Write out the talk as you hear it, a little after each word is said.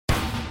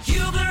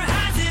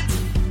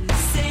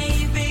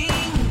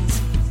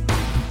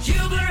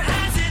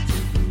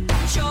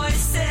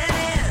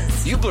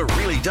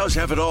does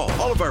have it all.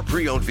 All of our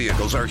pre-owned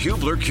vehicles are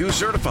Hubler Q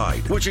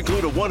certified, which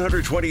include a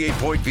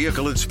 128-point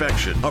vehicle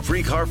inspection, a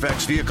free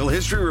Carfax vehicle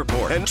history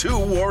report, and 2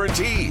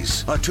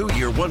 warranties. A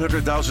 2-year,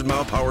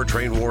 100,000-mile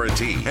powertrain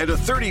warranty, and a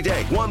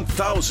 30-day,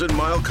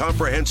 1,000-mile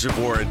comprehensive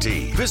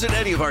warranty. Visit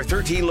any of our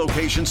 13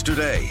 locations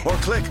today, or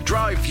click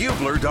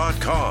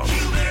drivehubler.com.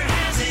 Hubler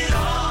has it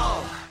all.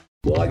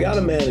 Well, I got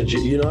to manage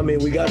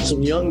it. We got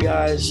some young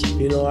guys.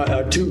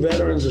 Our 2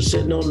 veterans are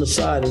sitting on the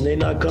side, and they're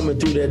not coming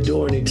through that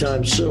door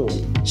anytime soon.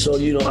 So,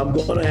 I'm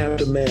going to have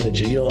to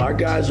manage it. Our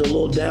guys are a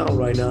little down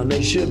right now, and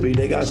they should be.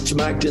 They got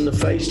smacked in the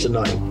face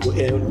tonight.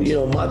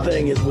 And, my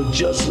thing is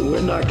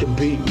we're not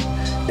competing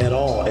at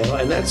all.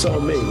 And that's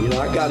on me.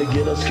 I got to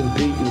get us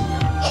competing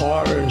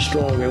harder and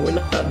stronger, and we're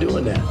not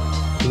doing that.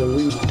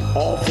 We was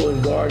awful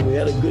in guard. We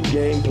had a good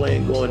game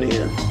plan going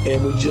in,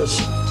 and we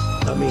just –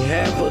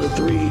 half of the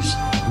threes,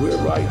 we're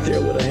right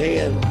there with a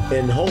hand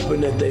and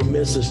hoping that they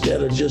miss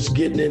instead of just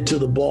getting into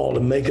the ball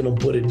and making them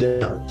put it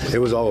down. It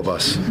was all of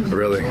us,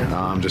 really,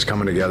 just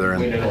coming together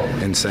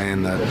and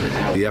saying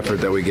that the effort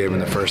that we gave in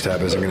the first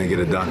half isn't going to get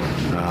it done.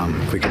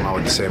 If we come out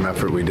with the same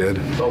effort we did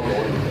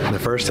in the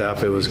first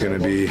half, it was going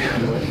to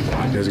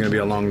be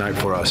a long night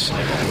for us.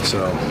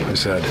 So I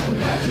said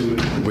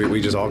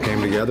we just all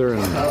came together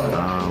and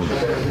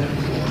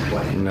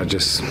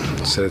just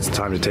said it's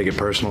time to take it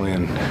personally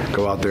and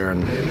go out there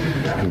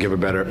and give a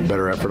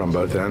better effort on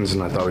both ends.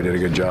 And I thought we did a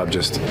good job,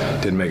 just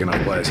didn't make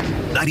enough plays.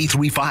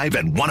 93.5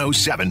 and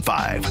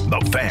 107.5,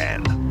 The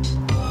Fan.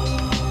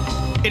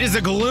 It is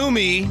a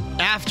gloomy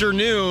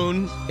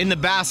afternoon in the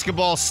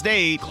basketball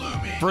state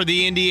for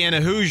the Indiana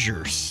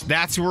Hoosiers.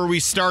 That's where we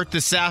start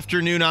this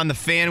afternoon on The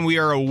Fan. We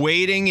are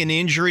awaiting an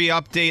injury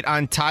update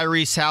on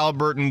Tyrese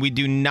Haliburton. We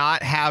do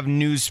not have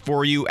news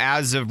for you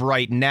as of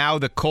right now.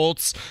 The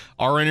Colts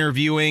are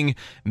interviewing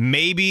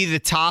maybe the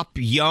top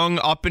young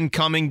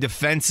up-and-coming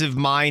defensive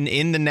mind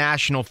in the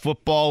National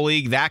Football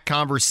League. That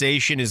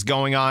conversation is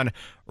going on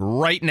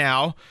right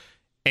now.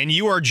 And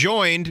you are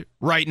joined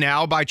right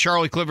now by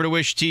Charlie Clifford of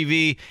Wish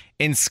TV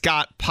and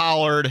Scot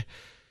Pollard.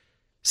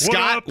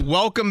 Scott,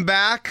 welcome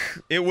back.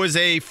 It was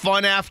a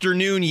fun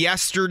afternoon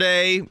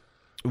yesterday.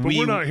 But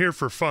we're not here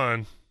for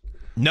fun.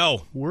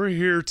 No. We're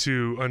here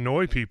to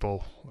annoy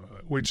people,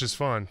 which is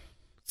fun.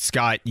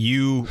 Scott,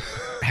 you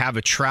have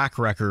a track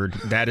record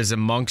that is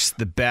amongst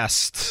the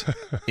best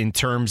in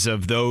terms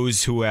of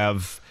those who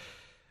have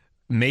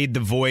made the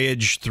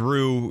voyage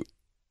through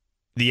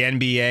the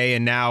NBA,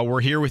 and now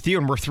we're here with you,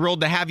 and we're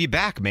thrilled to have you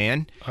back,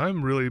 man.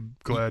 I'm really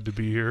glad to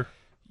be here.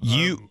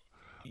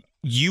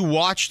 You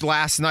watched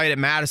last night at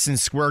Madison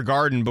Square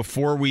Garden.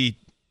 Before we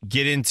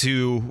get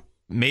into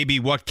maybe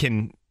what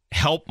can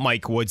help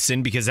Mike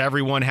Woodson, because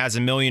everyone has a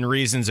million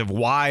reasons of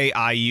why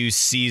IU's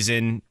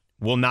season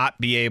will not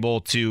be able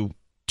to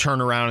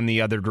turn around in the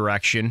other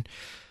direction.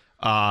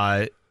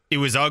 It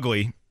was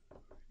ugly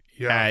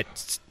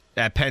at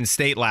Penn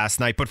State last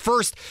night. But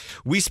first,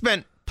 we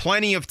spent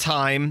plenty of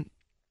time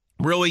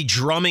really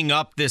drumming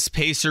up this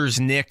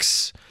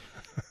Pacers-Knicks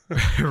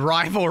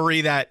rivalry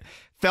that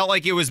felt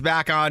like it was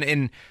back on.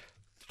 And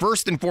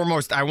first and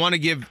foremost, I want to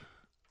give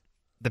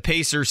the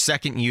Pacers'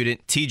 second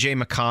unit,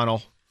 TJ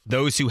McConnell,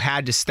 those who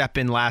had to step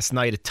in last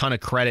night, a ton of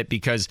credit,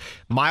 because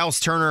Miles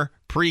Turner,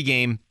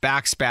 pregame,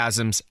 back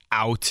spasms,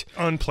 out.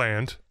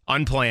 Unplanned.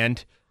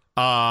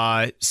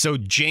 So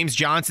James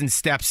Johnson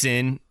steps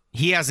in.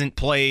 He hasn't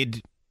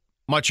played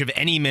much of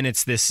any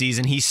minutes this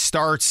season. He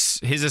starts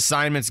his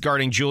assignments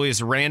guarding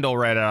Julius Randle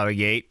right out of the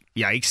gate.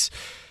 Yikes.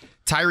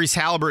 Tyrese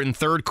Haliburton,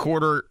 third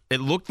quarter,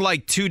 it looked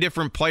like 2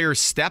 different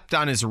players stepped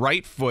on his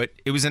right foot.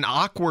 It was an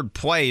awkward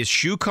play. His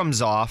shoe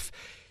comes off,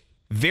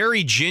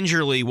 very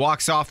gingerly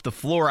walks off the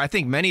floor. I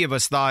think many of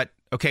us thought,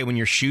 okay, when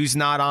your shoe's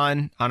not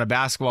on a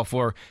basketball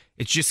floor,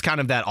 it's just kind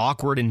of that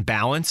awkward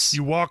imbalance.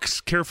 You walk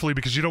carefully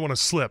because you don't want to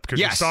slip, because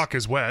your sock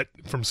is wet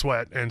from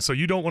sweat, and so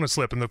you don't want to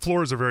slip, and the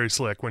floors are very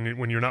slick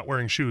when you're not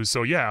wearing shoes.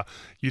 So, yeah,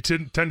 you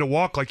tend to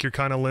walk like you're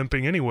kind of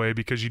limping anyway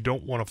because you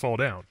don't want to fall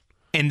down.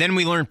 And then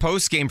we learned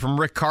post-game from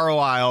Rick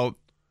Carlisle,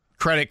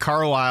 credit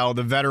Carlisle,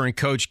 the veteran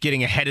coach,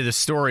 getting ahead of the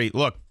story.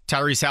 Look,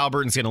 Tyrese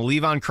Haliburton's going to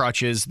leave on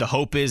crutches. The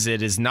hope is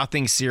it is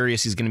nothing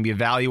serious. He's going to be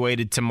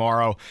evaluated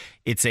tomorrow.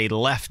 It's a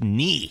left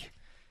knee.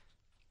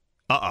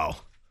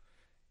 Uh-oh.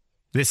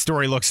 This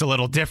story looks a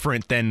little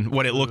different than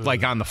what it looked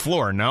like on the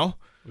floor, no?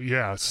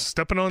 Yeah,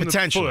 stepping on the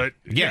foot.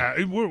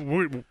 Yeah.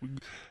 We're,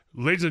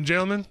 ladies and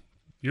gentlemen,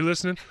 you're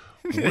listening.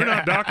 We're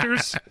not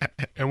doctors,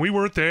 and we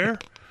weren't there,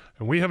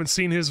 and we haven't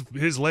seen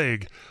his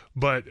leg.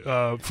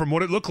 But from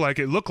what it looked like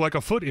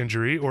a foot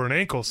injury or an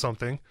ankle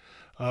something,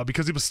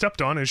 because he was stepped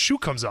on and his shoe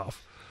comes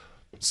off.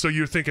 So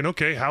you're thinking,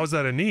 okay, how is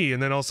that a knee?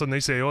 And then all of a sudden they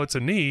say, oh, it's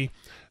a knee.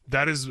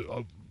 That is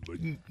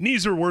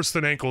knees are worse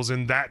than ankles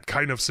in that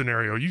kind of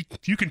scenario.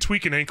 You can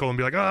tweak an ankle and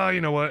be like,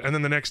 you know what? And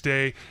then the next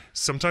day,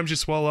 sometimes you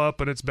swell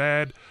up and it's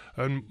bad.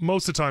 And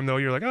most of the time, though,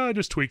 you're like, I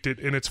just tweaked it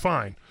and it's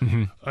fine.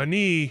 Mm-hmm. A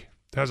knee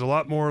has a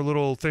lot more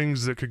little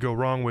things that could go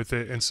wrong with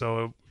it. And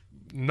so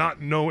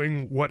not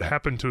knowing what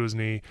happened to his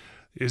knee,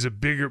 is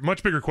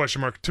much bigger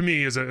question mark to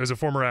me as a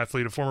former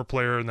athlete, a former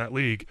player in that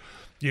league.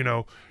 You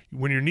know,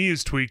 when your knee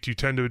is tweaked, you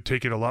tend to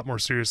take it a lot more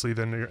seriously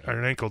than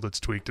an ankle that's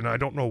tweaked. And I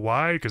don't know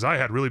why, because I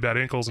had really bad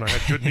ankles and I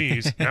had good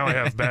knees. Now I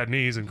have bad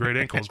knees and great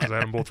ankles because I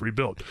have them both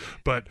rebuilt.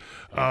 But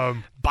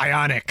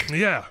bionic.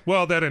 Yeah,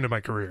 well, that ended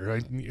my career.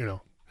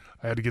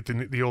 I had to get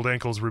the old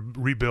ankles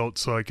rebuilt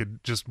so I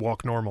could just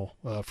walk normal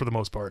for the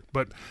most part.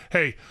 But,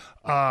 hey,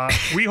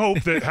 we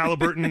hope that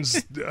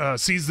Halliburton's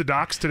sees the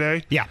docs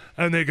today. Yeah.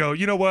 And they go,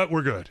 you know what,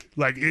 we're good.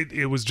 Like,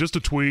 it was just a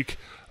tweak,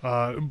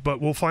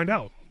 but we'll find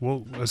out.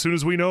 Well, as soon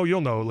as we know,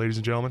 you'll know, ladies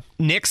and gentlemen.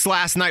 Knicks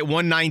last night,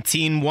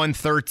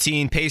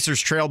 119-113.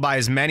 Pacers trailed by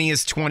as many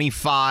as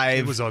 25.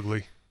 It was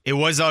ugly. It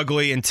was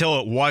ugly until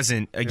it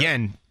wasn't.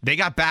 Again, They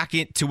got back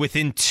to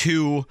within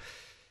 2.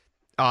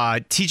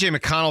 TJ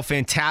McConnell,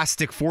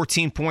 fantastic.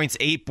 14 points,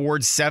 8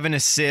 boards, 7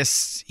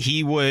 assists.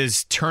 He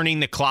was turning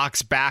the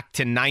clocks back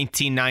to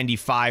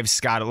 1995,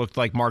 Scott. It looked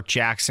like Mark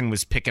Jackson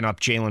was picking up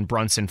Jalen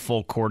Brunson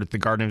full court at the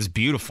Garden. It was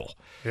beautiful.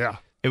 Yeah.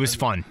 It was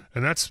fun.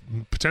 And that's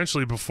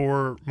potentially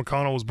before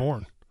McConnell was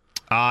born.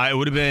 It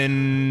would have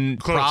been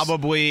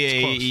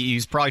he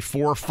was probably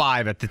 4 or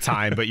 5 at the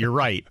time, but you're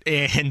right.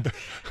 And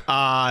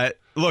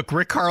look,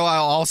 Rick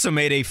Carlisle also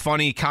made a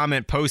funny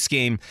comment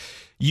post-game.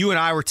 You and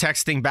I were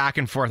texting back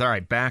and forth. All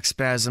right, back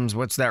spasms.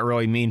 What's that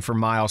really mean for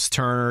Miles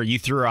Turner? You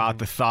threw out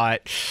the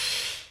thought,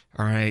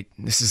 all right,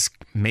 this is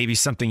maybe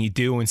something you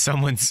do when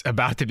someone's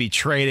about to be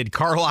traded.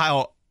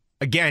 Carlisle,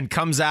 again,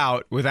 comes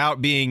out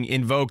without being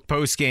invoked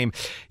post-game.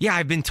 Yeah,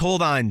 I've been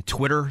told on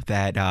Twitter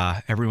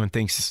that everyone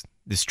thinks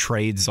this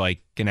trade's like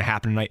going to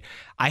happen tonight.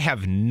 I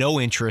have no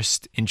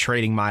interest in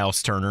trading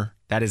Miles Turner.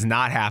 That is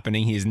not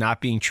happening. He is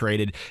not being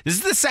traded. This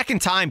is the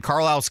second time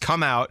Carlisle's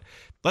come out.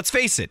 Let's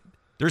face it.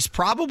 There's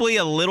probably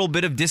a little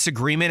bit of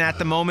disagreement at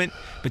the moment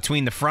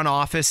between the front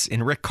office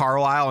and Rick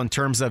Carlisle in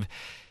terms of,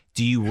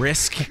 do you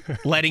risk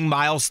letting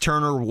Miles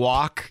Turner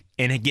walk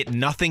and get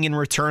nothing in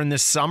return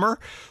this summer?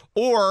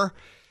 Or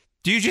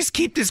do you just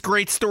keep this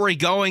great story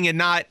going and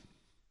not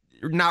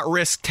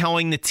risk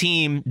telling the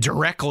team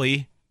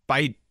directly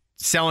by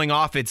selling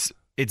off its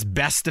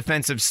best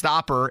defensive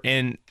stopper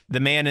and the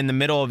man in the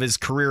middle of his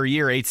career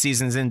year, 8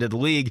 seasons into the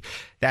league,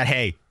 that,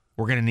 hey,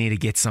 we're going to need to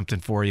get something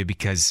for you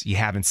because you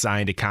haven't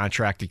signed a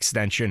contract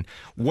extension.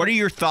 What are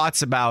your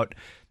thoughts about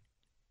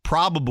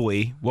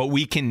probably what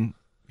we can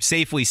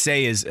safely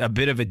say is a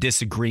bit of a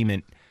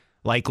disagreement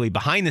likely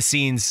behind the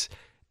scenes?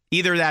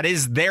 Either that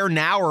is there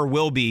now or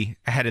will be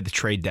ahead of the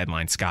trade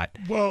deadline, Scott.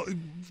 Well,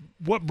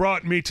 what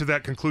brought me to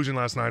that conclusion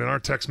last night in our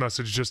text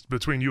message just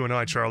between you and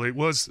I, Charlie,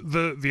 was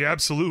the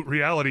absolute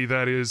reality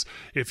that is,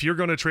 if you're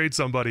going to trade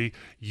somebody,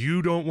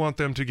 you don't want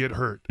them to get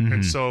hurt. Mm-hmm.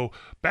 And so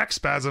back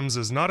spasms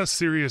is not a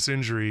serious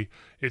injury.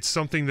 It's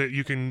something that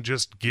you can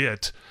just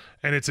get,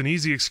 and it's an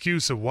easy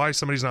excuse of why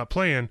somebody's not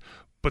playing.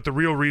 But the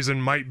real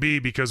reason might be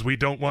because we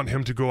don't want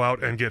him to go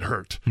out and get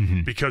hurt,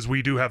 because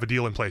we do have a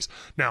deal in place.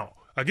 Now,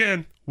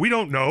 again, we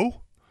don't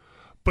know.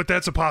 But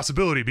that's a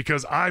possibility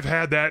because I've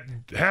had that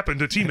happen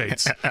to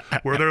teammates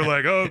where they're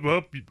like, oh,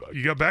 well,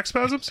 you got back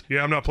spasms?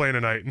 Yeah, I'm not playing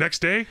tonight. Next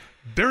day,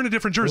 they're in a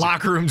different jersey.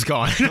 Locker room's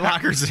gone.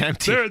 Locker's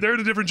empty. They're in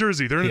a different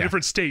jersey. They're in a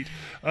different state.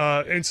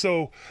 And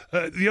so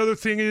the other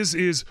thing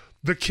is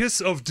the kiss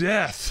of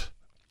death.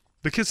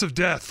 The kiss of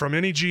death from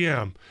any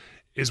GM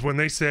is when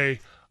they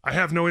say, I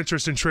have no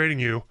interest in trading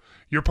you.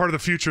 You're part of the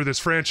future of this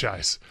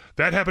franchise.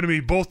 That happened to me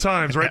both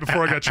times right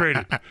before I got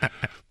traded.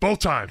 Both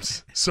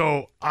times.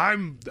 So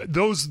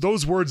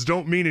those words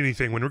don't mean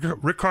anything. When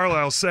Rick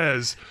Carlisle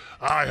says,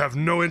 I have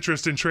no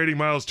interest in trading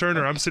Miles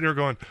Turner, I'm sitting here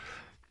going,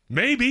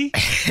 maybe.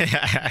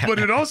 But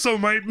it also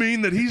might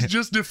mean that he's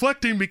just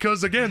deflecting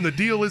because, again, the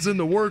deal is in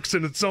the works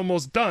and it's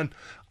almost done.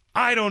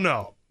 I don't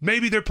know.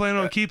 Maybe they're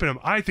planning on keeping him.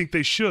 I think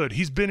they should.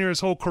 He's been here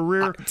his whole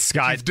career.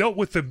 Scott, he's dealt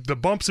with the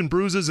bumps and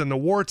bruises and the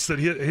warts that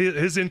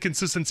his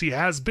inconsistency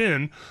has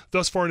been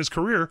thus far in his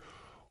career.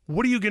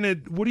 What are you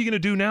gonna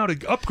do now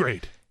to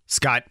upgrade?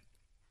 Scott,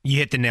 you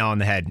hit the nail on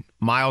the head.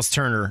 Miles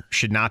Turner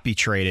should not be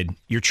traded.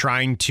 You're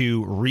trying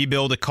to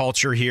rebuild a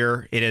culture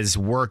here. It has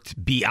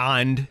worked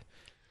beyond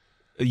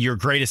your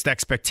greatest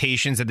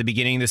expectations at the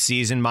beginning of the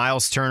season.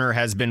 Miles Turner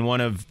has been one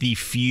of the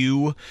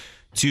few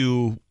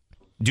to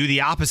do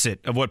the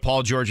opposite of what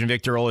Paul George and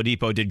Victor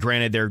Oladipo did.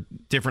 Granted, they're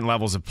different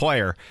levels of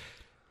player.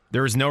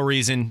 There is no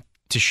reason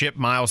to ship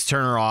Miles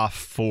Turner off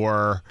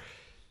for,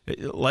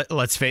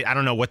 let's face, I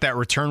don't know what that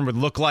return would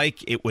look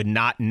like. It would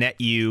not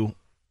net you.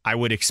 I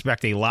would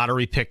expect a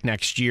lottery pick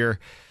next year.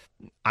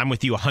 I'm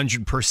with you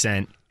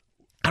 100%.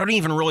 I don't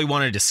even really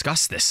want to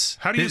discuss this.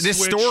 How do you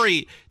this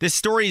story? This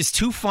story is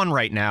too fun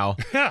right now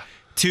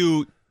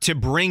to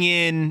bring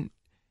in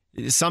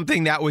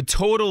something that would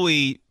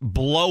totally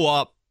blow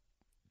up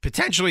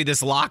potentially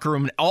this locker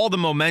room, all the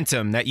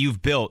momentum that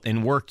you've built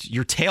and worked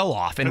your tail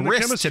off and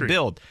risked chemistry to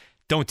build.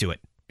 Don't do it.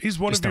 He's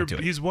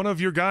one of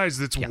your guys.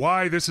 That's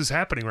why this is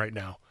happening right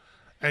now.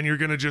 And you're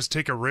going to just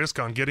take a risk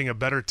on getting a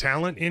better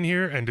talent in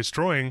here and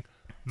destroying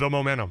the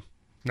momentum.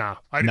 No.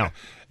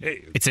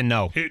 It's a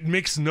no. It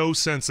makes no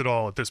sense at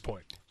all at this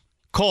point.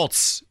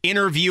 Colts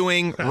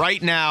interviewing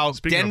right now.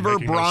 Denver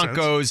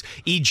Broncos.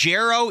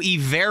 Ejiro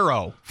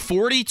Evero,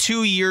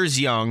 42 years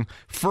young,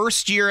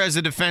 first year as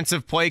a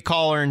defensive play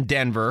caller in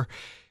Denver.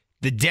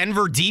 The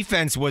Denver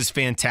defense was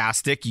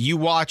fantastic. You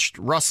watched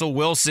Russell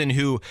Wilson,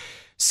 who,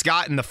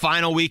 Scott, in the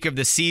final week of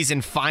the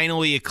season,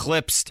 finally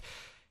eclipsed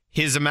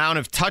his amount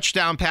of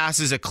touchdown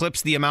passes,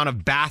 eclipsed the amount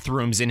of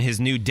bathrooms in his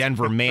new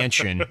Denver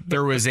mansion.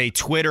 There was a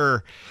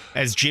Twitter,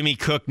 as Jimmy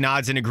Cook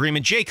nods in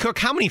agreement. Jay Cook,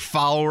 how many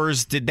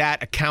followers did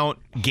that account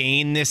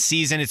gain this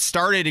season? It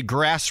started a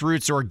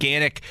grassroots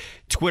organic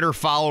Twitter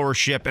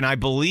followership, and I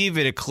believe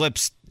it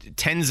eclipsed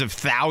tens of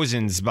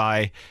thousands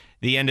by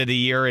the end of the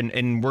year.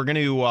 And we're going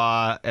to,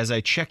 as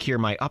I check here,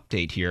 my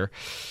update here,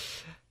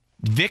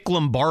 Vic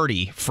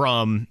Lombardi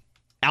from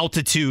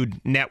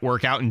Altitude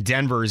Network out in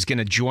Denver is going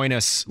to join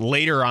us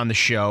later on the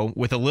show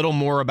with a little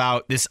more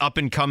about this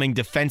up-and-coming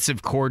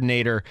defensive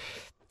coordinator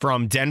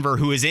from Denver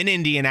who is in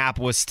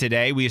Indianapolis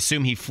today. We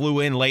assume he flew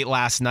in late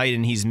last night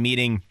and he's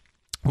meeting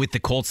with the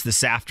Colts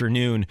this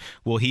afternoon.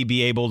 Will he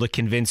be able to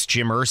convince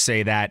Jim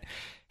Irsay that,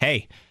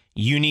 hey,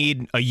 you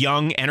need a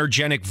young,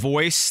 energetic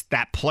voice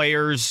that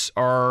players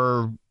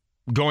are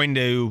going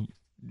to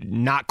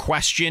not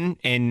question,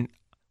 and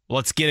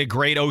let's get a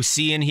great OC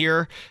in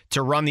here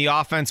to run the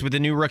offense with a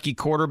new rookie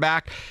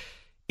quarterback?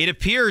 It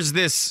appears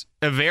this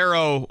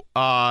Evero,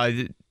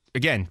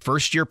 again,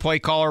 first-year play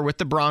caller with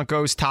the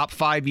Broncos, top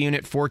 5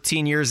 unit,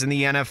 14 years in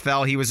the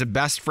NFL. He was a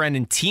best friend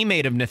and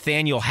teammate of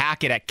Nathaniel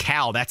Hackett at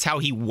Cal. That's how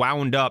he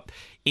wound up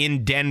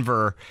in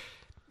Denver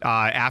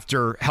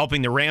after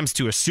helping the Rams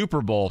to a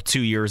Super Bowl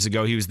 2 years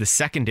ago. He was the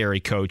secondary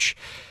coach.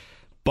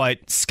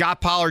 But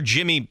Scot Pollard,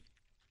 Jimmy,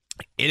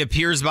 it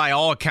appears by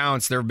all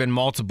accounts there have been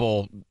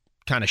multiple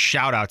kind of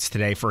shout-outs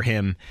today for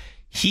him.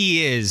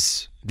 He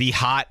is the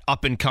hot,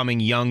 up-and-coming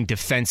young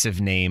defensive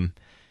name.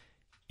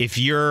 If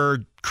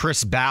you're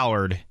Chris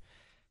Ballard,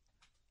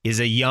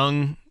 is a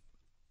young,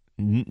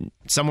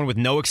 someone with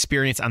no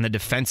experience on the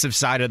defensive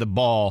side of the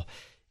ball,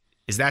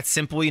 is that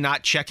simply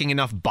not checking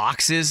enough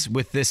boxes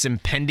with this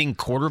impending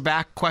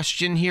quarterback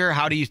question here?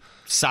 How do you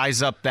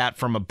size up that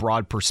from a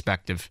broad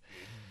perspective?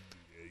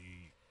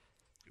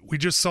 We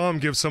just saw him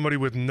give somebody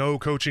with no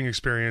coaching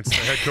experience the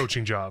head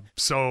coaching job.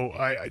 So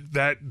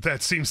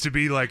that seems to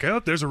be like, oh,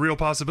 there's a real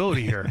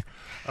possibility here.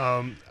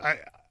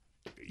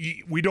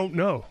 We don't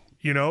know.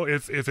 You know,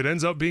 if it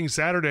ends up being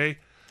Saturday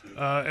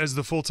as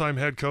the full-time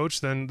head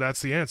coach, then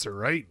that's the answer,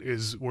 right?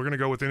 Is we're going to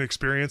go with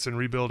inexperience and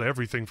rebuild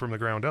everything from the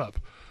ground up.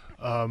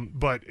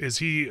 But is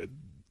he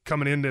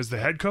coming in as the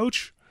head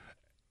coach?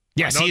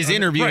 Yes, he is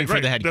interviewing for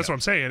the head coach. That's what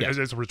I'm saying. Yeah.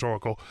 As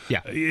rhetorical.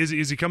 Yeah.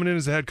 Is he coming in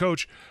as the head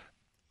coach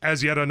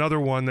as yet another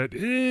one that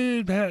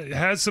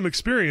has some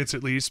experience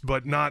at least,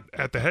 but not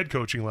at the head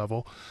coaching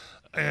level?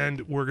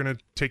 And we're going to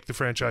take the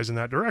franchise in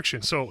that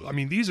direction. So, I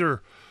mean, these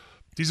are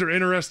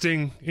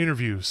interesting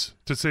interviews,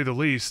 to say the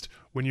least,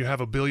 when you have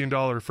 $1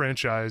 billion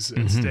franchise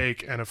at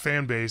stake and a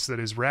fan base that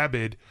is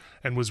rabid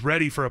and was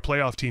ready for a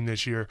playoff team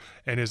this year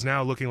and is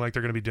now looking like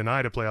they're going to be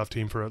denied a playoff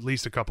team for at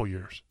least a couple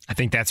years. I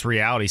think that's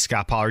reality,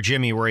 Scot Pollard.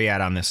 Jimmy, where are you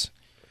at on this?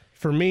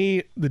 For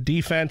me, the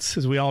defense,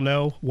 as we all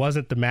know,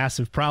 wasn't the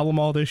massive problem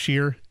all this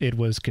year. It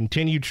was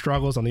continued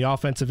struggles on the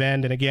offensive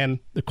end. And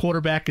again, the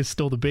quarterback is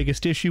still the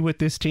biggest issue with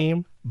this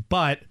team.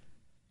 But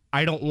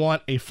I don't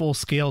want a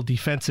full-scale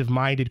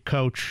defensive-minded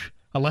coach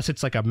unless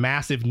it's like a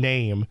massive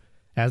name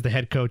as the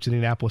head coach of the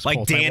Indianapolis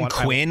Colts. Like Dan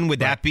Quinn, would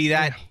that be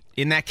that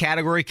in that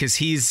category? Because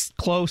he's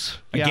close.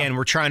 Again,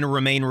 we're trying to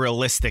remain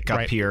realistic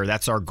up here.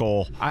 That's our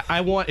goal.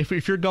 I want,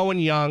 if you're going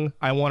young,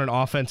 I want an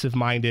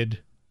offensive-minded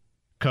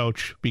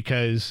coach,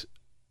 because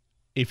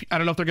I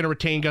don't know if they're going to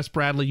retain Gus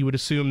Bradley. You would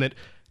assume that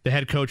the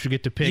head coach would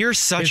get to pick. You're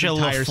such a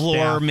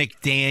LaFleur,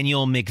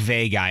 McDaniel,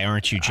 McVay guy,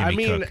 aren't you,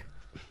 Jimmy Cook?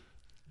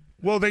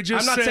 Well,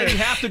 I'm not saying you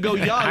have to go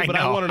young, but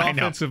I want an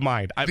offensive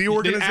mind. The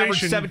organization they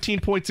averaged 17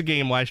 points a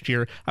game last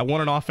year. I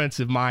want an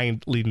offensive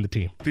mind leading the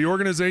team. The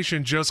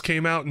organization just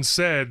came out and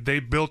said they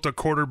built a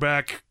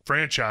quarterback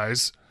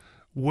franchise.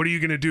 What are you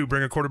going to do?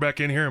 Bring a quarterback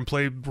in here and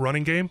play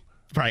running game?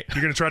 Right.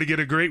 You're going to try to get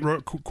a great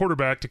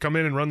quarterback to come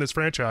in and run this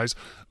franchise.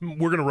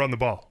 We're going to run the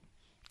ball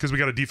because we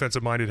got a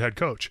defensive-minded head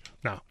coach.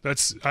 Now,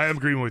 I am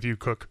agreeing with you,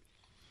 Cook.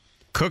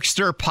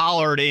 Cookster,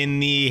 Pollard in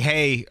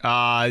the,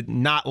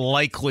 not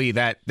likely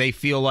that they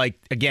feel like,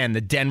 again,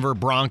 the Denver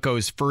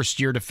Broncos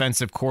first-year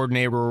defensive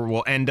coordinator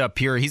will end up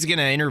here. He's going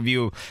to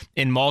interview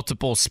in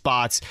multiple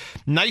spots.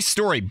 Nice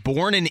story.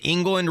 Born in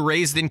England,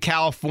 raised in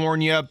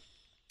California.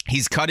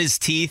 He's cut his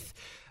teeth.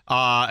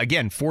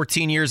 Again,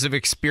 14 years of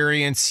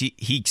experience.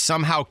 He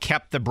somehow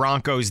kept the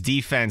Broncos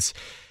defense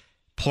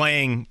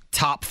playing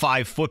top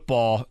 5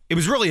 football. It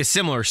was really a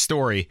similar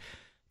story.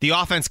 The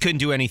offense couldn't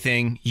do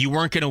anything. You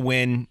weren't going to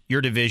win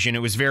your division. It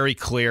was very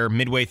clear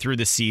midway through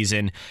the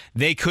season.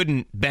 They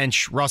couldn't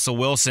bench Russell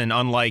Wilson,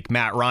 unlike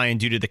Matt Ryan,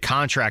 due to the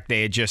contract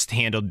they had just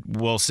handed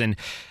Wilson.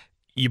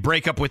 You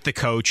break up with the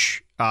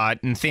coach.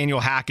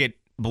 Nathaniel Hackett,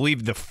 I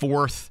believe the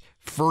 4th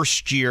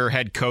first-year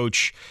head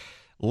coach,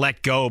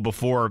 let go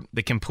before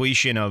the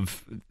completion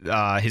of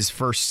his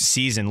first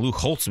season. Luke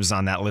Holtz was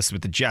on that list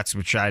with the Jets,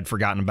 which I had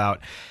forgotten about.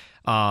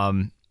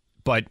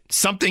 But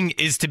something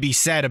is to be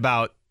said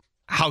about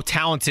how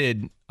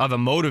talented of a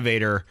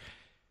motivator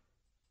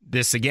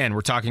this, again,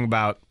 we're talking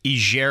about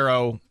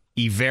Ejiro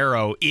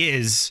Evero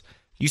is.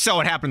 You saw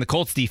what happened to the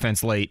Colts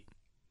defense late.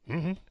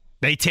 Mm-hmm.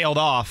 They tailed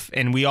off,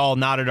 and we all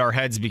nodded our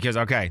heads because,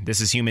 okay, this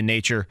is human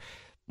nature.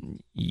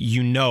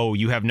 You know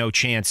you have no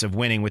chance of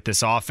winning with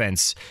this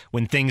offense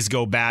when things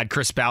go bad.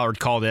 Chris Ballard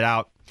called it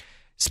out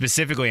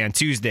specifically on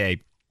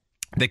Tuesday.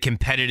 The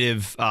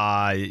competitive,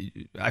 I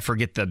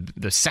forget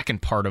the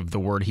second part of the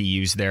word he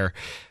used there.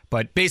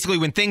 But basically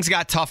when things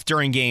got tough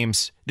during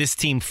games, this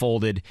team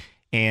folded,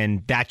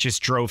 and that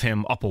just drove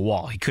him up a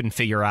wall. He couldn't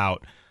figure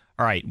out,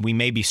 all right, we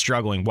may be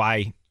struggling.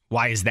 Why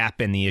has that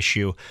been the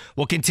issue?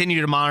 We'll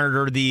continue to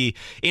monitor the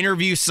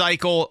interview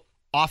cycle.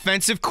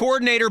 Offensive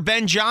coordinator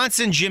Ben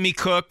Johnson, Jimmy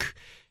Cook.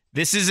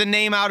 This is a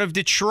name out of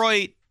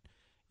Detroit.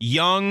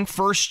 Young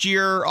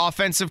first-year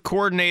offensive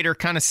coordinator,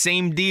 kind of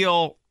same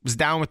deal. Was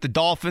down with the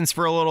Dolphins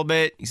for a little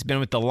bit. He's been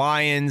with the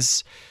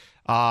Lions.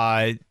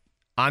 On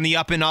the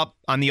up and up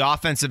on the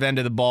offensive end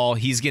of the ball,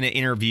 he's going to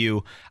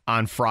interview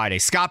on Friday.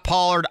 Scot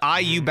Pollard,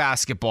 IU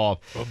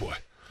basketball. Oh, boy.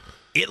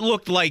 It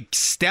looked like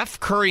Steph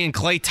Curry and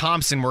Klay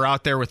Thompson were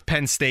out there with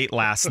Penn State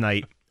last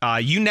night.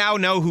 You now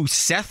know who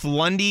Seth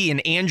Lundy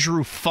and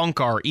Andrew Funk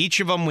are.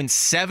 Each of them went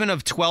 7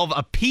 of 12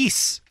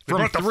 apiece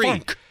from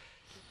 3.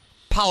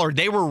 Pollard,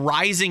 they were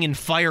rising and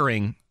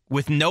firing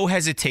with no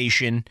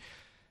hesitation.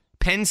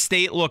 Penn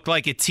State looked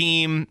like a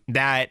team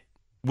that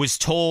was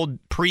told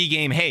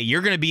pregame, hey,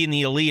 you're going to be in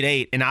the Elite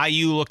Eight. And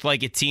IU looked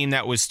like a team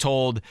that was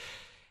told,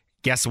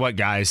 guess what,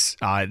 guys?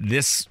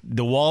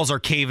 The walls are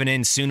caving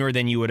in sooner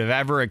than you would have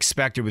ever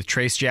expected with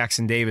Trace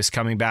Jackson Davis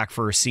coming back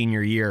for a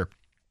senior year.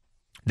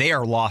 They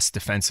are lost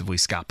defensively,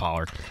 Scot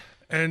Pollard.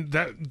 And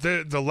that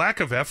the lack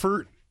of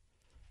effort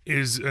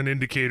is an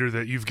indicator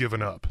that you've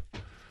given up.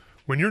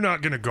 When you're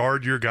not going to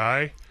guard your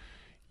guy,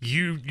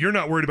 you're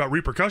not worried about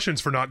repercussions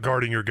for not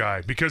guarding your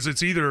guy, because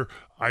it's either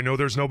I know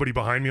there's nobody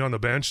behind me on the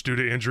bench due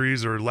to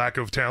injuries or lack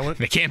of talent.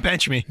 They can't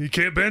bench me. You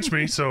can't bench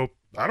me, so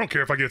I don't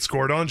care if I get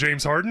scored on.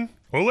 James Harden,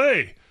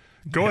 Olay,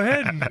 go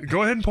ahead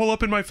and pull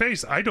up in my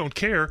face. I don't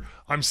care.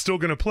 I'm still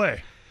going to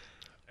play.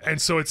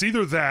 And so it's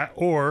either that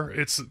or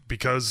it's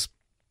because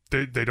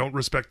they don't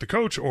respect the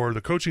coach or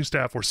the coaching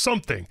staff or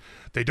something.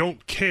 They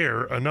don't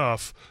care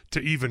enough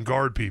to even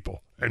guard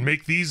people and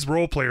make these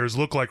role players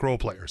look like role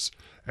players.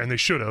 And they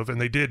should have,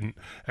 and they didn't.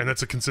 And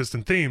that's a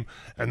consistent theme.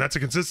 And that's a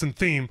consistent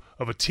theme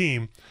of a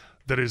team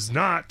that is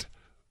not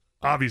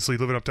obviously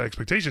living up to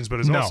expectations,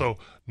 but is also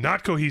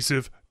not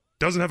cohesive,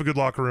 doesn't have a good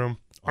locker room,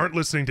 aren't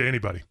listening to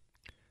anybody.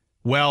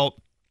 Well,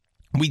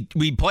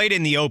 we played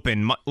in the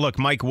open. Look,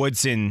 Mike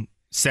Woodson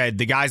said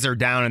the guys are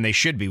down and they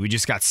should be. We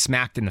just got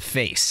smacked in the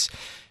face.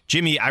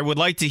 Jimmy, I would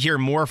like to hear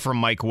more from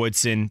Mike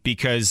Woodson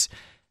because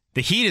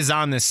the heat is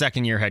on this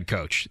second-year head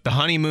coach. The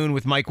honeymoon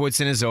with Mike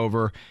Woodson is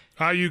over.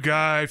 IU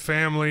guy,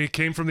 family,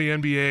 came from the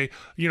NBA.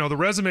 You know, the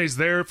resume's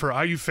there for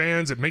IU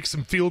fans. It makes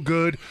them feel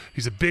good.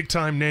 He's a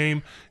big-time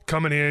name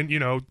coming in,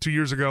 2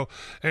 years ago.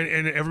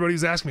 And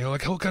everybody's asking me,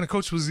 like, what kind of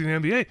coach was he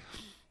in the NBA?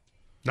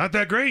 Not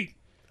that great.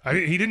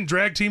 He didn't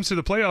drag teams to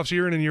the playoffs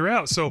year in and year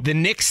out. So the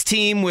Knicks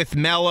team with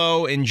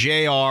Melo and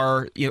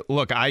JR,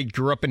 look, I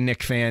grew up a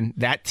Knicks fan.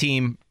 That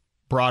team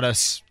brought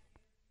us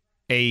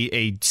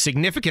a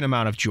significant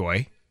amount of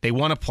joy. They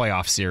won a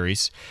playoff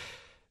series.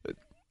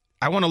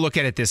 I want to look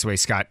at it this way,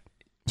 Scott.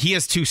 He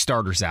has 2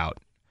 starters out.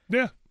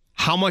 Yeah.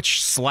 How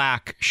much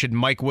slack should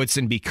Mike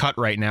Woodson be cut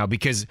right now?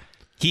 Because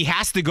he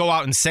has to go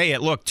out and say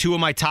it. Look, 2 of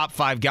my top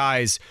 5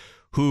 guys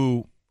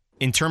who,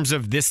 in terms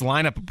of this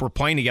lineup we're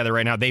playing together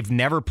right now, they've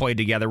never played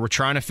together. We're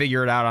trying to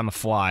figure it out on the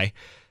fly.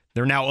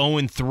 They're now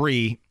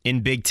 0-3 in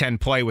Big Ten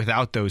play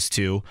without those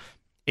 2.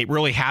 It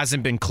really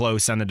hasn't been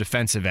close on the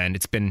defensive end.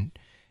 It's been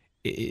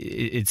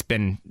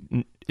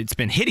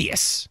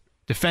hideous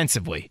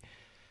defensively.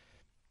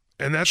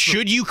 And that's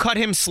should you cut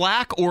him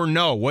slack or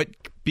no? What?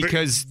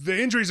 Because the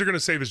injuries are going to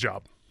save his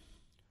job.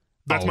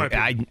 That's my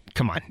opinion.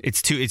 Come on,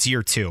 it's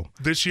year 2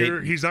 this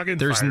year. He's not getting.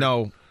 There's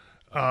fired.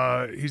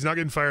 He's not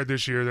getting fired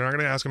this year. They're not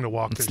going to ask him to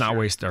walk. Let's not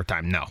waste our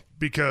time. No,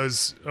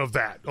 because of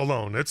that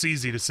alone. It's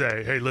easy to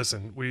say, hey,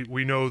 listen,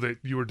 we know that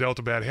you were dealt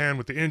a bad hand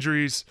with the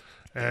injuries,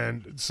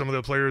 and some of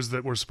the players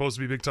that were supposed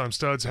to be big time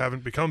studs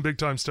haven't become big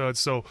time studs.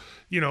 So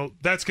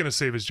that's going to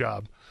save his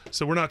job.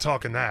 So we're not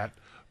talking that.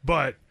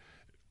 But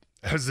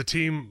has the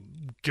team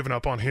given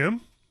up on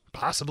him?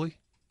 Possibly.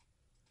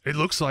 It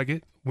looks like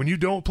it. When you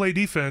don't play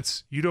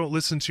defense, you don't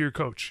listen to your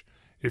coach.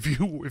 If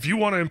you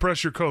want to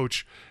impress your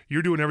coach,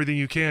 you're doing everything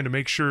you can to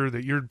make sure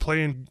that you're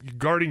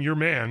guarding your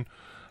man,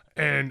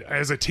 and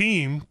as a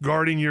team,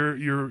 guarding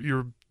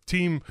your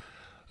team,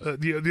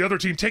 the other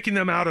team, taking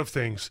them out of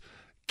things,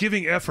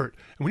 giving effort.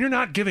 And when you're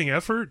not giving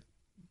effort,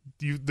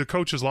 the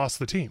coach has lost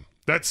the team.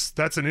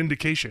 That's an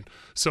indication.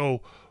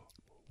 So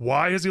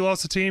why has he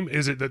lost the team?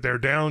 Is it that they're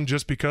down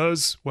just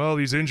because,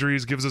 these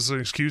injuries gives us an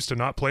excuse to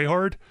not play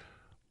hard?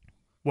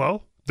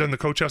 Well, then the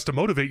coach has to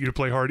motivate you to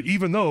play hard,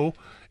 even though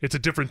it's a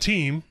different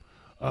team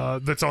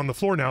that's on the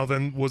floor now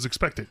than was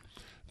expected.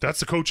 That's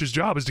the coach's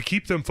job, is to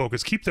keep them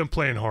focused, keep them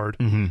playing hard,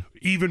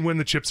 even when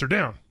the chips are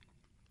down.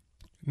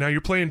 Now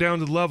you're playing down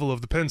to the level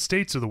of the Penn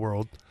States of the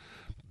world.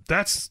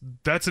 That's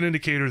an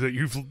indicator that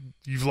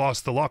you've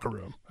lost the locker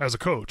room as a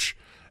coach,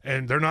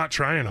 and they're not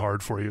trying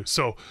hard for you.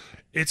 So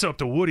it's up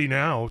to Woody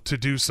now to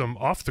do some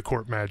off the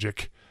court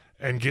magic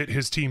and get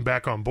his team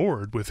back on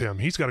board with him.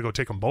 He's got to go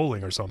take them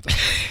bowling or something.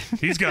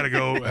 He's got to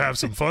go have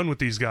some fun with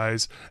these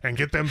guys and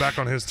get them back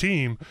on his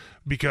team,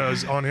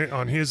 because on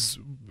his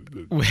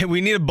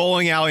we need a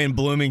bowling alley in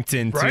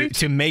Bloomington right?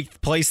 to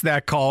place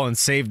that call and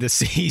save the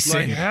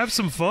season. Like, have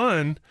some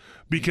fun,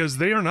 because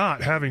they are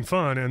not having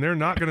fun, and they're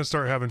not going to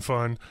start having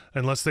fun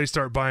unless they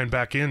start buying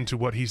back into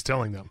what he's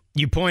telling them.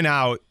 You point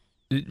out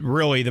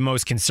really the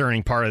most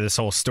concerning part of this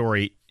whole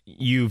story.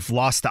 You've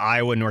lost to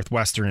Iowa,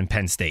 Northwestern, and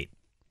Penn State.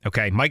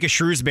 Okay, Micah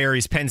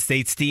Shrewsbury's Penn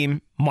State's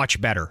team, much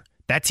better.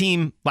 That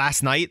team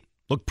last night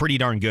looked pretty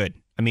darn good.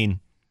 I mean,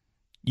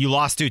 you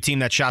lost to a team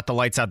that shot the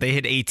lights out. They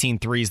hit 18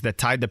 threes that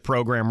tied the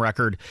program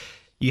record.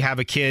 You have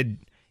a kid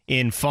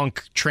in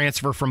Funk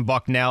transfer from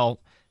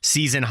Bucknell,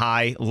 season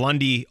high.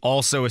 Lundy,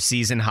 also a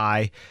season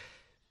high.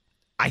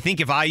 I think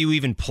if IU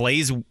even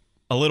plays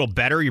a little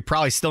better, you're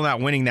probably still not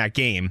winning that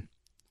game.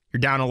 You're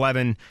down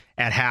 11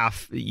 at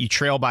half. You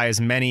trail by as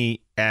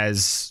many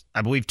as,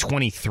 I believe,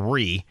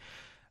 23.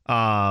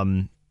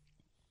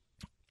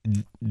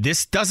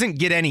 This doesn't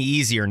get any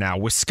easier now.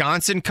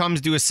 Wisconsin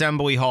comes to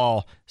Assembly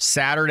Hall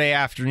Saturday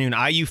afternoon.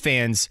 IU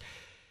fans,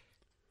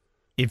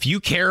 if you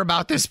care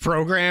about this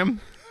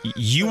program,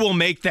 you will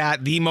make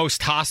that the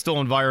most hostile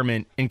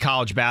environment in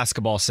college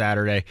basketball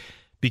Saturday,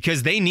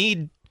 because they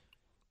need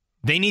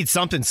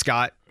something,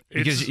 Scott.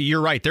 Because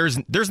you're right,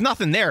 there's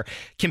nothing there.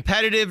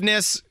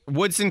 Competitiveness,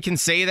 Woodson can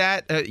say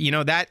that.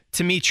 That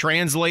to me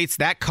translates.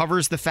 That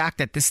covers the fact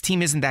that this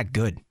team isn't that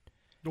good.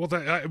 Well,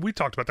 we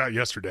talked about that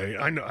yesterday.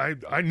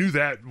 I knew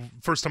that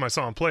first time I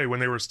saw them play,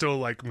 when they were still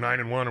like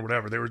 9-1 or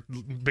whatever. They were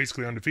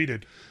basically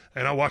undefeated,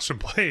 and I watched them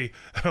play,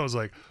 and I was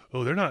like,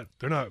 oh, they're not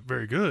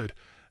very good.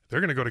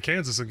 They're going to go to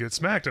Kansas and get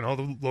smacked. And all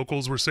the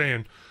locals were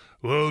saying,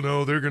 well,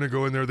 no, they're going to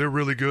go in there. They're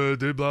really good.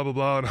 They blah, blah,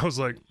 blah. And I was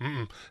like,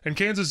 And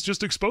Kansas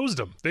just exposed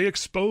them. They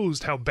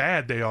exposed how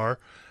bad they are.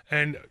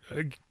 And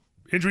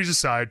injuries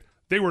aside,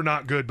 they were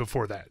not good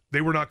before that.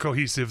 They were not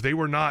cohesive. They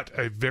were not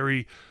a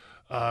very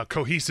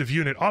cohesive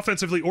unit,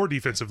 offensively or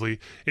defensively.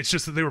 It's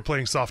just that they were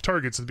playing soft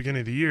targets at the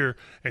beginning of the year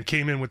and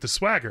came in with the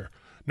swagger.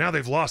 Now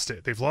they've lost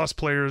it. They've lost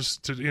players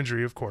to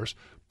injury, of course,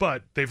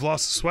 but they've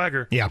lost the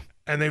swagger. Yeah.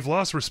 And they've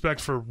lost respect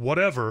for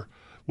whatever,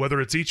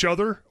 whether it's each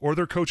other or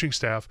their coaching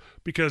staff,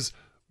 because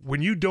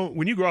when you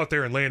go out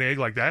there and lay an egg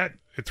like that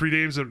at 3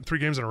 games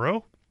in a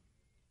row,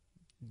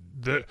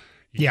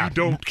 you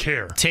don't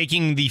care.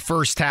 Taking the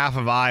first half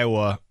of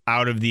Iowa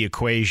out of the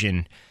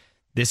equation,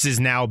 this has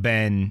now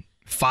been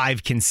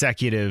 5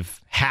 consecutive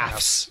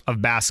halves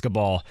of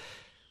basketball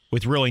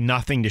with really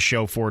nothing to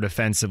show for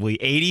defensively.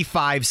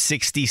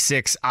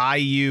 85-66,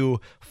 IU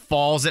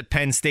falls at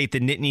Penn State,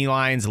 the Nittany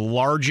Lions'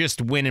 largest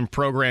win in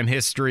program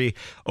history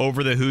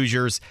over the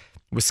Hoosiers.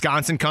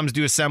 Wisconsin comes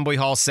to Assembly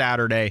Hall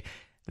Saturday.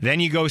 Then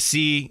you go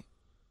see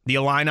the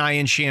Illini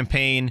in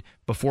Champaign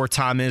before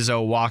Tom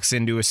Izzo walks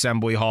into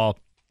Assembly Hall.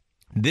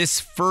 This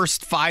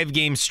first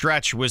 5-game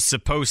stretch was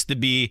supposed to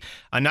be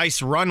a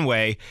nice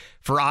runway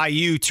for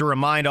IU to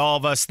remind all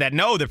of us that,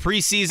 no, the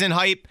preseason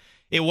hype,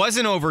 it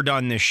wasn't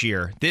overdone this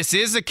year. This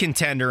is a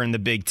contender in the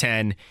Big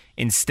Ten.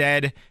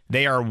 Instead,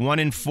 they are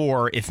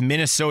 1-4. If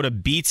Minnesota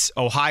beats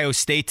Ohio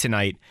State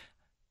tonight,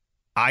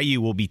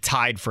 IU will be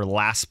tied for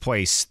last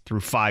place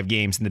through 5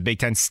 games in the Big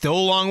Ten. Still a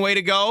long way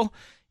to go.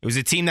 It was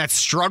a team that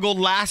struggled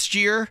last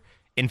year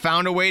and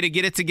found a way to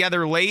get it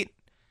together late.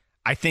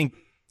 I think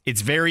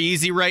it's very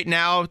easy right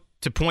now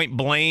to point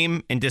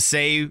blame and to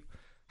say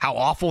how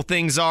awful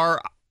things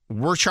are.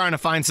 We're trying to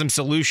find some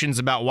solutions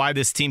about why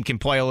this team can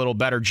play a little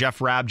better. Jeff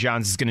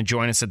Rabjohns is going to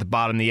join us at the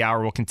bottom of the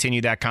hour. We'll continue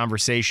that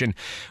conversation.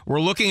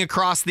 We're looking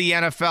across the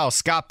NFL.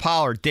 Scot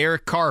Pollard,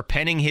 Derek Carr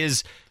penning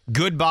his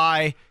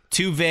goodbye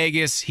to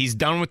Vegas. He's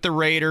done with the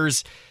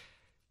Raiders.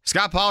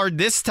 Scot Pollard,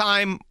 this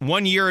time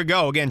 1 year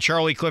ago, again,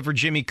 Charlie Clifford,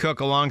 Jimmy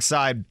Cook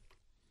alongside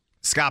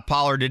Scot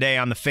Pollard today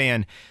on The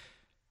Fan.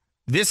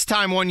 This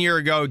time 1 year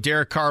ago,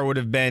 Derek Carr would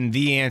have been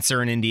the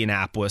answer in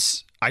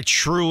Indianapolis. I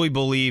truly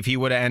believe he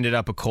would have ended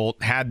up a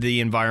Colt had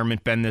the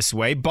environment been this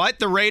way. But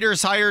the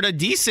Raiders hired a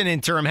decent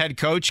interim head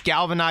coach,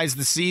 galvanized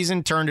the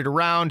season, turned it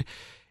around,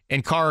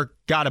 and Carr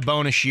got a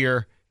bonus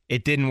year.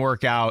 It didn't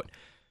work out.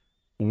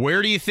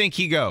 Where do you think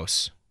he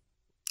goes?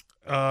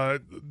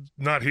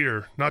 Not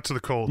here. Not to the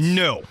Colts.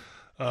 No.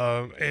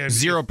 And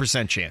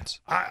 0%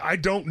 chance. I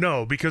don't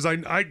know, because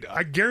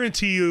I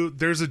guarantee you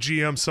there's a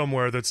GM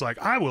somewhere that's like,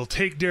 I will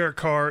take Derek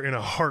Carr in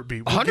a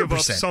heartbeat. We'll 100%. give up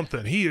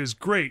something. He is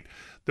great.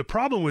 The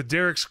problem with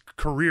Derek's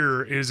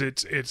career is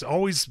it's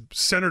always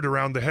centered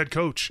around the head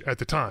coach at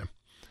the time.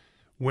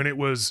 When it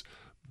was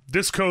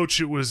this coach,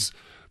 it was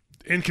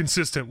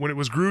inconsistent. When it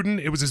was Gruden,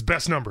 it was his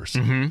best numbers.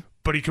 Mm-hmm.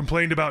 But he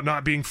complained about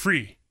not being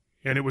free.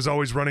 And it was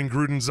always running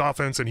Gruden's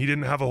offense, and he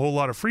didn't have a whole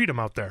lot of freedom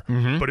out there.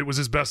 Mm-hmm. But it was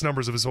his best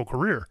numbers of his whole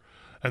career.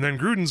 And then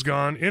Gruden's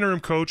gone. Interim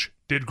coach,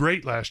 did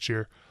great last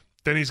year.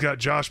 Then he's got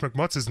Josh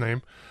McMutz's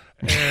name.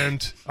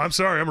 And I'm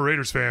sorry, I'm a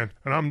Raiders fan,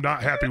 and I'm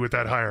not happy with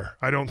that hire.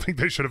 I don't think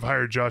they should have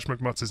hired Josh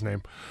McMutz's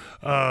name.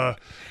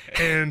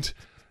 And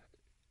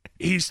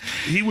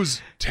he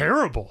was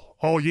terrible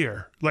all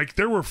year. Like,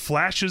 there were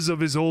flashes of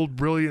his old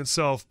brilliant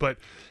self, but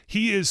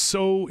he is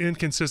so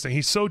inconsistent.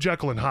 He's so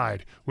Jekyll and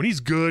Hyde. When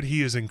he's good,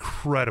 he is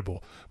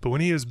incredible. But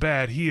when he is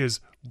bad, he is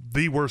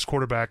the worst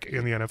quarterback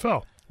in the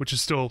NFL, which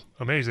is still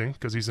amazing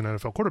because he's an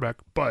NFL quarterback.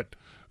 But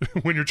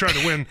when you're trying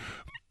to win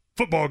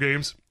football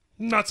games,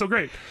 not so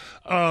great.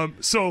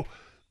 So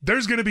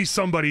there's going to be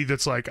somebody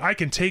that's like, I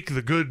can take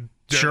the good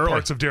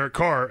parts of Derek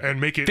Carr and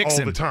make it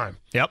all the time.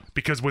 Yep.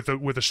 Because with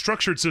a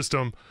structured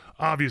system,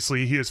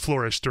 obviously he has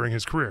flourished during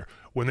his career.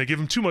 When they give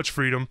him too much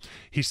freedom,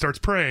 he starts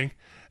praying,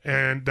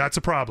 and that's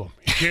a problem.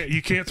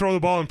 You can't throw the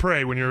ball and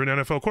pray when you're an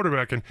NFL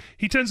quarterback, and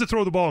he tends to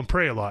throw the ball and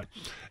pray a lot.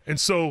 And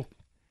so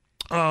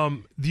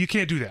you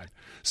can't do that.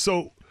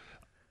 So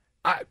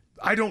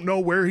I don't know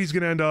where he's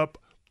going to end up.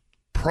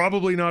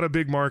 Probably not a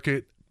big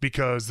market,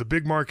 because the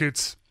big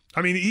markets,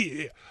 I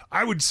mean,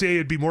 I would say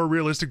it'd be more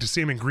realistic to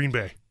see him in Green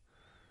Bay.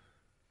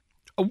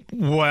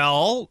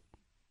 Well,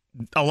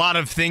 a lot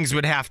of things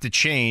would have to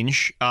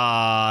change.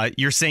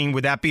 You're saying,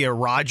 would that be a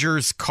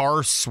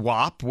Rodgers-Carr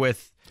swap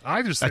with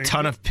a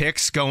ton of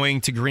picks going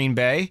to Green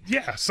Bay?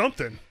 Yeah,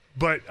 something.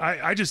 But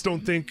I just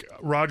don't think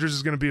Rodgers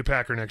is going to be a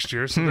Packer next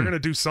year, so they're going to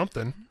do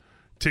something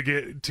to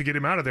get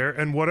him out of there.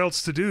 And what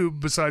else to do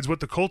besides what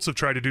the Colts have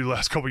tried to do the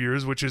last couple of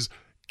years, which is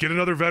get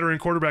another veteran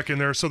quarterback in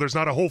there so there's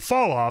not a whole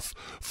fall off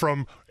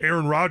from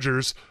Aaron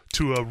Rodgers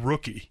to a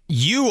rookie.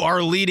 You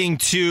are leading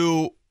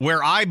to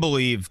where I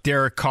believe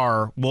Derek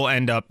Carr will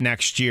end up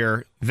next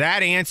year.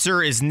 That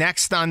answer is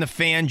next on The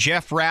Fan.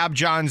 Jeff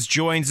Rabjohns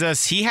joins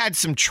us. He had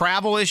some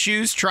travel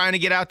issues trying to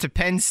get out to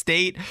Penn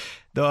State.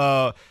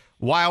 The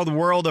wild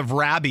world of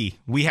Rabby.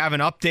 We have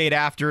an update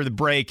after the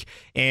break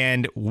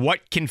and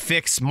what can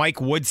fix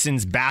Mike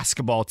Woodson's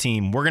basketball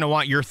team. We're going to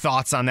want your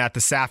thoughts on that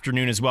this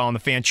afternoon as well on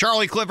The Fan.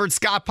 Charlie Clifford,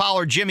 Scot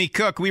Pollard, Jimmy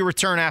Cook. We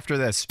return after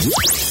this.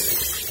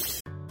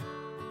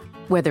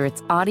 Whether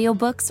it's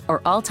audiobooks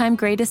or all-time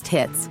greatest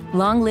hits,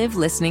 long live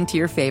listening to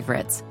your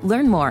favorites.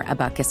 Learn more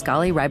about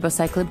Kisqali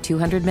Ribociclib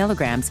 200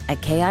 milligrams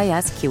at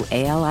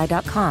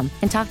KISQALI.com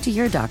and talk to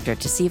your doctor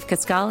to see if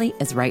Kisqali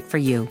is right for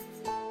you.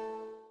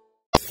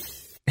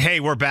 Hey,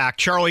 we're back.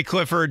 Charlie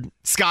Clifford,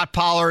 Scot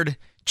Pollard,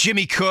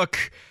 Jimmy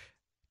Cook,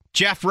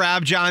 Jeff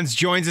Rabjohns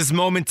joins us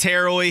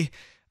momentarily.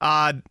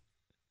 Todd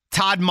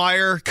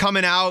Meyer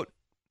coming out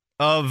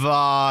of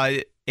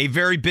a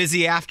very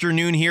busy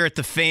afternoon here at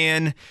The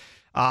Fan.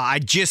 I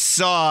just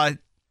saw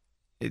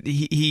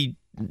he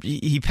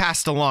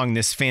passed along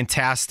this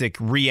fantastic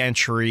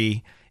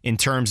re-entry in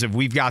terms of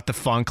We've Got the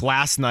Funk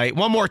last night.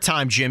 One more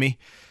time, Jimmy.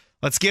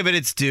 Let's give it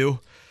its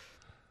due.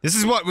 This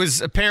is what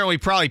was apparently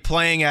probably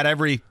playing at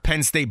every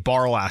Penn State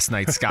bar last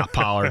night, Scot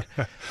Pollard.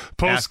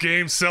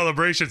 Post-game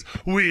celebrations.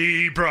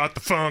 We brought the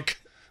funk.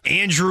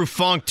 Andrew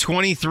Funk,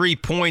 23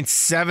 points,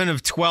 7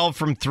 of 12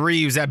 from 3.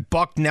 He was at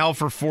Bucknell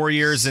for 4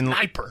 years. And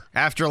Sniper.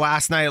 After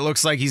last night, it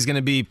looks like he's going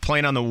to be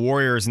playing on the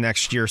Warriors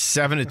next year.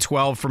 7 of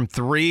 12 from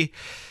 3.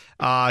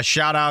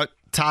 Shout out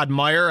Todd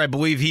Meyer. I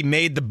believe he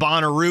made the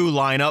Bonnaroo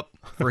lineup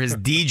for his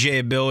DJ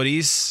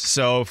abilities.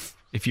 So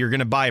if you're going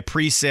to buy a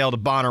pre-sale to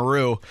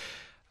Bonnaroo,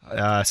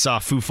 saw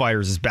Foo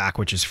Fighters is back,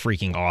 which is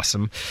freaking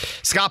awesome.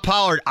 Scot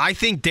Pollard, I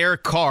think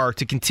Derek Carr,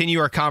 to continue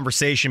our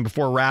conversation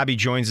before Rabby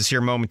joins us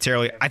here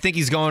momentarily, I think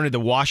he's going to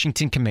the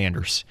Washington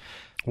Commanders.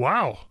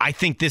 Wow. I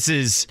think this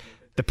is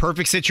the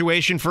perfect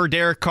situation for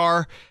Derek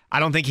Carr.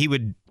 I don't think he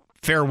would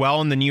fare well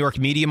in the New York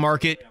media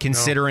market,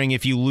 considering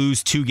if you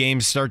lose 2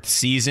 games to start the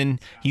season,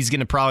 he's going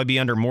to probably be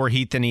under more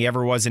heat than he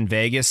ever was in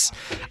Vegas.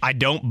 I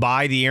don't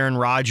buy the Aaron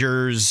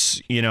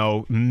Rodgers,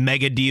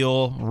 mega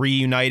deal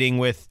reuniting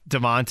with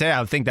Devontae.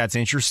 I think that's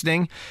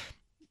interesting.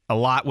 A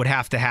lot would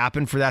have to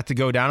happen for that to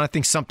go down. I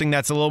think something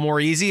that's a little more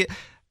easy,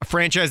 a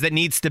franchise that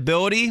needs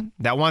stability,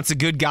 that wants a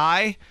good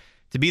guy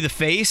to be the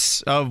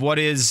face of what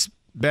has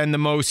been the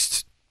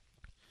most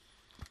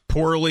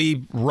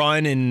poorly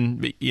run,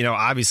 and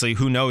obviously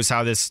who knows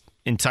how this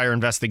entire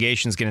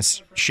investigation is going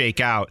to shake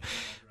out,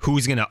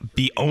 who's going to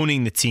be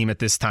owning the team at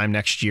this time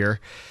next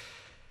year.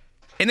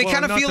 And they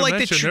kind of feel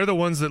like they're the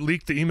ones that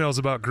leaked the emails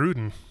about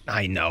Gruden.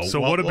 I know. So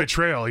what a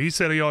betrayal. He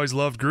said he always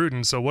loved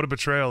Gruden, so what a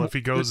betrayal if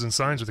he goes and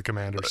signs with the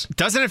Commanders.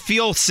 Doesn't it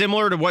feel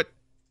similar to what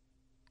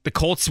the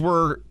Colts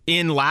were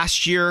in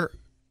last year?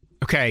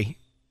 Okay,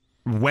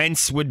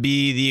 Wentz would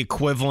be the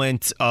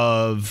equivalent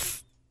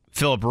of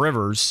Phillip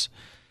Rivers.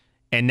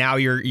 And now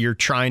you're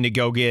trying to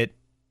go get,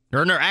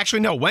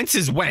 Wentz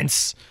is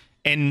Wentz,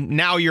 and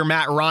now your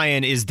Matt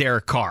Ryan is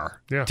Derek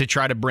Carr to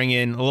try to bring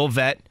in a little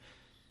vet.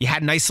 You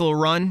had a nice little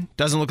run.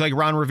 Doesn't look like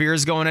Ron Rivera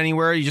is going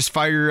anywhere. You just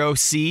fire your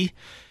OC.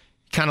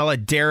 Kind of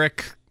let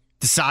Derek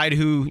decide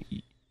who,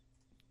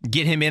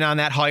 get him in on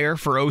that hire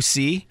for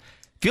OC.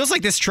 Feels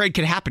like this trade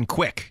could happen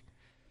quick.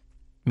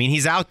 I mean,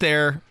 he's out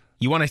there.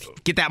 You want to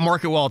get that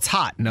market while it's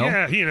hot, no?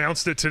 Yeah, he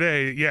announced it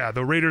today. Yeah,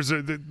 the Raiders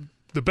are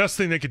the best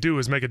thing they could do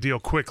is make a deal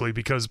quickly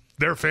because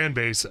their fan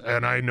base,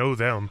 and I know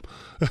them.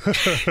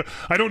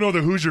 I don't know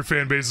the Hoosier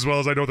fan base as well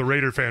as I know the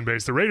Raider fan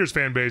base. The Raiders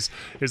fan base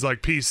is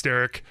like, peace,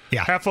 Derek.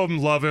 Yeah. Half of them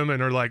love him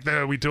and are like,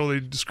 we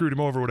totally screwed him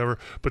over or whatever.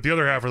 But the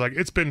other half are like,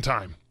 it's been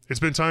time. It's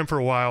been time for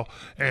a while,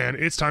 and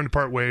it's time to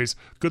part ways.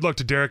 Good luck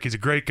to Derek. He's a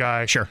great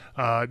guy. Sure.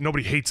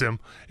 Nobody hates him.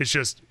 It's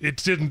just it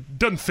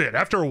doesn't fit.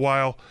 After a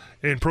while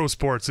in pro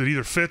sports, it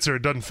either fits or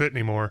it doesn't fit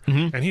anymore,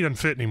 and he doesn't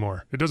fit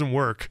anymore. It doesn't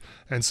work.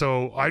 And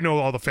so I know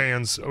all the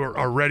fans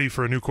are ready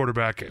for a new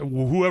quarterback,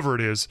 whoever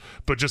it is,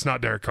 but just not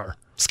Derek Carr.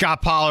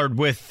 Scot Pollard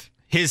with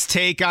his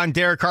take on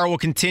Derek Carr. Will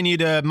continue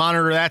to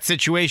monitor that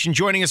situation.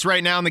 Joining us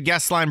right now on the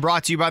guest line,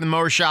 brought to you by the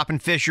Mower Shop in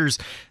Fishers,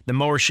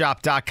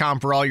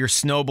 themowershop.com for all your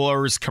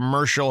snowblowers,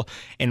 commercial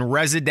and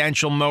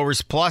residential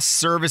mowers, plus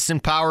service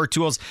and power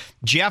tools.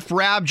 Jeff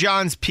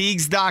Rabjohns,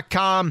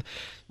 Peegs.com.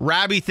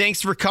 Rabby,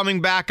 thanks for coming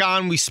back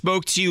on. We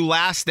spoke to you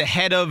last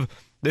ahead of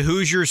the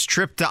Hoosiers'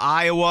 trip to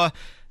Iowa.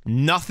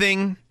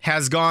 Nothing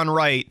has gone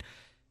right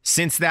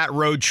since that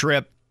road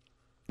trip.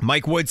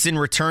 Mike Woodson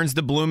returns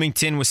to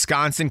Bloomington.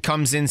 Wisconsin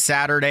comes in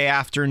Saturday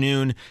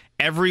afternoon.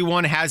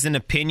 Everyone has an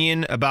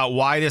opinion about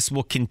why this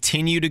will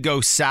continue to go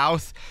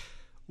south.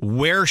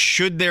 Where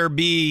should there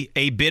be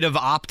a bit of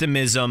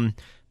optimism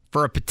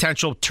for a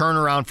potential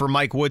turnaround for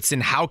Mike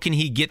Woodson? How can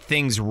he get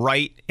things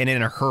right and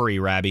in a hurry,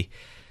 Rabby?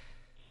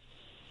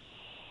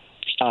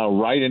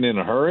 Right and in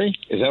a hurry?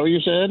 Is that what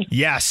you said?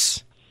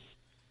 Yes.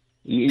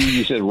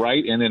 You said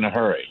right and in a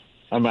hurry.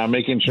 I'm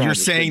making sure. You're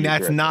saying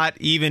that's not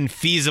even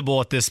feasible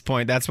at this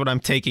point. That's what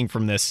I'm taking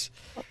from this.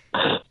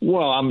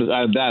 Well,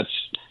 let's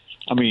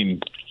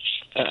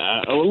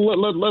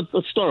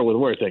start with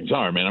where things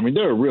are, man. I mean,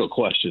 there are real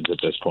questions at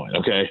this point,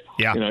 okay?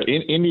 Yeah.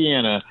 In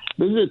Indiana,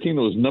 this is a team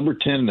that was number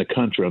 10 in the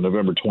country on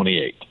November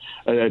 28th,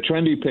 a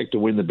trendy pick to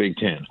win the Big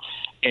Ten.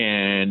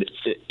 And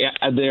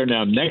they're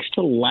now next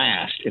to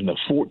last in the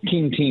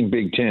 14-team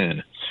Big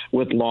Ten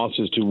with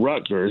losses to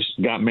Rutgers,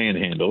 got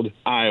manhandled.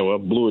 Iowa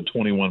blew a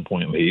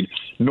 21-point lead.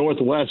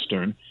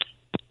 Northwestern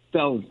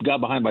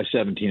got behind by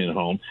 17 at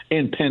home.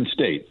 And Penn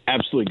State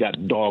absolutely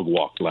got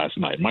dog-walked last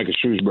night. Micah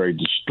Shrewsbury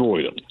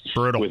destroyed them.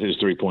 Brutal. With his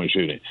three-point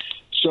shooting.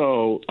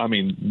 So, I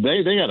mean,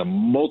 they got a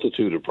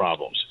multitude of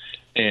problems.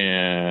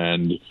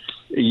 And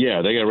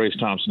yeah, they got Race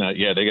Thompson out.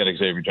 Yeah, they got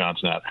Xavier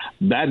Johnson out.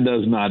 That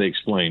does not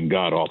explain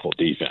god-awful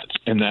defense.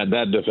 And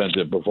that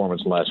defensive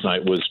performance last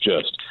night was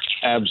just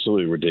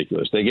absolutely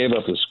ridiculous. They gave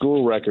up the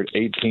school record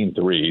 18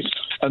 threes.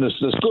 And the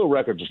school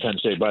record for Penn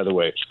State, by the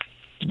way,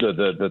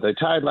 they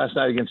tied last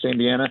night against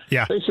Indiana.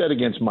 Yeah. They set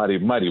against mighty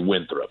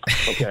Winthrop.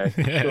 Okay,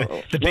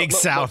 so the Big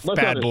South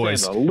bad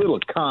boys. A little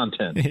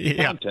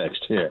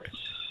context here.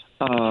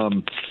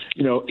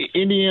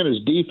 Indiana's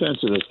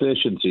defensive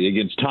efficiency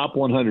against top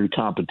 100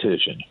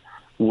 competition,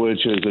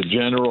 which is a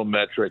general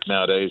metric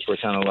nowadays for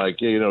kind of like,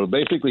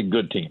 basically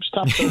good teams.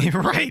 Top 30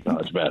 right.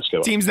 college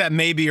basketball. Teams that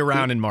may be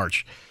around in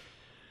March.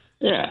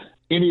 Yeah.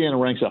 Indiana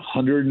ranks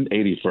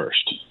 181st.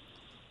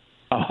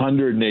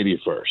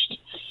 181st.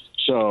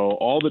 So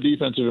all the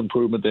defensive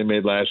improvement they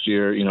made last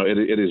year,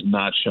 it has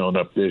not shown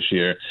up this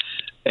year.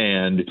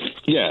 And,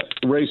 yeah,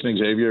 Race and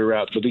Xavier are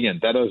out. But, again,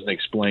 that doesn't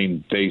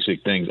explain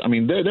basic things. I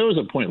mean, there was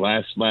a point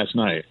last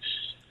night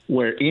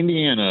where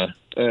Indiana,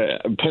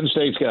 Penn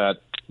State's got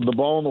the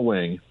ball in the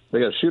wing. They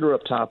got a shooter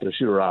up top and a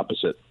shooter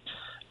opposite.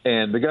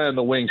 And the guy in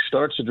the wing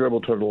starts to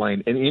dribble toward the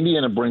lane, and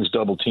Indiana brings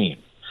double team.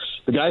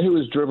 The guy who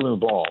was dribbling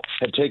the ball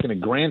had taken a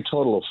grand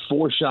total of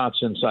 4 shots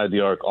inside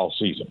the arc all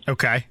season.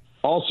 Okay.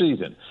 All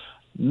season.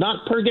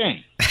 Not per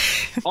game.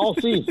 All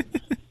season.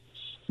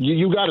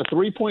 You got a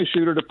three-point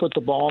shooter to put the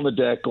ball on the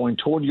deck going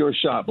toward your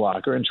shot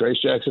blocker, and Trace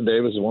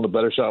Jackson-Davis is one of the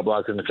better shot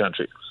blockers in the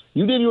country.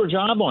 You did your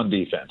job on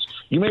defense.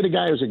 You made a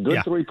guy who's a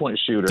good three-point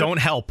shooter. Don't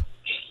help.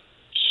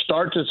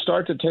 Start to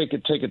take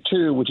a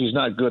 2, which he's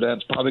not good at.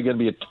 It's probably going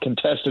to be a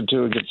contested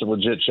 2 against a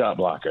legit shot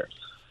blocker.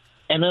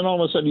 And then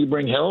all of a sudden you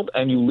bring help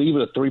and you leave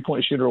a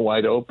three-point shooter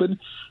wide open.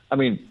 I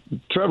mean,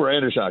 Trevor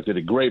Andershock did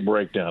a great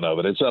breakdown of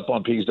it. It's up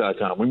on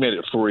Peegs.com. We made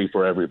it free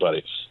for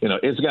everybody.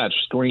 It's got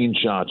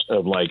screenshots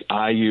of, like,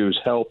 IU's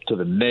help to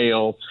the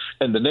nail.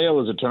 And the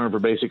nail is a term for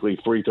basically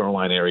free throw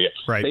line area.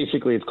 Right.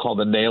 Basically, it's called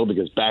the nail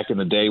because back in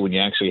the day when you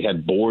actually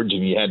had boards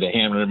and you had to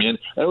hammer them in,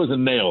 that was a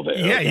nail there.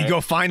 Yeah, okay? You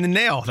go find the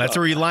nail. That's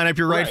where you line up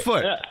your right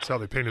foot. Yeah. That's how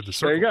they painted the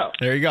circle.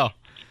 There you go.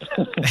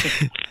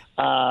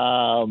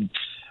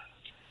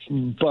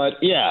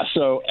 But, yeah,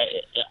 so,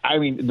 I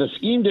mean, the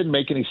scheme didn't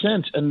make any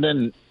sense. And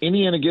then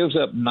Indiana gives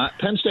up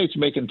Penn State's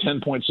making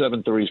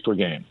 10.7 threes per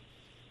game.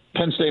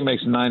 Penn State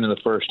makes 9 in the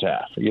first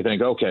half. You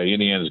think, okay,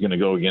 Indiana's going to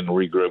go again and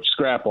regroup,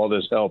 scrap all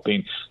this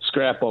helping,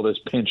 scrap all this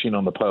pinching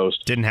on the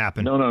post. Didn't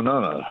happen.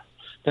 No.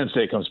 Penn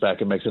State comes back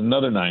and makes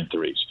another 9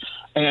 threes.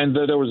 And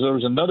there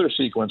was another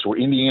sequence where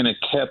Indiana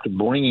kept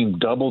bringing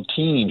double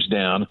teams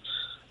down.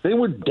 They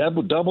were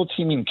double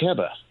teaming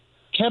Keba.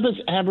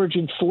 Keba's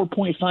averaging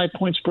 4.5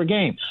 points per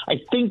game. I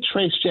think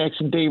Trace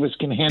Jackson-Davis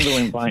can handle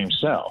him by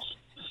himself.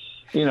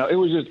 It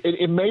was just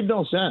it made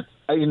no sense.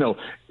 And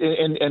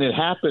it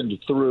happened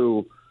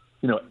through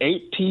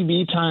 8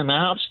 TV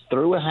timeouts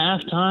through a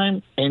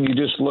halftime, and you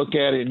just look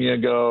at it and you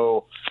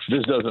go,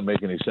 this doesn't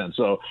make any sense.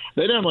 So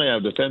they definitely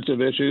have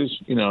defensive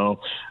issues, but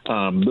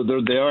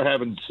they are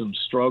having some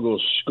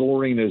struggles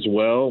scoring as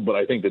well. But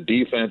I think the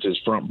defense is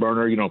front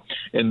burner.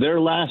 In their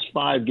last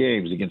 5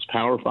 games against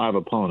Power 5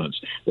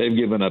 opponents, they've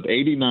given up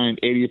 89,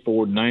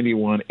 84,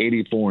 91,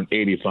 84, and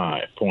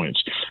 85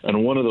 points.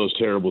 And one of those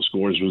terrible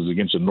scores was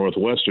against a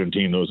Northwestern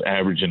team that was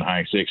averaging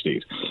high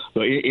 60s.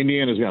 So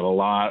Indiana's got a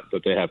lot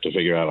that they have to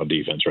figure out on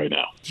defense right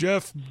now.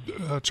 Jeff,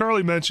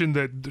 Charlie mentioned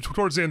that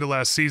towards the end of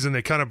last season,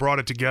 they kind of brought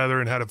it together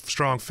and had a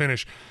strong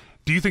finish.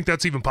 Do you think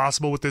that's even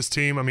possible with this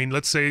team? I mean,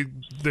 let's say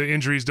the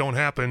injuries don't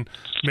happen.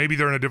 Maybe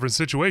they're in a different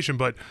situation,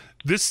 but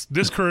this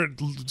current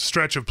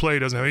stretch of play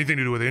doesn't have anything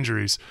to do with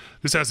injuries.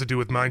 This has to do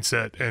with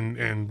mindset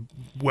and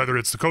whether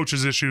it's the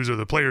coach's issues or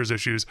the player's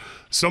issues,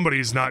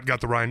 somebody's not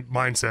got the right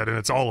mindset, and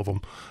it's all of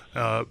them.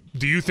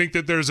 Do you think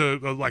that there's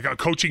a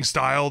coaching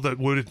style that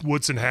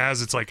Woodson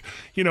has? It's like,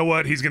 you know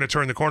what, he's going to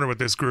turn the corner with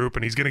this group,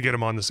 and he's going to get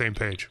them on the same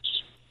page.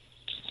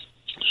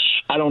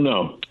 I don't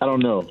know.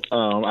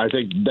 I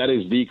think that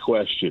is the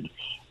question.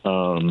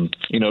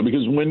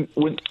 Because when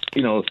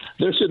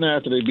they're sitting there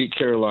after they beat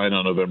Carolina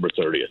on November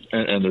 30th,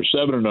 and they're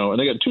 7-0, and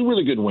they got 2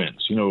 really good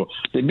wins.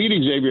 They beat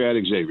Xavier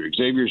at Xavier.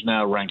 Xavier's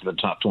now ranked in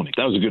the top 20.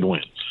 That was a good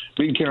win.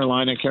 Beat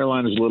Carolina.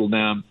 Carolina's a little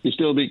down. You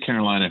still beat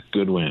Carolina.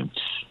 Good win.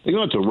 They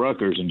go out to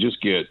Rutgers and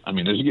just get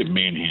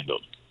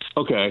manhandled.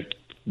 Okay.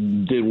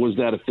 Was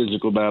that a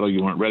physical battle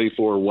you weren't ready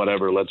for?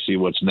 Whatever. Let's see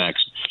what's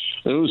next.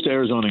 They lose to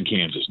Arizona and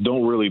Kansas.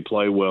 Don't really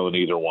play well in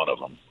either one of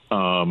them.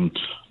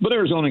 But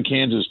Arizona and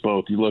Kansas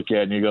both, you look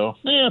at and you go,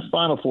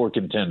 Final Four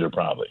contender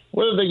probably.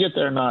 Whether they get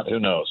there or not, who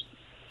knows?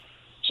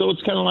 So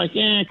it's kind of like,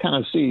 kind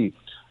of see.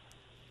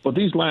 But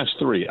these last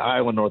 3,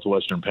 Iowa,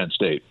 Northwestern, Penn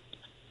State,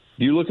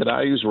 you look at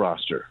IU's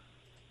roster,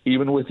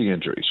 even with the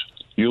injuries.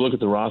 You look at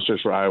the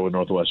rosters for Iowa,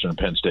 Northwestern, and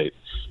Penn State.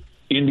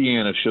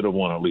 Indiana should have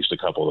won at least a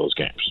couple of those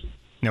games.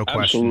 No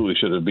question. Absolutely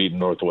should have beaten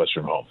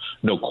Northwestern home.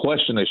 No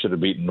question they should have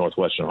beaten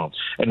Northwestern home.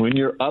 And when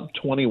you're up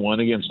 21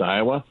 against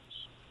Iowa,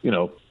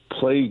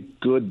 play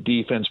good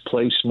defense,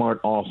 play smart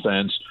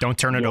offense. Don't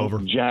turn it over.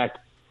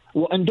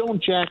 And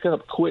don't jack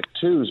up quick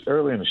twos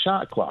early in the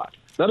shot clock.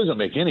 That doesn't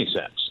make any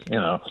sense.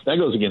 That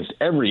goes against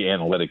every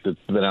analytic that's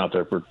been out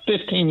there for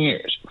 15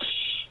 years.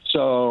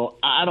 So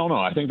I don't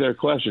know. I think they're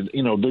questioned.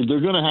 They're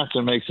going to have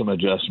to make some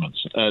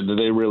adjustments.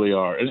 They really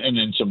are,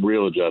 and some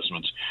real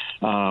adjustments.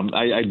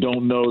 I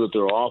don't know that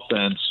their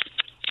offense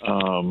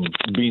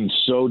being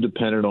so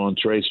dependent on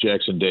Trace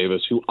Jackson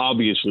Davis, who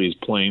obviously is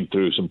playing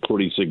through some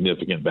pretty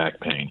significant back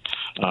pain.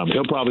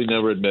 He'll probably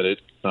never admit it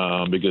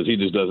because he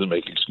just doesn't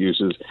make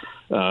excuses.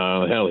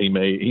 Hell, he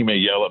may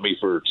yell at me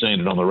for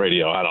saying it on the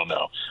radio. I don't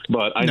know,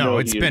 but I know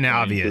it's been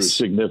obvious.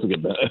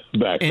 Significant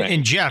back pain.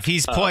 And Jeff,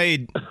 he's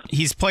played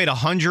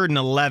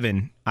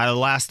 111 out of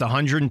the last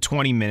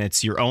 120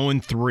 minutes. You're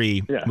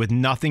 0-3 with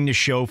nothing to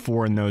show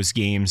for in those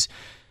games.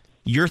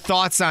 Your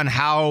thoughts on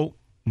how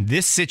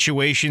this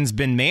situation's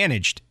been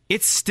managed?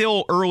 It's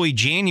still early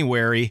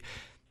January.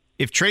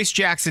 If Trace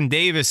Jackson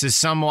Davis is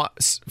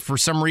somewhat, for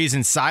some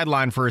reason,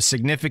 sidelined for a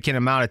significant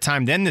amount of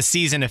time, then the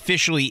season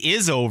officially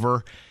is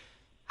over.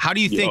 How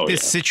do you think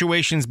this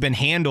situation's been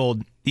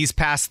handled these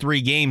past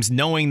 3 games,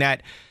 knowing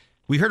that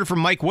we heard it from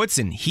Mike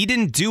Woodson? He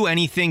didn't do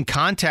anything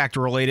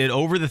contact-related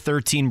over the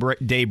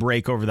 13-day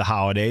break over the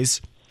holidays.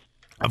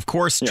 Of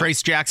course,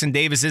 Trace Jackson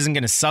Davis isn't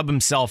going to sub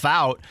himself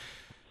out,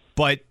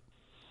 but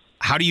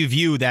how do you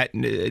view that,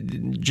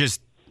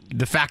 just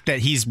the fact that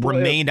he's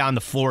remained on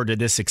the floor to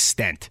this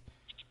extent?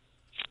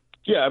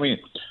 Yeah, I mean,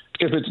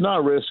 if there's no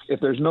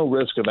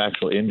risk of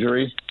actual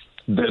injury,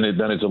 then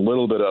it's a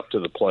little bit up to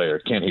the player.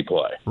 Can he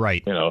play?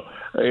 Right.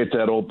 It's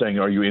that old thing: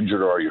 are you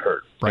injured or are you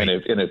hurt? Right.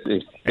 And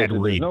if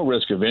there's no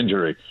risk of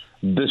injury,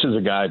 this is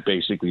a guy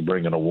basically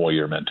bringing a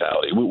warrior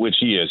mentality, which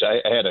he is.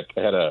 I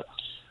had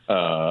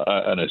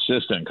an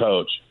assistant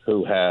coach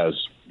who has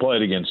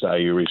played against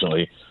IU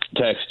recently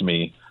text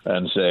me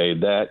and say,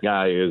 that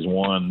guy is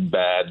one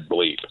bad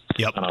bleep.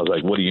 Yep. And I was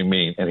like, what do you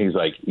mean? And he's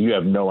like, you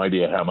have no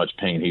idea how much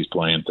pain he's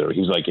playing through.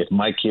 He's like, if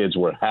my kids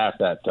were half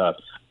that tough,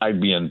 I'd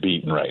be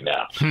unbeaten right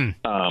now.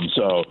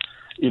 So,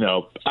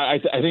 I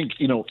think,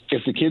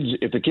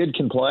 if the kid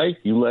can play,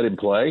 you let him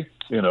play.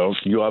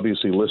 You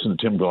obviously listen to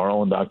Tim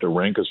Garl and Dr.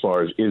 Rink as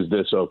far as, is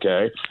this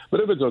okay? But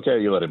if it's okay,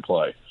 you let him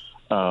play.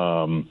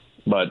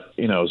 But,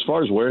 as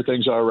far as where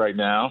things are right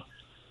now,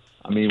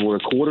 I mean, we're a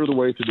quarter of the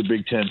way through the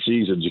Big Ten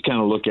season. You kind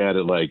of look at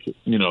it like, if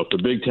the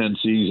Big Ten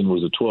season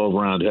was a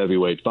 12-round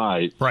heavyweight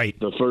fight, right,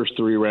 the first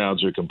 3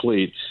 rounds are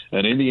complete,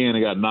 and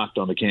Indiana got knocked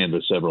on the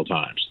canvas several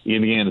times.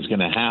 Indiana's going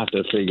to have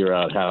to figure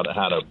out how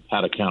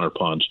to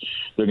counterpunch.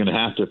 They're going to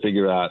have to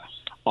figure out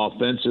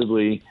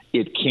offensively,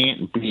 it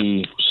can't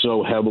be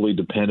so heavily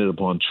dependent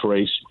upon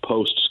Trace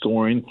post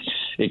scoring.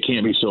 It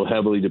can't be so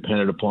heavily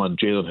dependent upon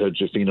Jalen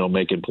Hood-Schifino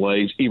making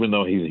plays, even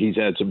though he's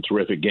had some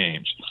terrific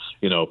games.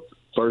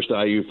 first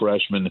IU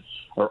freshman,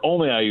 or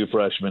only IU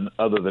freshman,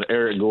 other than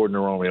Eric Gordon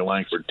or Romeo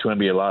Langford, 2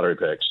 NBA lottery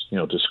picks,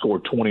 to score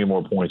 20 or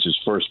more points his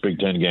first Big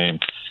Ten game,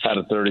 had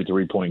a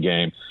 33-point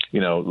game.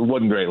 It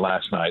wasn't great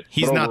last night.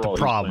 He's not the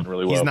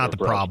problem. He's not the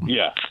problem.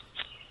 Yeah.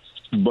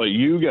 But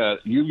you've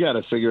got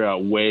to figure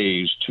out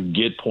ways to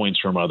get points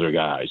from other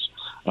guys.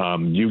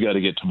 You've got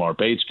to get Tamar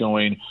Bates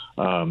going.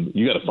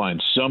 You got to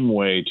find some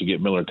way to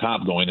get Miller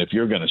Kopp going if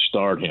you're going to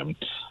start him.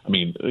 I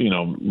mean,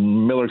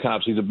 Miller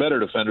Kopp, he's a better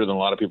defender than a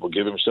lot of people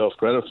give himself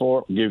credit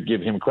for.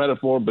 Give him credit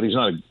for, but he's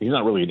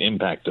not really an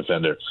impact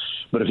defender.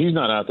 But if he's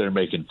not out there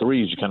making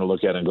threes, you kind of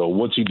look at it and go,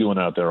 what's he doing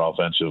out there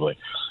offensively?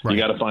 Right. You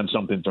got to find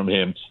something from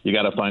him. You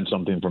got to find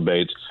something from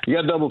Bates. You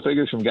got double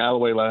figures from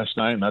Galloway last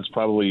night, and that's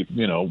probably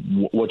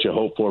what you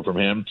hope for from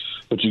him.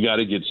 But you got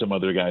to get some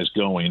other guys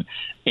going.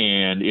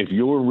 And if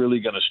you're really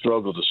going to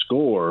struggle to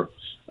score,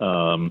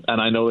 and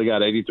I know they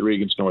got 83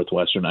 against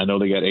Northwestern. I know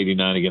they got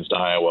 89 against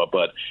Iowa,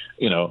 but,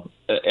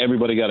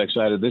 everybody got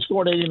excited. They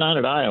scored 89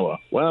 at Iowa.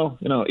 Well,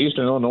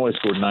 Eastern Illinois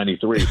scored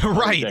 93.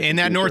 Right, and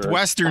that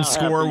Northwestern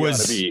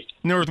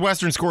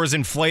score is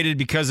inflated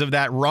because of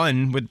that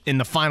run in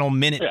the final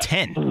minute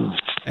 10.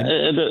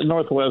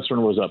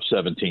 Northwestern was up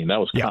 17. That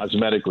was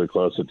cosmetically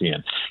close at the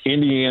end.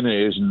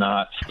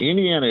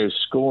 Indiana is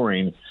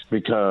scoring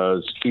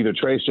because either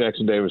Trace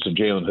Jackson-Davis or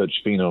Jalen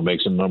Hood-Schifino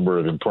makes a number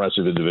of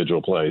impressive individual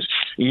plays.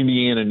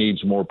 Indiana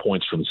needs more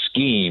points from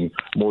scheme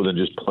more than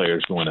just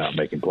players going out and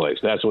making plays.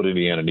 That's what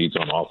Indiana needs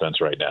on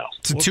offense right now.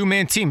 It's a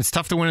two-man team. It's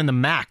tough to win in the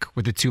MAC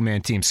with a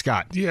two-man team,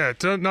 Scott. Yeah,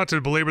 not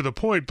to belabor the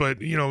point, but,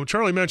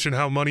 Charlie mentioned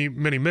how many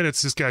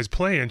minutes this guy's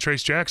playing,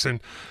 Trace Jackson.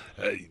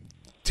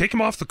 Take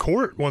him off the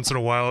court once in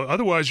a while.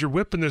 Otherwise, you're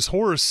whipping this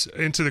horse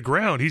into the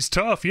ground. He's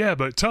tough,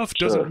 but tough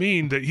doesn't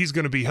mean that he's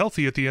going to be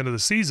healthy at the end of the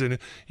season.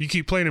 You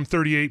keep playing him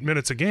 38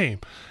 minutes a game.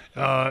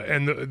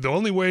 And the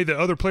only way that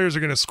other players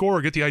are going to score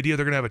or get the idea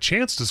they're going to have a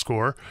chance to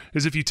score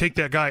is if you take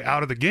that guy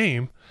out of the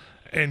game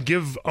and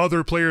give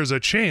other players a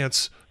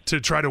chance to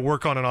try to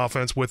work on an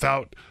offense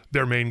without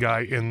their main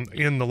guy in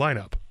the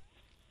lineup.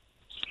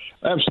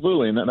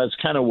 Absolutely, and that's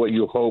kind of what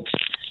you hope.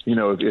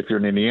 If you're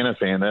an Indiana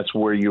fan, that's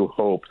where you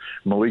hope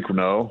Malik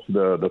Renaud,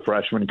 the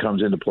freshman,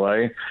 comes into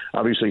play.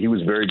 Obviously, he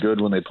was very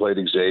good when they played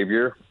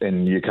Xavier,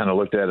 and you kind of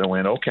looked at it and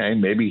went, okay,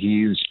 maybe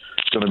he's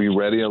going to be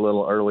ready a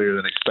little earlier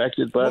than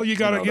expected. But you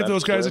got to give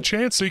those guys a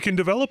chance so you can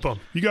develop them.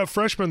 You got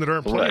freshmen that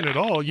aren't playing at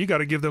all. You got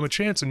to give them a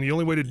chance, and the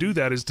only way to do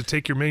that is to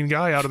take your main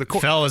guy out of the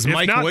court. Fellas, if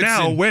not Woodson,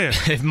 now, when?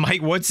 If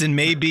Mike Woodson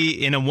may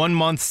be in a 1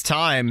 month's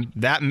time,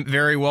 that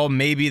very well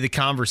may be the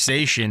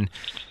conversation.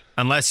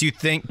 Unless you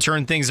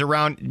turn things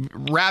around.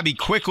 Rabbi,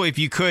 quickly, if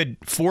you could,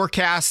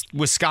 forecast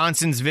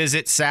Wisconsin's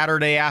visit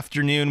Saturday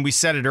afternoon. We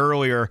said it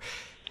earlier.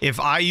 If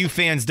IU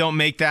fans don't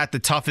make that the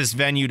toughest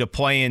venue to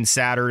play in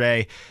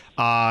Saturday,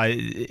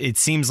 it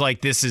seems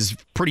like this is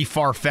pretty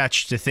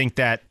far-fetched to think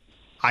that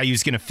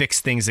IU's going to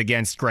fix things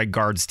against Greg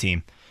Gard's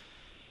team.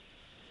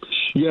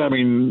 Yeah,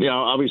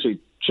 obviously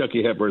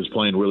Chucky Hepburn is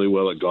playing really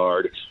well at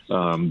guard.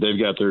 They've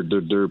got their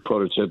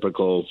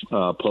prototypical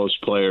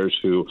post players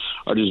who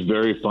are just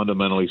very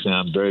fundamentally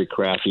sound, very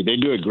crafty. They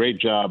do a great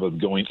job of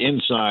going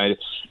inside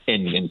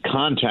and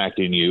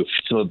contacting you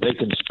so that they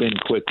can spin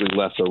quickly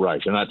left or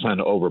right. They're not trying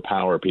to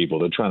overpower people.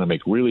 They're trying to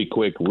make really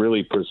quick,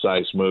 really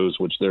precise moves,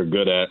 which they're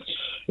good at.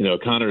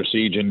 Connor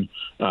Segan,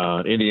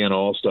 Indiana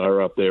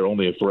All-Star up there,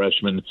 only a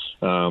freshman.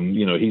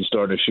 He's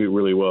starting to shoot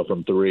really well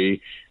from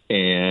three.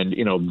 And,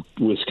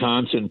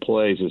 Wisconsin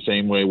plays the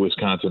same way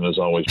Wisconsin has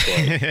always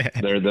played.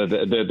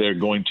 They're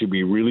going to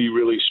be really,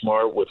 really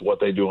smart with what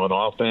they do on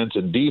offense.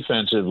 And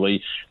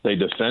defensively, they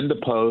defend the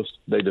post,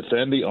 they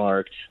defend the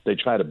arc, they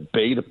try to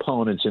bait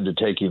opponents into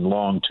taking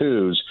long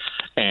twos.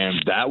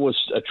 And that was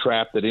a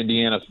trap that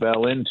Indiana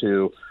fell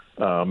into.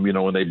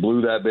 When they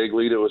blew that big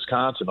lead at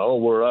Wisconsin,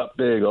 we're up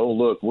big. Oh,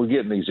 look, we're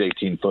getting these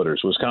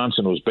 18-footers.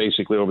 Wisconsin was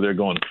basically over there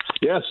going,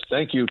 yes,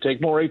 thank you.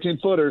 Take more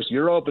 18-footers.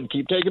 You're open.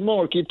 Keep taking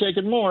more. Keep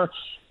taking more.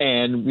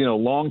 And,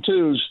 long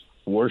twos,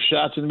 worst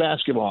shots in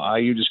basketball.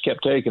 IU just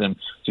kept taking them.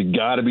 So you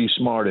got to be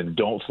smart and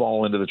don't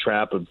fall into the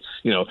trap of,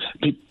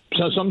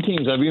 So some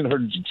teams, I've even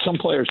heard some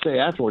players say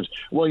afterwards,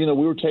 we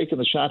were taking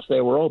the shots, they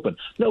were open.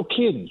 No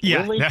kidding.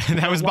 Yeah, really?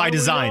 that was by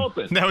design.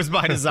 That was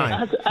by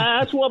design.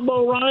 That's what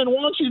Bo Ryan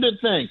wants you to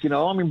think.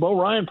 Bo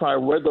Ryan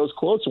probably read those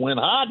quotes and went,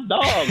 hot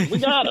dog, we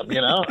got him,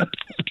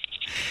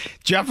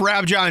 Jeff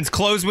Rabjohns,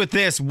 close with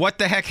this. What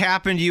the heck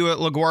happened to you at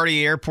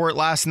LaGuardia Airport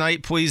last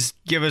night? Please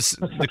give us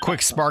the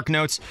quick spark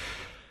notes.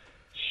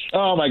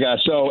 Oh my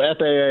gosh! So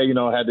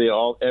FAA, had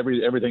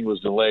everything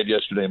was delayed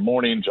yesterday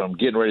morning, so I'm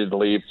getting ready to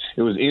leave.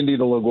 It was Indy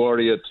to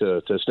LaGuardia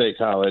to State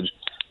College.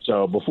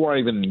 So before I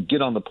even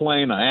get on the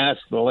plane, I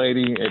asked the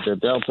lady, the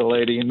Delta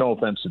lady. No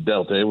offense to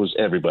Delta, it was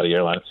everybody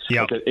airline.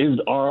 Yeah.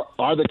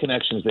 Are the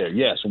connections there?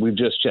 Yes, we've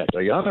just checked.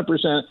 Are you 100%?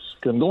 Because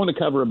I'm going to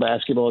cover a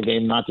basketball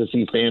game, not to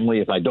see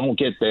family. If I don't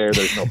get there,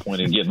 there's no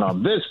point in getting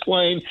on this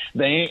plane.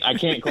 I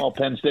can't call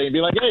Penn State and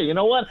be like, hey, you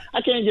know what?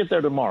 I can't get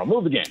there tomorrow.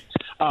 Move the game.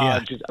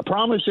 I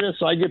promise you.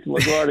 So I get to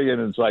LaGuardia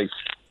and it's like,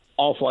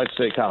 all flights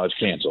to State College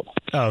canceled.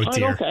 Oh,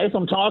 dear. Like, okay, if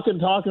I'm talking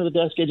to the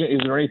desk agent, is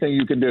there anything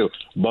you can do?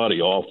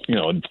 Buddy,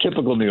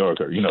 typical New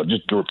Yorker,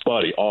 just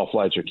buddy, all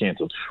flights are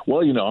canceled.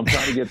 Well, I'm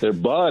trying to get there,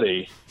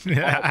 buddy. All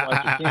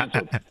flights are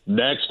canceled.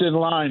 Next in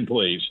line,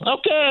 please.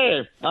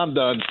 Okay, I'm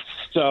done.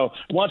 So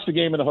watched the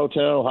game in the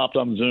hotel, hopped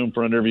on Zoom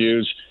for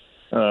interviews.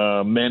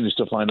 Managed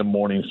to find a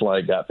morning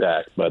flight, got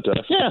back. But,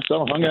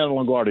 so hung out in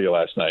LaGuardia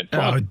last night.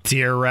 Oh,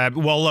 dear, Reb.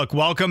 Well, look,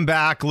 welcome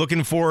back.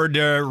 Looking forward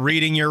to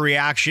reading your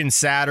reaction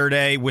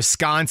Saturday.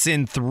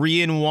 Wisconsin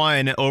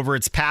 3-1 over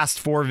its past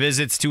 4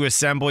 visits to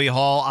Assembly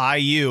Hall.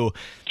 IU.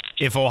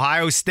 If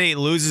Ohio State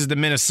loses to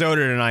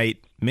Minnesota tonight,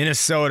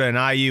 Minnesota and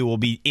IU will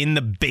be in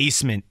the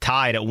basement,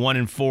 tied at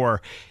 1-4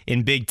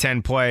 in Big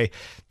Ten play.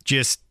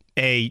 Just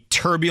a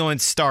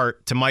turbulent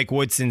start to Mike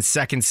Woodson's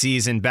second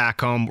season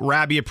back home.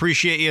 Rabby,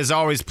 appreciate you as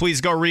always.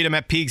 Please go read him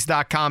at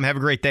Peegs.com. Have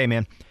a great day,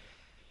 man.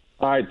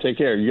 All right, take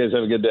care. You guys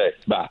have a good day.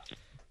 Bye.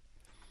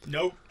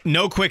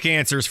 No quick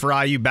answers for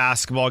IU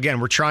basketball. Again,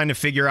 we're trying to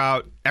figure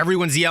out,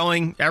 everyone's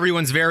yelling,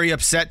 everyone's very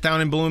upset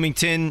down in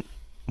Bloomington.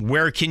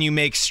 Where can you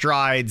make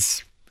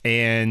strides?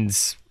 And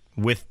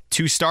with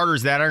 2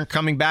 starters that aren't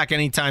coming back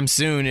anytime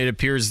soon, it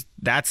appears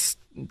that's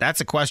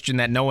a question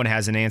that no one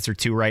has an answer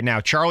to right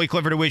now. Charlie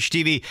Clifford of Wish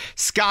TV,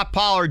 Scot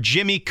Pollard,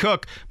 Jimmy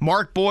Cook,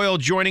 Mark Boyle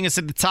joining us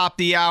at the top of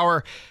the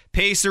hour.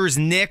 Pacers,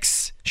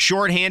 Knicks,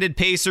 shorthanded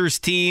Pacers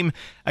team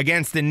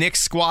against the Knicks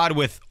squad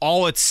with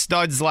all its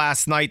studs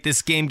last night.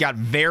 This game got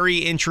very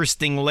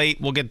interesting late.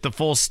 We'll get the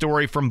full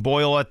story from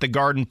Boyle at the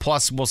Garden.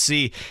 Plus, we'll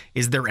see,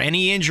 is there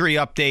any injury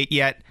update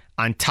yet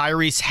on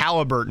Tyrese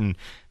Halliburton?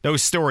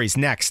 Those stories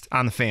next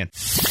on The Fan.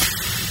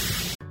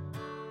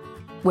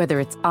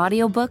 Whether it's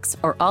audiobooks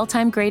or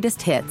all-time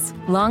greatest hits,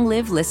 long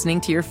live listening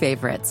to your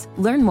favorites.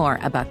 Learn more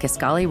about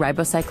Kisqali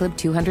Ribociclib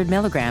 200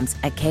 milligrams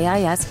at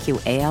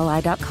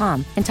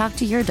KISQALI.com and talk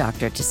to your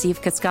doctor to see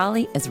if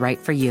Kisqali is right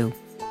for you.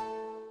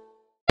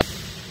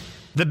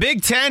 The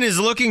Big Ten is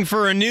looking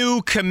for a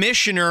new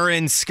commissioner,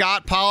 and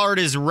Scot Pollard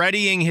is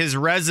readying his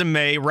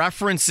resume.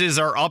 References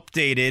are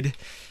updated,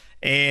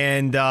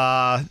 and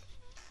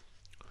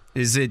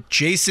is it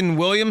Jason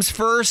Williams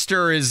first,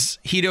 or is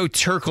Ejiro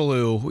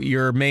Evero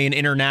your main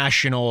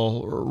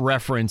international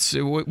reference?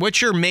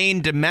 What's your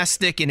main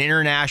domestic and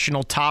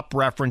international top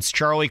reference?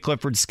 Charlie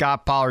Clifford,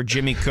 Scot Pollard,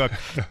 Jimmy Cook.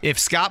 If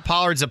Scot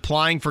Pollard's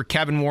applying for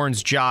Kevin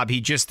Warren's job,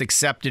 he just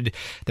accepted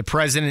the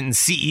president and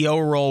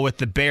CEO role with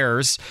the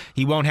Bears.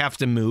 He won't have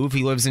to move.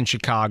 He lives in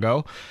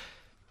Chicago.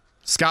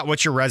 Scott,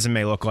 what's your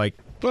resume look like?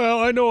 Well,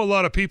 I know a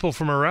lot of people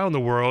from around the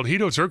world.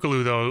 Ejiro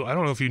Evero, though, I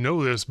don't know if you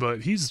know this,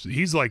 but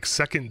he's like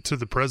second to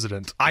the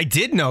president. I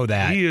did know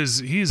that.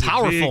 He's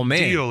powerful a big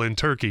man. Deal in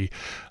Turkey.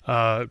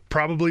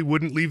 Probably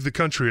wouldn't leave the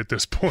country at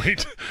this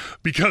point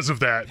because of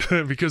that.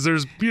 Because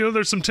there's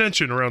some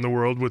tension around the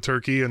world with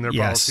Turkey and their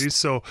policies.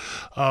 So,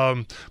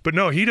 but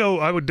no, Ejiro,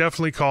 I would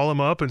definitely call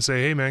him up and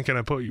say, hey man, can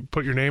I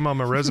put your name on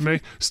my resume?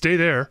 Stay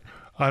there.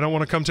 I don't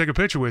want to come take a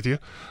picture with you,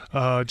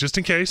 just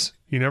in case.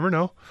 You never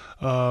know.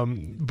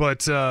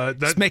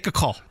 Just make a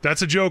call.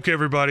 That's a joke,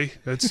 everybody.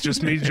 That's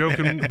just me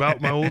joking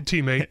about my old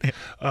teammate.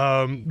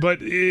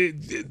 But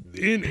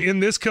in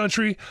this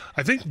country,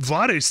 I think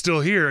Vlade's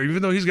still here,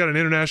 even though he's got an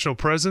international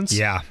presence.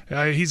 Yeah.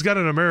 He's got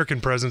an American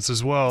presence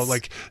as well.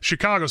 Like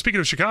Chicago,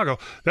 speaking of Chicago,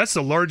 that's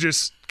the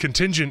largest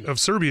contingent of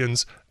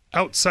Serbians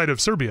outside of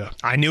Serbia.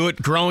 I knew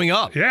it growing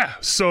up. Yeah.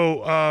 So,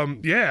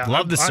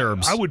 Love the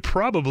Serbs. I would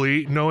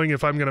probably, knowing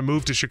if I'm going to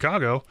move to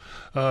Chicago,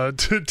 or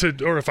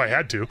if I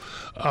had to,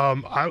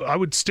 I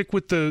would stick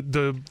with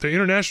the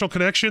international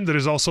connection that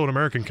is also an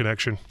American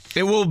connection.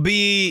 It will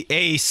be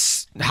a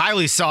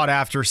highly sought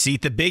after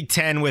seat. The Big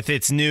Ten with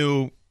its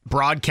new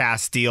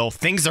broadcast deal,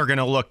 things are going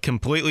to look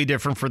completely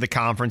different for the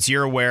conference.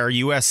 You're aware,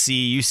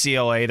 USC,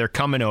 UCLA, they're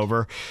coming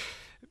over.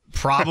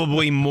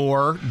 Probably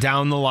more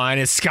down the line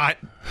as Scott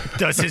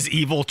does his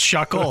evil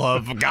chuckle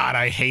of, God,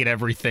 I hate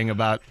everything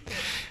about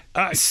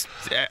I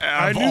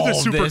knew the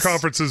super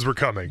conferences were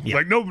coming. Yeah.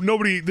 Like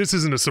nobody, this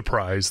isn't a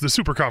surprise. The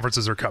super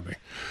conferences are coming.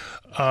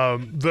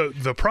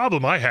 The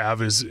problem I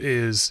have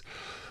is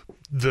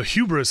the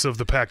hubris of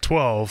the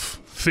Pac-12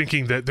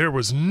 thinking that there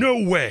was no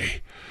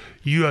way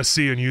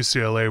USC and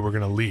UCLA were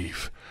going to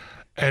leave.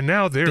 And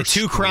now they're the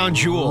two crown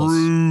jewels.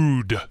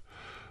 Screwed.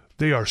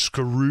 They are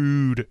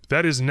screwed.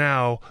 That is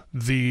now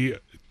the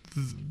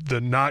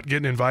not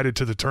getting invited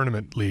to the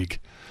tournament league.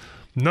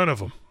 None of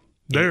them.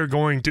 They're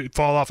going to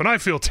fall off. And I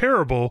feel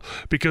terrible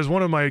because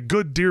one of my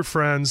good dear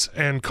friends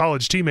and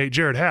college teammate,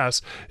 Jared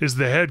Haas, is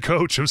the head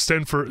coach of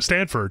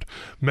Stanford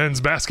men's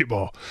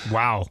basketball.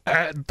 Wow.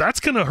 That's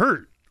going to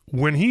hurt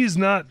when he's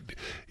not.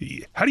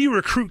 How do you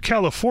recruit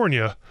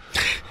California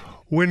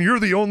when you're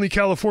the only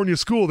California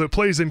school that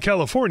plays in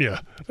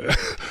California?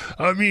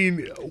 I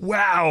mean,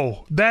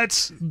 wow,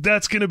 that's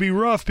going to be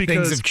rough because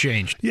things have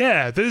changed.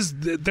 Yeah,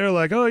 they're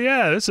like, oh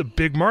yeah, there's a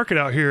big market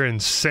out here in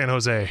San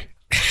Jose.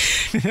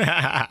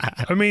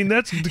 I mean,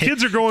 the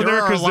kids are going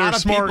there because they're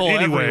smart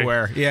anyway.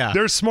 Everywhere. Yeah,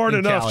 they're smart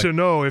enough to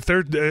know if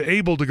they're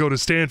able to go to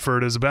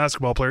Stanford as a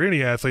basketball player,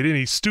 any athlete,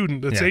 any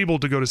student that's able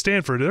to go to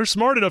Stanford, they're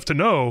smart enough to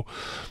know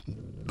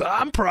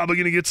I'm probably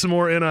going to get some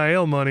more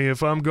NIL money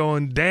if I'm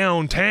going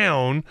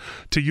downtown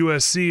to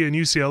USC and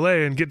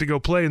UCLA and get to go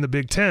play in the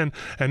Big Ten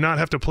and not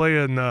have to play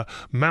in the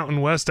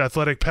Mountain West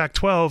Athletic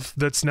Pac-12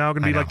 that's now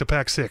going to be like the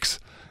Pac-6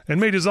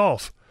 and may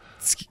dissolve.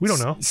 We don't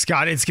know.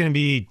 Scott, it's going to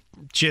be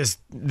just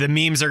the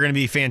memes are going to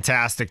be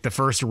fantastic. The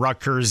first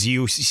Rutgers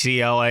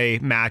UCLA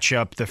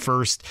matchup, the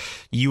first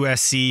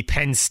USC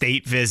Penn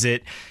State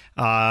visit.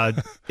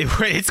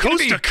 It's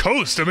coast to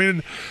coast. I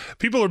mean,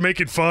 people are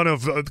making fun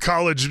of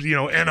college,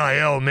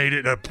 NIL made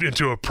it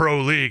into a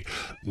pro league.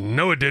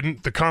 No, it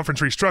didn't. The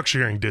conference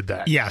restructuring did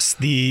that. Yes,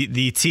 the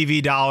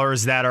TV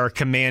dollars that are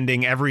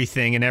commanding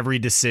everything and every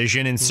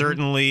decision, and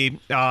certainly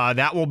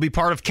that will be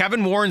part of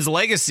Kevin Warren's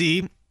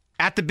legacy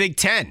at the Big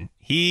Ten.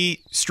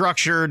 He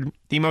structured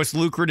the most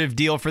lucrative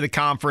deal for the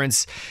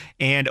conference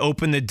and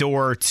opened the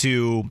door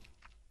to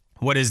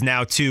what is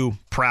now 2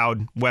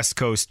 proud West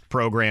Coast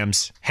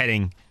programs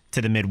heading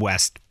to the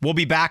Midwest. We'll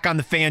be back on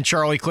The Fan.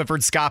 Charlie,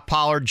 Clifford, Scot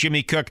Pollard,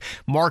 Jimmy Cook,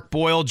 Mark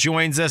Boyle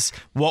joins us.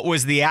 What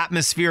was the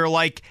atmosphere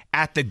like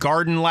at the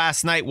Garden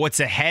last night? What's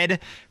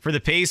ahead for the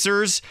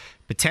Pacers?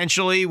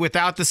 Potentially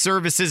without the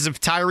services of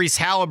Tyrese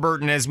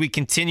Halliburton as we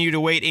continue to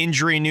wait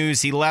injury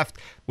news. He left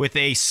with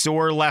a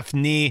sore left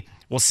knee.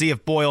 We'll see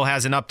if Boyle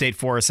has an update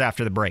for us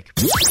after the break.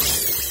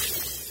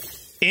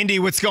 Indy,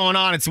 what's going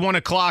on? It's 1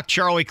 o'clock.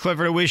 Charlie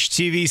Clifford of Wish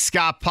TV,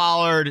 Scot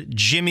Pollard,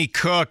 Jimmy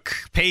Cook.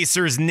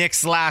 Pacers,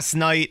 Knicks last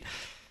night.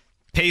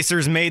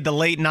 Pacers made the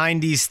late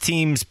 90s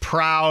teams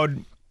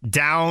proud.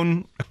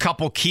 Down a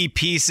couple key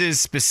pieces,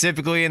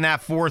 specifically in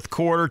that fourth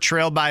quarter,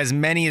 trailed by as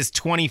many as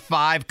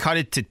 25, cut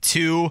it to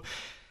 2.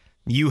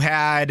 You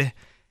had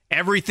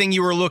everything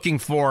you were looking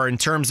for in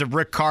terms of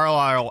Rick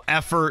Carlisle,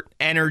 effort,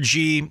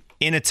 energy,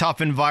 in a tough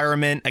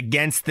environment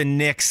against the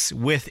Knicks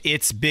with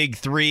its big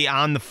 3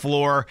 on the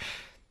floor,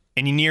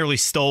 and you nearly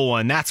stole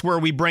one. That's where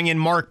we bring in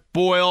Mark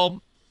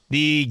Boyle.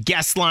 The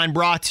guest line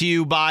brought to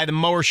you by the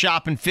Mower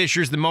Shop and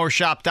Fishers,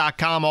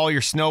 themowershop.com, all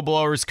your snow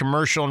blowers,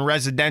 commercial and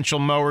residential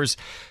mowers,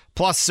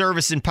 plus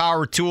service and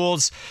power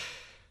tools.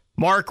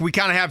 Mark, we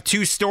kind of have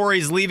 2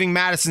 stories leaving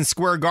Madison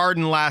Square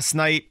Garden last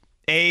night.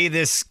 A,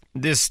 this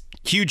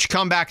huge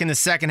comeback in the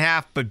second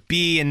half, but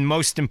B, and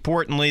most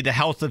importantly, the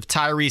health of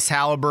Tyrese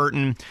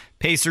Halliburton.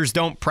 Pacers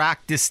don't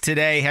practice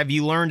today. Have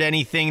you learned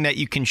anything that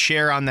you can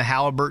share on the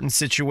Halliburton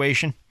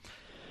situation?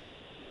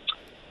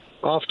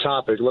 Off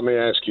topic, let me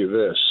ask you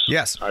this.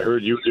 Yes. I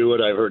heard you do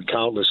it. I've heard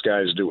countless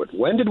guys do it.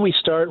 When did we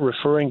start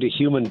referring to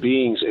human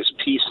beings as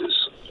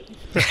pieces?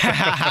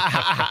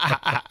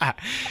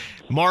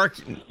 Mark,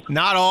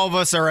 not all of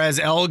us are as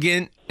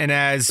elegant and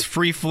as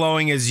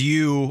free-flowing as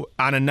you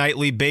on a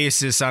nightly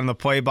basis on the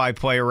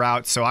play-by-play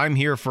route, so I'm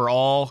here for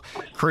all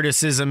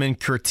criticism and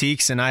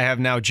critiques, and I have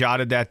now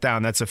jotted that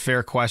down. That's a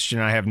fair question.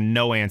 I have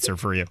no answer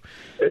for you.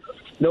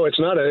 No, it's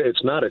not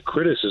a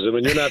criticism,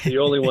 and you're not the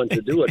only one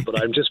to do it,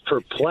 but I'm just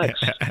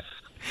perplexed.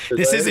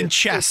 This isn't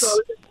chess.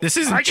 This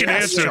isn't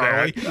chess,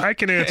 Charlie. I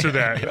can answer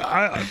that.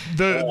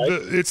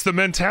 It's the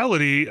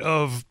mentality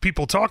of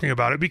people talking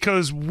about it,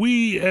 because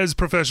we as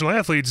professional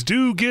athletes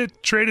do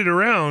get traded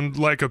around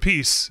like a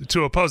piece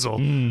to a puzzle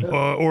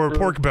or a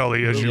pork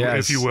belly,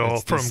 if you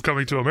will, from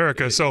Coming to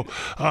America. So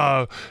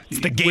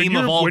it's the game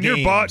of all when games.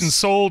 You're bought and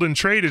sold and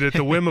traded at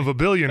the whim of a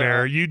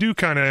billionaire, you do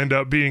kind of end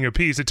up being a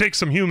piece. It takes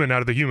some human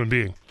out of the human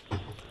being.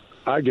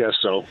 I guess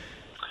so.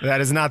 That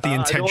is not the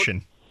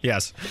intention.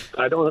 Yes.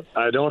 I don't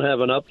have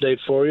an update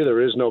for you.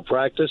 There is no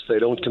practice. They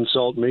don't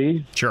consult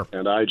me. Sure.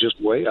 And I just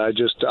wait. I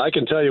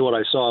can tell you what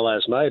I saw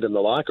last night in the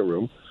locker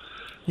room.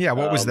 Yeah,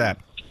 what was that?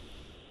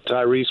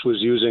 Tyrese was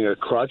using a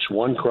crutch,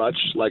 one crutch,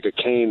 like a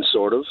cane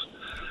sort of.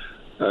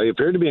 He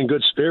appeared to be in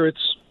good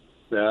spirits,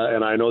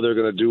 and I know they're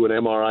going to do an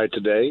MRI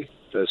today.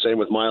 Same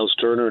with Miles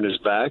Turner and his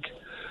back,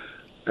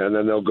 and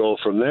then they'll go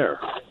from there.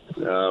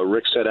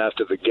 Rick said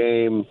after the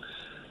game,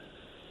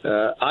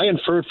 I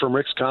inferred from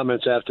Rick's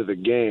comments after the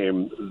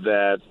game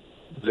that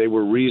they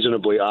were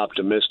reasonably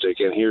optimistic,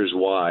 and here's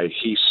why.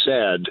 He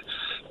said,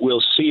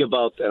 we'll see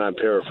about, and I'm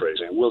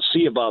paraphrasing, we'll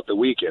see about the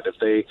weekend. If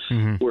they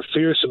were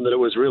fearsome that it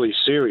was really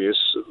serious,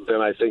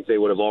 then I think they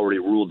would have already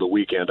ruled the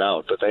weekend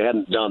out, but they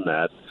hadn't done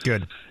that.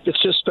 Good. It's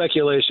just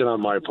speculation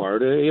on my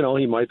part.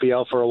 He might be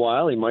out for a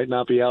while. He might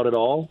not be out at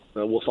all.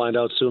 We'll find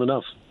out soon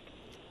enough.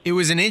 It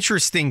was an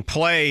interesting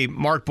play.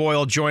 Mark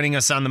Boyle joining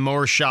us on the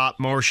Mower Shop,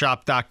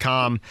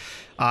 mowershop.com.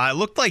 It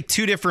looked like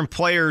 2 different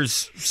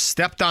players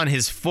stepped on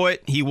his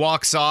foot. He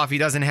walks off. He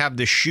doesn't have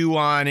the shoe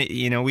on.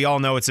 We all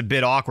know it's a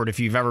bit awkward if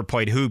you've ever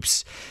played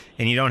hoops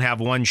and you don't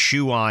have one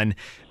shoe on.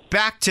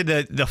 Back to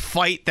the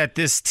fight that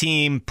this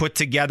team put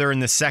together in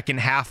the second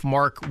half,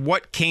 Mark.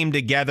 What came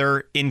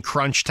together in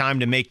crunch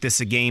time to make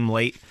this a game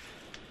late?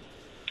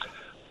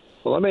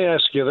 Well, let me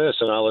ask you this,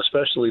 and I'll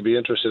especially be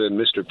interested in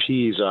Mr.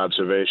 P's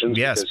observations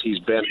because he's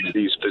been in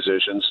these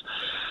positions.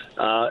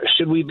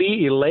 Should we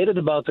be elated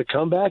about the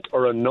comeback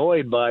or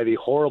annoyed by the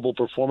horrible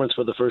performance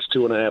for the first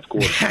 2.5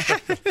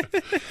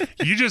 quarters?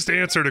 You just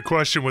answered a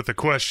question with a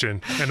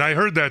question, and I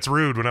heard that's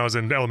rude when I was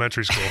in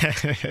elementary school.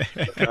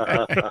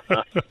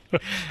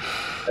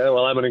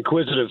 Well, I'm an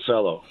inquisitive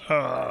fellow.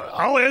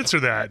 I'll answer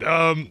that.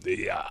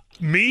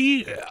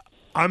 Me,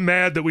 I'm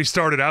mad that we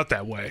started out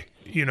that way.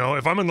 You know,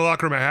 if I'm in the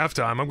locker room at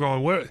halftime, I'm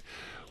going,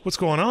 what's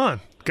going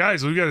on?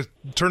 Guys, we got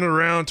to turn it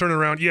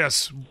around.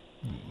 Yes,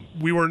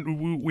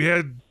 we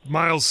had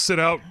Miles sit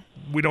out.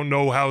 We don't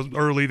know how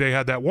early they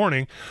had that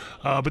warning,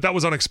 but that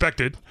was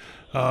unexpected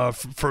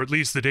for at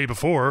least the day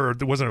before. Or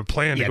there wasn't a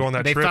plan to go on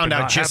that trip. They found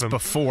out just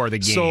before the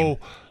game. So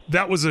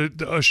that was a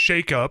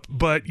shakeup,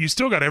 but you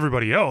still got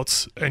everybody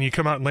else, and you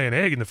come out and lay an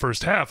egg in the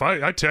first half.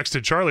 I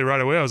texted Charlie right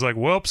away. I was like,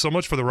 well, so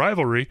much for the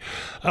rivalry.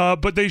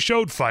 But they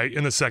showed fight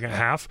in the second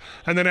half,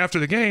 and then after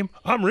the game,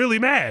 I'm really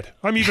mad.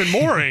 I'm even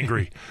more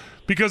angry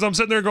because I'm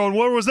sitting there going,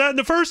 where was that in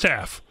the first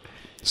half?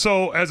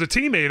 So as a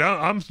teammate,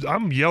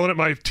 I'm yelling at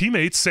my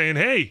teammates saying,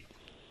 hey,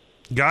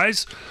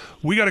 guys,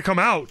 we got to come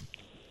out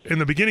in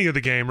the beginning of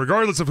the game,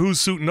 regardless of who's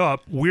suiting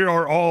up. We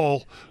are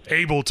all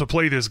able to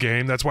play this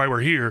game. That's why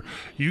we're here.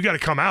 You got to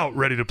come out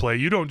ready to play.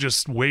 You don't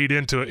just wade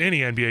into any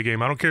NBA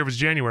game. I don't care if it's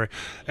January.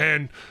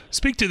 And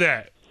speak to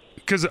that,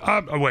 because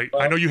I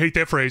know you hate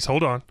that phrase.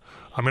 Hold on.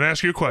 I'm going to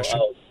ask you a question.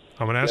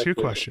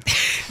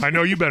 I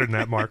know you better than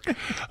that, Mark.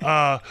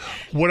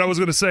 What I was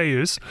going to say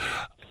is,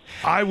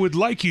 I would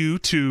like you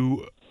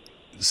to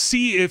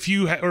see if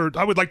you or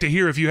I would like to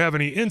hear if you have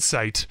any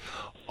insight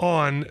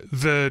on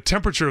the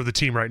temperature of the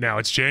team right now.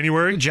 It's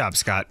January. Good job,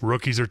 Scott.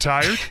 Rookies are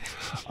tired.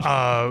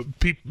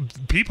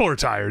 People are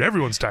tired.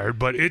 Everyone's tired.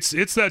 But it's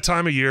that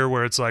time of year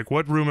where it's like,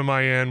 what room am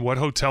I in? What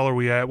hotel are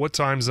we at? What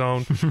time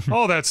zone?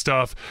 All that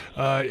stuff.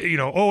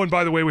 Oh, and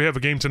by the way, we have a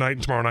game tonight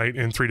and tomorrow night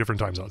in 3 different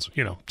time zones.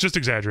 Just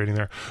exaggerating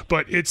there.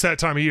 But it's that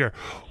time of year.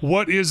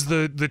 What is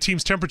the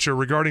team's temperature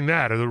regarding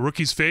that? Are the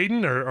rookies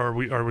fading, or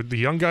are the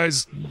young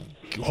guys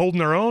holding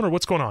their own, or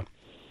what's going on?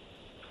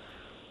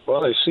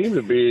 Well, they seem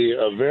to be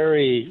a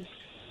very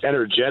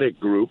energetic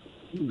group.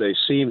 They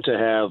seem to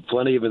have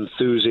plenty of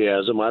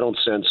enthusiasm. I don't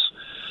sense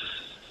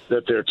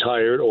that they're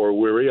tired or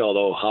weary,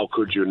 although how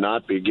could you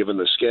not be given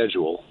the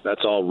schedule?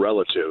 That's all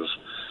relative.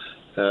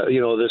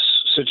 This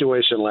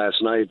situation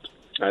last night,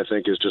 I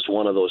think, is just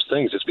one of those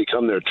things. It's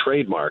become their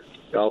trademark.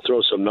 I'll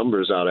throw some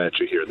numbers out at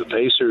you here. The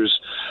Pacers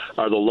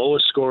are the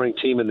lowest scoring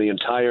team in the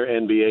entire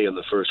NBA in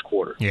the first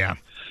quarter. Yeah.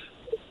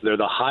 They're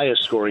the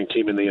highest scoring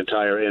team in the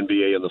entire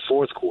NBA in the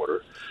fourth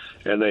quarter,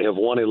 and they have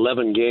won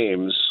 11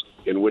 games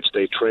in which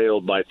they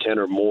trailed by 10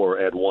 or more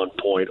at one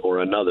point or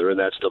another, and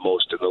that's the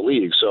most in the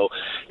league. So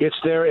it's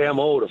their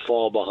MO to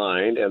fall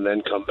behind and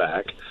then come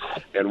back,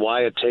 and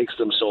why it takes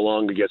them so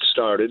long to get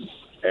started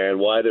and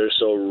why they're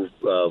so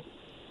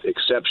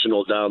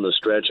exceptional down the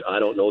stretch, I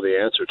don't know the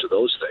answer to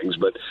those things,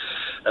 but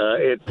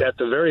it at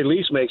the very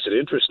least makes it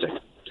interesting.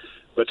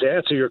 But to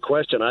answer your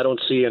question, I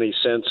don't see any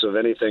sense of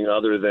anything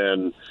other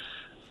than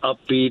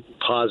upbeat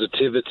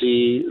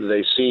positivity.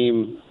 They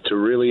seem to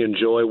really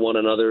enjoy one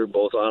another,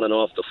 both on and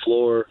off the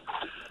floor.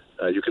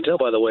 You can tell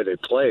by the way they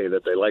play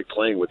that they like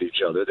playing with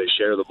each other. They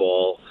share the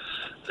ball.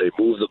 They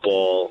move the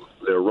ball.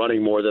 They're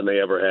running more than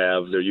they ever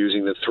have. They're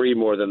using the three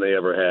more than they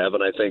ever have.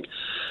 And I think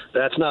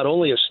that's not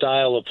only a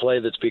style of play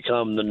that's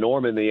become the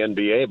norm in the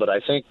NBA, but I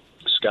think,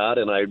 Scott,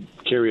 and I'm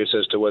curious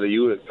as to whether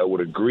you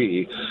would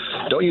agree,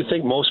 don't you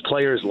think most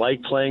players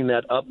like playing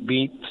that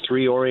upbeat,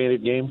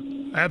 three-oriented game?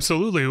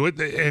 Absolutely.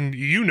 And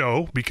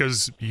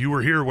because you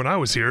were here when I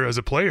was here as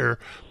a player,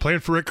 playing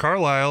for Rick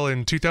Carlisle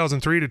in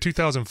 2003 to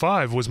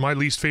 2005 was my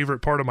least favorite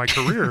part of my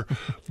career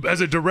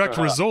as a direct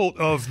result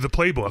of the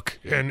playbook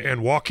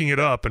and walking it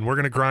up. And we're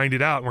going to grind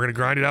it out. We're going to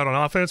grind it out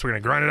on offense. We're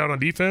going to grind it out on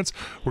defense.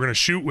 We're going to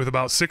shoot with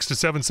about 6 to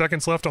 7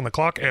 seconds left on the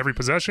clock every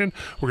possession.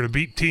 We're going to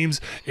beat teams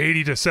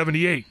 80 to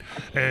 78.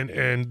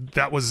 And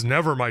that was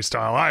never my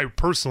style. I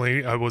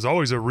was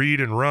always a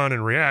read and run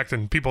and react,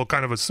 and people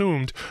kind of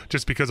assumed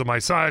just because of my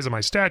size and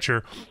my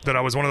stature that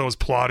I was one of those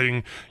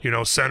plodding,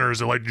 centers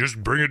that like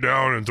just bring it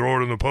down and throw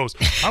it in the post.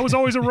 I was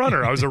always a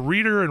runner. I was a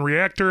reader and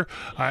reactor.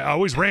 I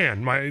always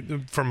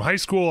ran from high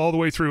school all the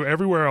way through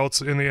everywhere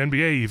else in the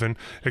NBA, even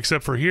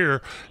except for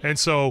here. And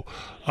so,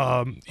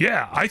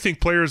 I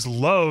think players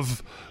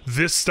love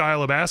this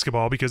style of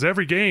basketball because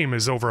every game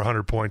is over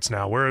 100 points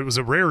now, where it was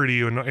a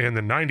rarity in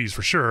the 90s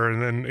for sure.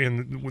 And then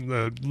in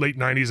the late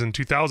 90s and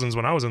 2000s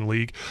when I was in the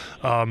league,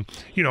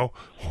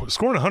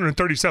 scoring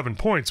 137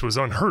 points was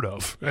unheard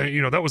of.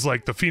 That was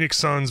like the Phoenix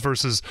Suns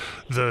versus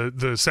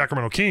the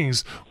Sacramento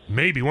Kings,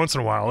 maybe once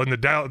in a while, and the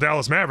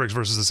Dallas Mavericks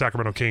versus the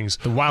Sacramento Kings.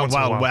 The Wild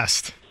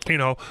West.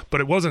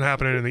 But it wasn't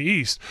happening in the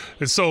East.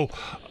 And so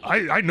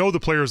I know the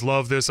players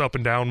love this up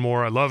and down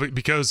more. I love it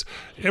because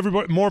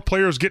more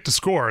players get to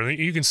score. And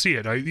you can see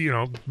it.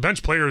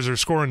 Bench players are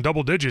scoring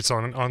double digits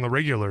on the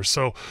regulars.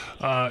 So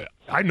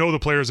I know the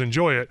players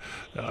enjoy it.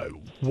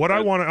 What I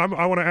want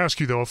to ask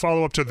you, though, a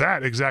follow-up to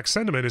that exact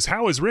sentiment is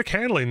how is Rick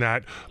handling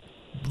that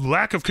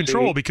lack of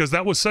control because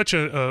that was such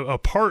a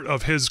part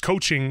of his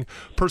coaching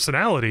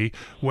personality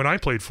when I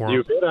played for him.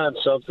 You've hit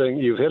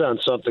on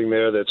something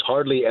there that's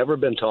hardly ever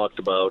been talked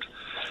about,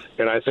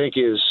 and I think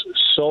is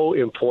so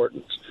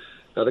important.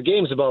 Now, the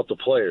game's about the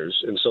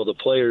players, and so the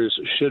players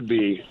should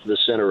be the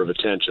center of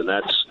attention.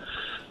 That's,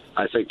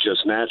 I think,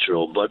 just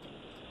natural. But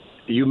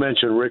you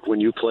mentioned Rick when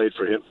you played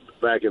for him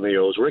back in the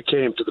O's. Rick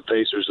came to the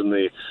Pacers in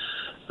the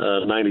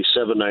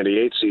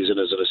 97-98 season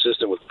as an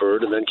assistant with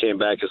Bird, and then came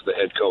back as the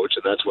head coach,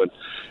 and that's when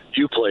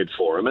you played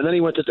for him. And then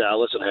he went to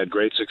Dallas and had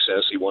great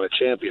success. He won a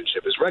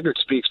championship. His record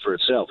speaks for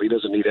itself. He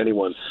doesn't need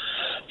anyone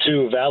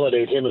to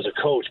validate him as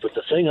a coach. But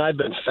the thing I've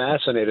been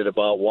fascinated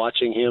about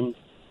watching him,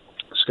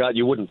 Scott,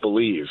 you wouldn't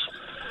believe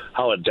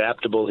how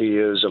adaptable he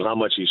is and how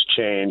much he's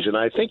changed. And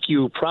I think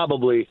you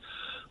probably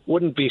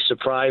wouldn't be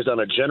surprised on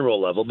a general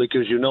level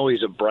because you know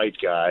he's a bright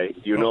guy.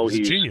 You know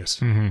he's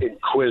genius.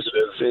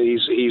 Inquisitive.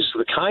 He's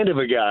the kind of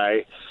a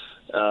guy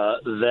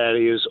that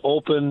is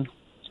open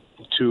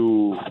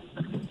to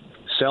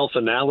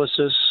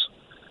self-analysis.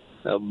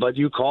 But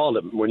you called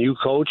him when you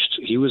coached.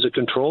 He was a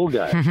control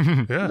guy.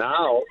 Yeah.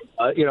 Now,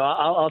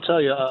 I'll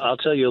tell you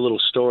a little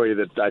story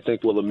that I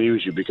think will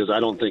amuse you because I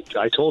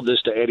told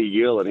this to Eddie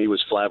Gill and he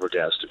was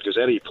flabbergasted because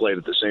Eddie played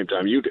at the same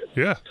time you did.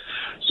 Yeah.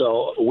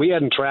 So we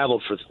hadn't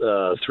traveled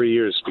for 3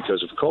 years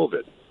because of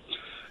COVID.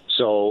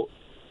 So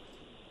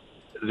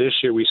this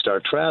year we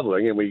start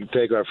traveling and we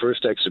take our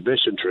first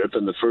exhibition trip,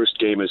 and the first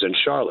game is in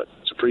Charlotte.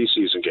 It's a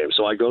preseason game.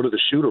 So I go to the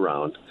shoot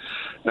around.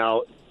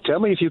 Now, tell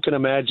me if you can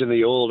imagine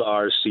the old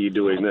RC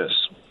doing this.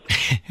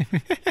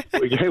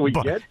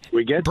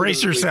 We get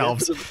brace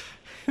yourselves.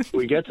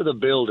 We get to the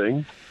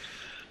building.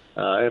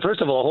 And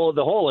first of all,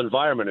 the whole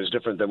environment is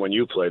different than when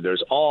you played.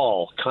 There's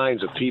all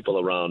kinds of people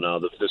around now.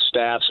 The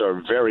staffs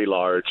are very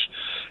large,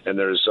 and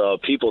there's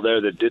people there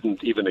that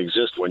didn't even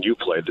exist when you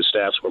played. The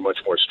staffs were much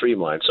more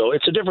streamlined. So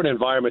it's a different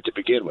environment to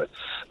begin with.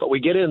 But we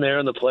get in there,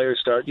 and the players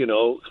start,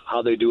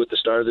 how they do at the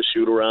start of the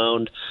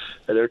shoot-around.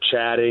 They're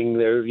chatting.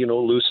 They're,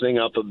 loosening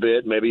up a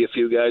bit. Maybe a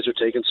few guys are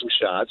taking some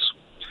shots.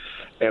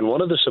 And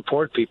one of the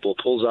support people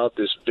pulls out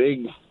this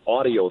big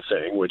audio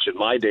thing, which in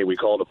my day we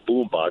called a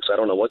boombox. I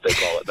don't know what they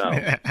call it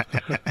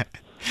now.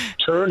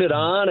 Turned it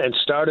on and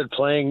started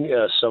playing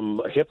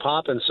some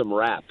hip-hop and some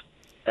rap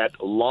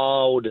at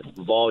loud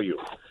volume.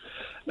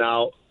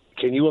 Now,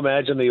 can you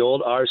imagine the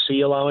old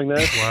RC allowing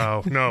that?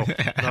 Wow, no,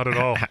 not at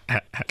all.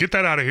 Get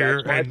that out of here.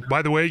 And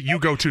by the way, you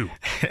go too.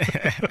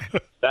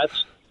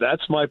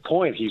 That's my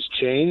point. He's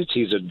changed.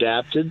 He's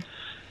adapted.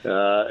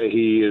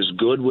 He is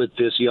good with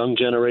this young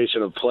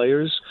generation of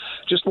players.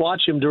 Just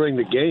watch him during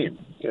the game.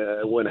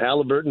 When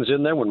Halliburton's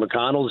in there, when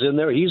McConnell's in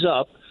there, he's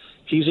up.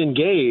 He's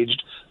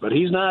engaged, but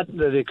he's not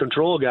the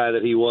control guy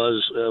that he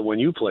was when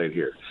you played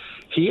here.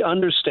 He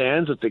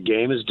understands that the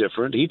game is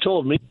different. He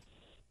told me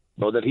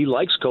that he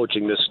likes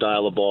coaching this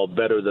style of ball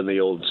better than the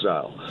old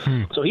style.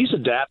 So he's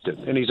adapted,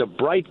 and he's a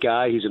bright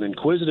guy. He's an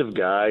inquisitive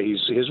guy.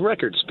 His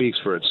record speaks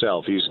for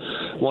itself. He's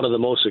one of the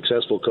most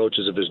successful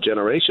coaches of his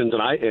generation,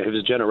 and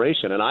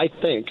I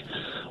think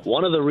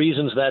one of the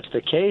reasons that's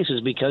the case is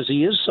because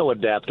he is so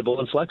adaptable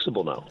and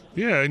flexible now.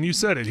 Yeah, and you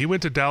said it. He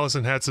went to Dallas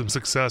and had some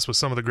success with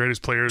some of the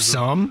greatest players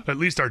of at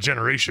least our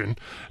generation.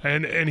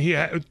 And he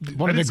had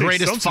one of the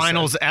greatest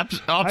finals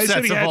upsets of all time. I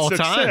said he had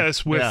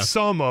success with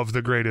some of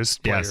the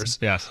greatest players.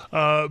 Yes.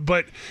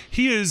 But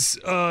he is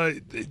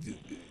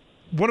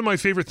one of my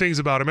favorite things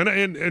about him.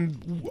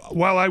 And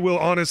while I will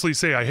honestly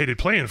say I hated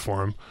playing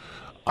for him,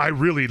 I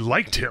really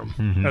liked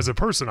him as a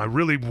person. I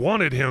really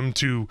wanted him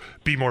to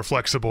be more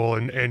flexible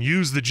and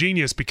use the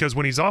genius, because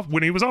when he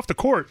was off the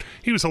court,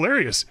 he was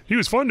hilarious. He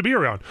was fun to be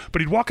around. But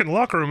he'd walk in the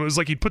locker room, it was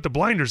like he'd put the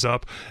blinders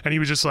up, and he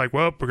was just like,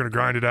 well, we're going to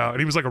grind it out. And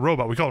he was like a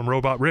robot. We call him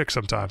Robot Rick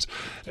sometimes.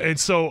 And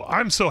so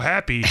I'm so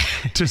happy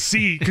to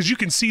see, because you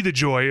can see the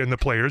joy in the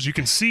players. You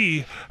can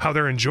see how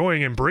they're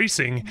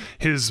embracing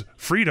his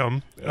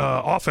freedom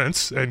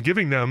offense and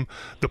giving them,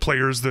 the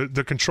players,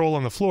 the control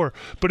on the floor.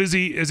 But has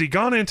he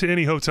gone into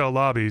any hotel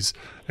lobbies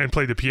and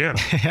played the piano?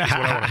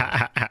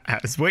 I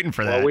was waiting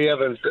for that.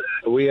 Well,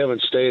 we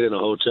haven't stayed in a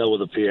hotel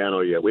with a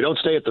piano yet. We don't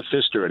stay at the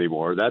Pfister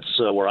anymore. That's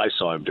where I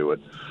saw him do it.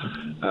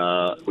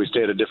 We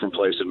stay at a different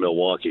place in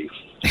Milwaukee.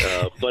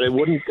 But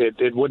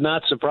it would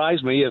not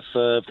surprise me if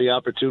the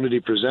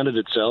opportunity presented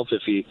itself,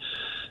 if he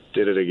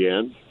did it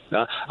again.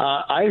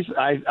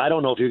 I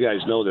don't know if you guys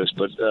know this,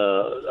 but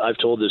I've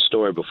told this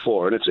story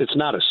before, and it's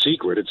not a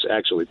secret. It's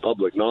actually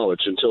public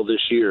knowledge. Until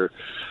this year,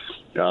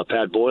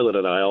 Pat Boyle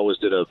and I always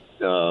did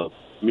a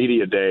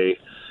media day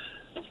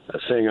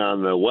thing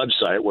on the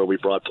website where we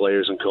brought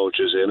players and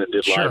coaches in and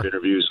did live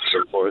interviews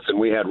and so forth. And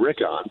we had Rick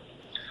on,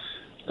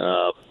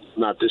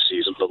 not this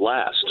season, but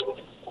last.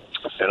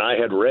 And I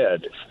had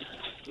read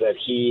that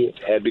he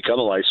had become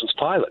a licensed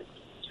pilot.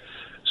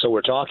 So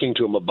we're talking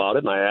to him about it,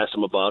 and I asked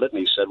him about it, and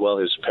he said, well,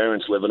 his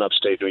parents live in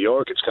upstate New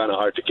York. It's kind of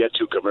hard to get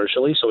to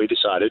commercially, so he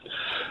decided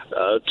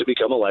to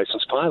become a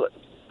licensed pilot,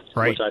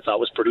 which I thought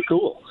was pretty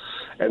cool.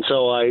 And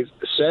so I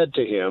said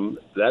to him,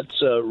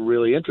 that's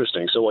really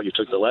interesting. So what, you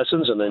took the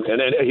lessons, and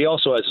he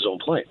also has his own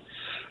plane.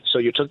 So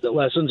you took the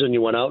lessons and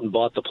you went out and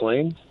bought the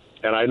plane?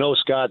 And I know,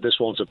 Scott, this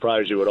won't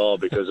surprise you at all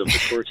because of the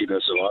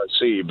quirkiness of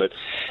RC, but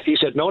he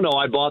said, no,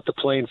 I bought the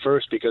plane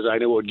first because I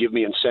knew it would give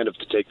me incentive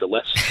to take the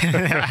lesson.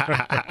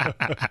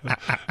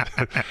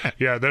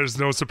 Yeah, there's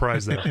no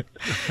surprise there.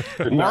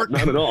 Not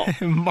at all.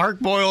 Mark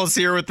Boyle is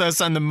here with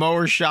us on the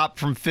Mower Shop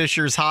from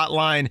Fisher's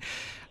Hotline.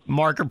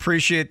 Mark,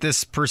 appreciate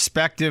this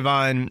perspective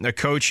on a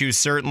coach who's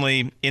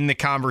certainly in the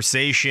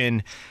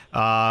conversation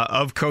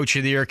of Coach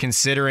of the Year,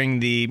 considering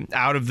the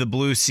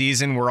out-of-the-blue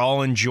season we're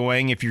all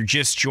enjoying. If you're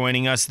just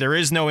joining us, there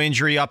is no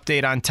injury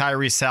update on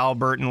Tyrese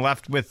Haliburton,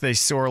 left with a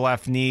sore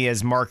left knee,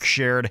 as Mark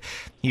shared.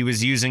 He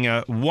was using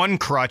one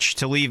crutch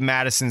to leave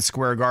Madison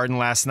Square Garden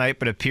last night,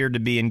 but appeared to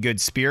be in good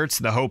spirits.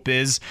 The hope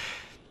is,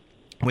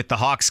 with the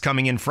Hawks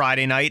coming in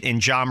Friday night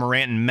and Ja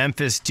Morant and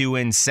Memphis due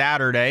in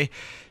Saturday,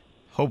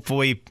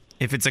 hopefully,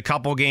 if it's a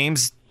couple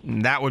games,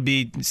 that would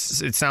be,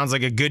 it sounds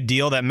like a good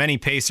deal that many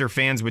Pacer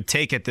fans would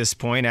take at this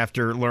point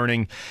after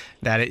learning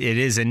that it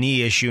is a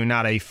knee issue,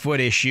 not a foot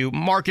issue.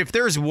 Mark, if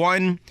there's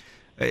one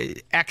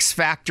X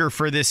factor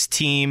for this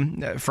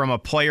team from a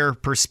player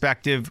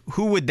perspective,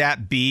 who would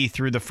that be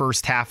through the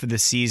first half of the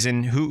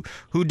season?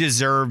 Who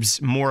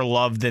deserves more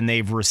love than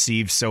they've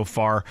received so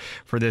far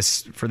for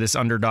this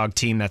underdog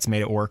team that's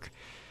made it work?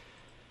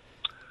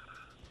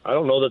 I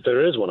don't know that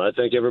there is one. I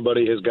think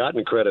everybody has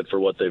gotten credit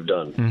for what they've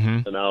done.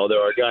 Mm-hmm. Now, there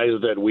are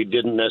guys that we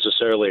didn't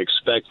necessarily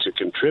expect to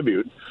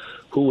contribute.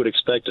 Who would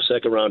expect a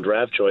second-round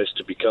draft choice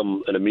to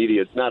become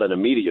not an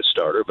immediate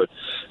starter, but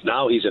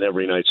now he's an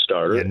every-night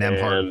starter.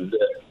 And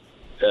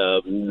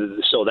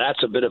so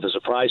that's a bit of a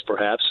surprise,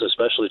 perhaps,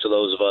 especially to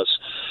those of us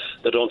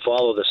that don't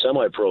follow the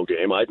semi-pro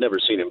game. I'd never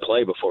seen him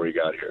play before he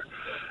got here.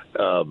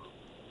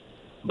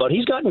 But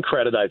he's gotten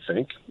credit, I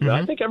think. Mm-hmm.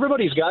 I think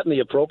everybody's gotten the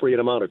appropriate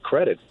amount of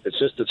credit. It's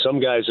just that some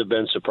guys have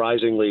been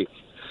surprisingly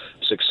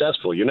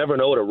successful. You never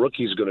know what a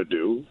rookie's going to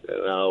do.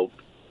 Now,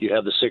 you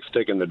have the 6th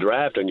pick in the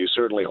draft, and you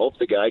certainly hope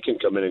the guy can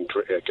come in and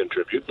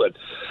contribute. But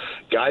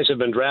guys have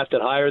been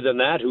drafted higher than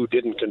that who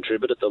didn't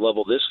contribute at the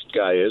level this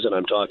guy is, and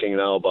I'm talking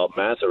now about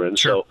Mathurin.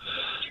 Sure.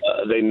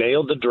 So they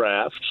nailed the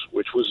draft,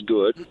 which was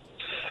good.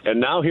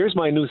 And now here's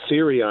my new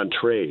theory on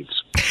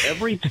trades.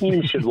 Every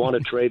team should want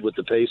to trade with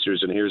the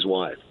Pacers, and here's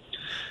why.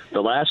 The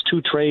last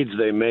 2 trades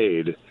they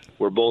made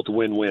were both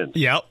win-win.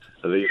 Yep.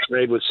 The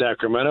trade with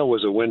Sacramento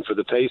was a win for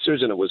the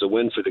Pacers, and it was a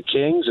win for the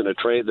Kings. And the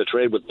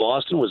trade with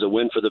Boston was a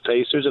win for the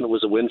Pacers, and it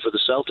was a win for the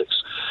Celtics.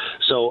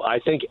 So I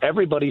think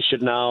everybody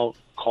should now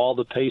call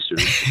the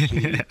Pacers.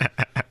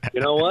 You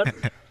know what?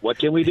 What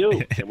can we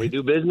do? Can we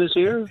do business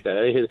here?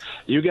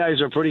 You guys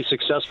are pretty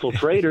successful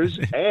traders,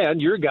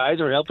 and your guys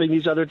are helping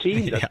these other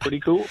teams. That's pretty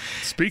cool.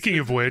 Speaking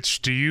of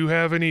which, do you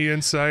have any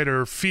insight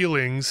or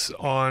feelings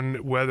on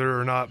whether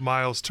or not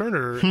Miles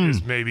Turner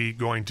is maybe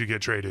going to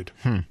get traded?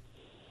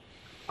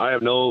 I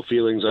have no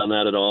feelings on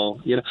that at all.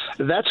 You know,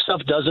 that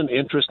stuff doesn't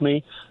interest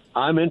me.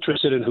 I'm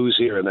interested in who's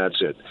here, and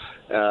that's it.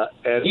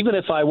 And even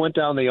if I went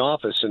down the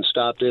office and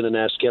stopped in and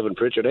asked Kevin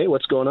Pritchard, hey,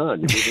 what's going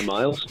on? You moving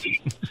Miles?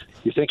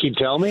 You think he'd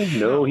tell me?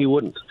 No, he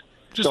wouldn't.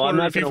 Just so I'm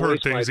not if you've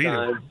heard things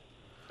either.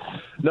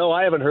 No,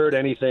 I haven't heard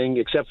anything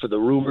except for the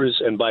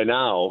rumors, and by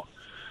now,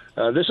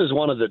 this is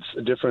one of the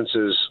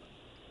differences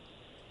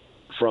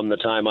from the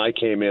time I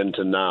came in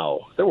to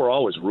now. There were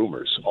always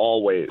rumors,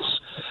 always.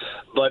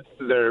 But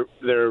they're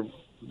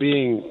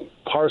being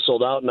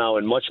parceled out now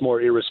in much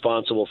more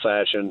irresponsible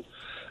fashion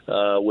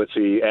with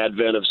the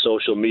advent of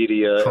social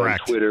media and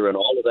Twitter and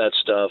all of that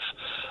stuff.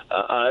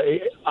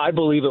 I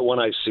believe it when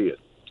I see it.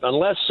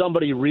 Unless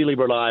somebody really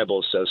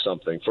reliable says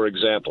something. For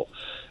example,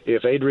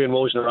 if Adrian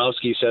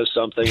Wojnarowski says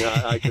something,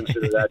 I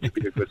consider that to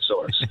be a good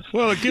source.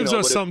 Well, it gives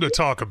us something to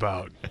talk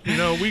about. You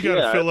know, we got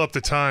to fill up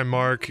the time,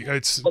 Mark.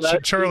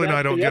 Charlie and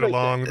I don't get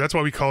along. That's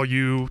why we call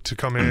you to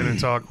come in and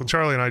talk. Well,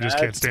 Charlie and I just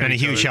can't stand it.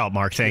 It's been a huge help,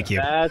 Mark. Thank you.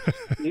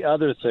 That's the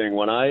other thing.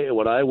 When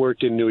I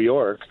worked in New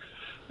York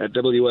at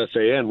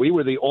WFAN, we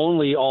were the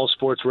only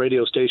all-sports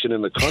radio station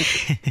in the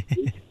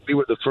country. We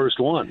were the first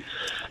one.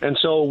 And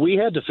so we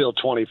had to fill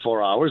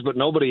 24 hours, but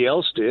nobody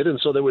else did. And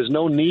so there was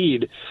no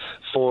need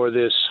for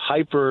this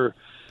hyper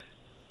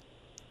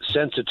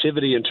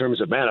sensitivity in terms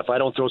of, man, if I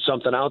don't throw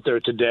something out there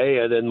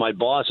today, then my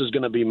boss is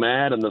going to be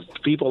mad and the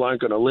people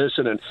aren't going to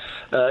listen. And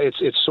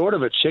it's sort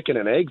of a chicken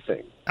and egg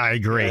thing. I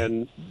agree.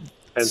 And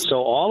so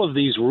all of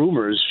these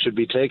rumors should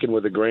be taken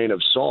with a grain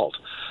of salt.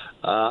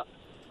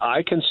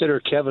 I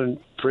consider Kevin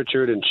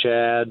Pritchard and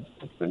Chad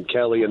and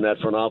Kelly in that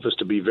front office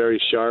to be very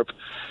sharp.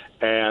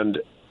 And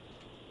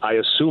I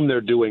assume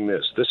they're doing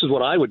this. This is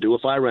what I would do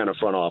if I ran a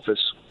front office.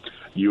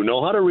 You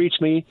know how to reach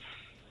me.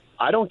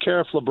 I don't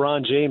care if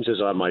LeBron James is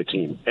on my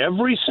team.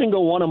 Every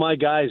single one of my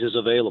guys is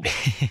available.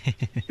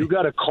 You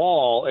got to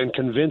call and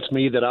convince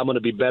me that I'm going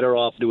to be better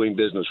off doing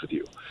business with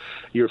you.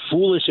 You're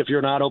foolish if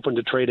you're not open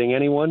to trading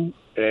anyone,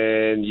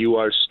 and you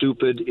are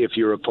stupid if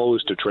you're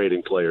opposed to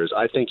trading players.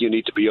 I think you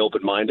need to be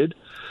open-minded.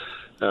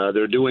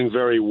 They're doing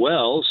very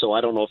well, so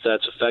I don't know if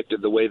that's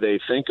affected the way they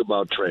think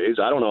about trades.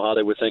 I don't know how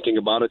they were thinking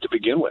about it to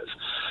begin with.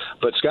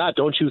 But, Scott,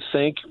 don't you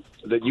think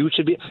that you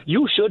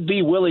should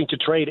be willing to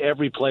trade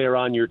every player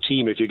on your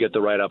team if you get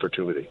the right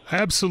opportunity?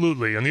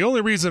 Absolutely. And the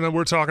only reason that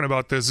we're talking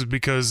about this is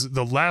because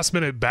the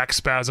last-minute back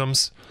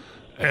spasms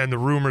and the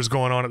rumors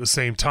going on at the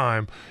same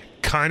time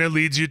kind of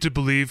leads you to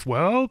believe,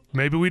 well,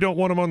 maybe we don't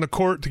want him on the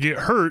court to get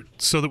hurt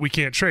so that we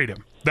can't trade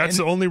him. That's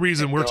the only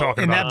reason we're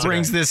talking about it. And that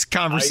brings this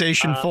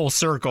conversation full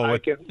circle. I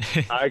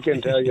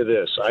can tell you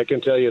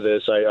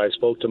this. I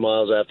spoke to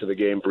Miles after the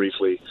game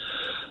briefly,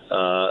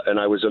 and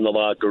I was in the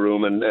locker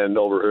room and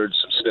overheard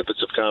some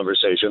snippets of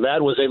conversation.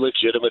 That was a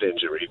legitimate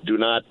injury. Do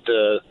not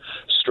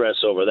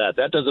stress over that.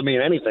 That doesn't mean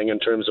anything in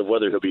terms of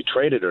whether he'll be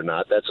traded or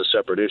not. That's a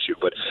separate issue.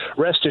 But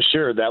rest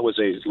assured, that was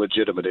a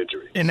legitimate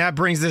injury. And that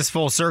brings this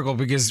full circle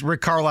because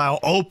Rick Carlisle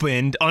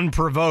opened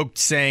unprovoked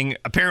saying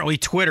apparently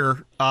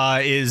Twitter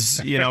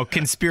is,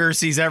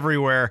 conspiracies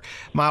everywhere.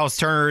 Miles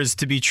Turner is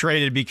to be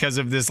traded because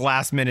of this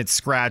last-minute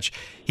scratch.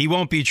 He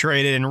won't be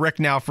traded, and Rick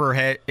now for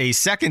a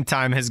second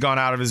time has gone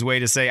out of his way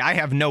to say, I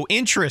have no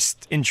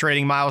interest in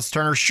trading Miles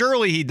Turner.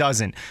 Surely he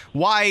doesn't.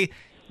 Why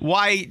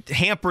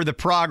hamper the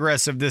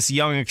progress of this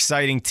young,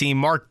 exciting team?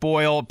 Mark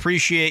Boyle,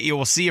 appreciate you.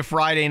 We'll see you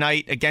Friday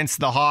night against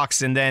the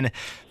Hawks, and then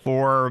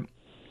for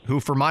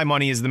my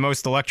money is the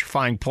most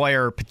electrifying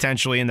player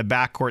potentially in the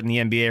backcourt in the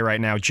NBA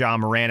right now, Ja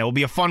Morant. It will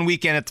be a fun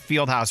weekend at the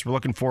Fieldhouse. We're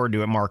looking forward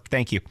to it, Mark.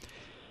 Thank you.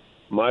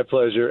 My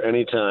pleasure,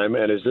 anytime.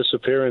 And is this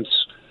appearance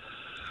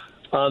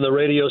on the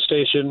radio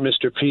station,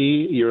 Mr.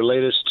 P, your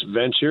latest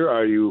venture?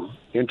 Are you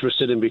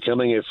interested in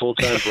becoming a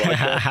full-time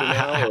broadcaster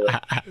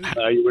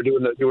now? Or, you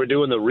were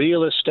doing the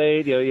real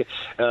estate.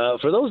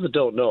 For those that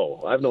don't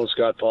know, I've known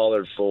Scot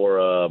Pollard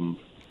for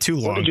too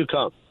long. When did you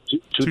come?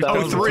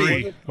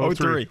 2003.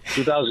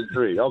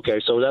 2003.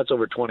 Okay, so that's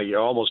over 20 years,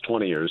 almost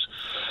 20 years.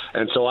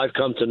 And so I've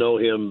come to know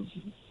him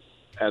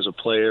as a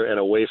player and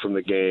away from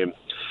the game.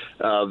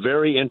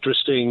 Very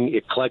interesting,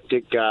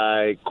 eclectic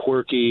guy,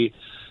 quirky.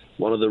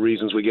 One of the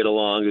reasons we get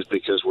along is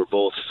because we're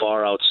both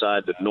far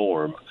outside the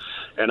norm.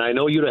 And I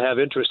know you to have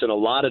interest in a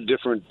lot of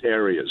different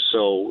areas.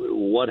 So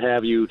what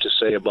have you to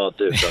say about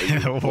this? Are you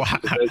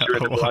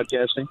into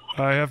broadcasting?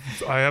 I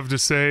have to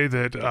say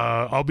that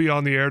I'll be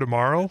on the air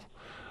tomorrow.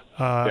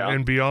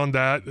 And beyond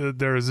that,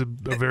 there is a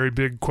very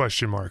big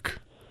question mark.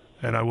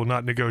 And I will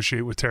not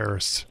negotiate with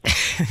terrorists.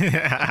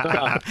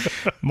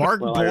 Mark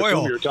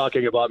Boyle. You're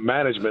talking about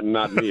management and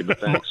not me, but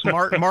thanks.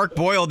 Mark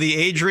Boyle, the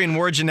Adrian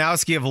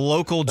Wojnarowski of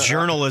local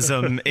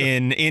journalism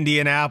in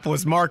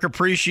Indianapolis. Mark,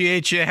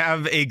 appreciate you.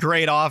 Have a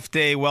great off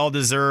day.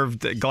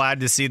 Well-deserved. Glad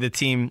to see the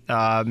team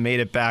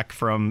made it back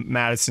from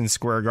Madison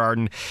Square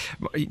Garden.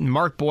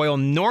 Mark Boyle,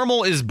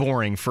 normal is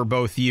boring for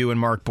both you and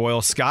Mark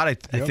Boyle. Scott, I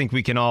think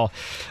we can all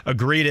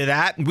agree to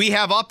that. We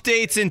have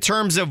updates in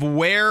terms of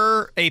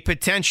where a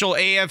potential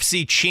AFC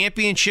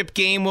championship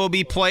game will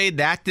be played.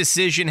 That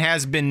decision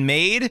has been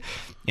made,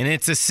 and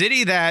it's a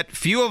city that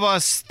few of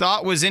us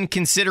thought was in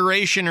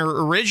consideration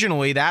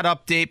originally. That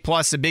update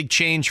plus a big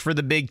change for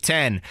the Big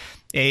Ten.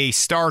 A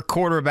star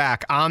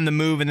quarterback on the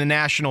move in the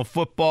National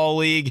Football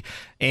League,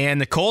 and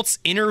the Colts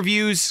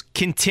interviews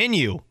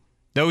continue.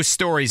 Those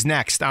stories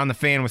next on The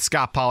Fan with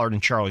Scot Pollard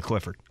and Charlie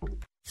Clifford.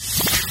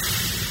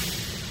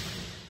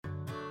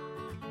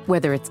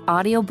 Whether it's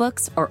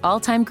audiobooks or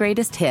all-time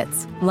greatest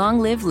hits, long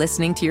live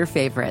listening to your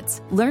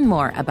favorites. Learn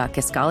more about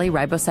Kisqali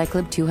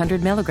Ribociclib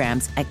 200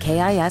 milligrams at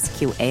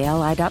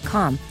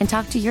KISQALI.com and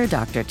talk to your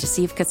doctor to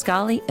see if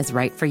Kisqali is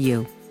right for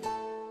you.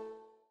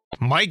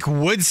 Mike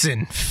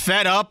Woodson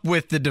fed up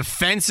with the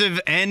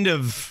defensive end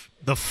of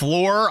the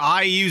floor.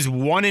 IU's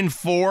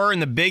 1-4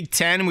 in the Big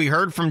Ten. We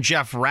heard from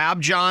Jeff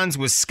Rabjohns,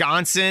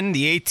 Wisconsin,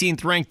 the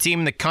 18th ranked team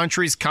in the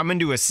country, is coming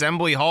to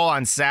Assembly Hall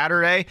on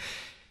Saturday.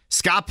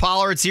 Scot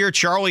Pollard's here,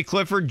 Charlie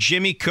Clifford,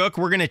 Jimmy Cook.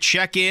 We're going to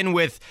check in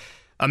with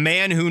a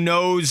man who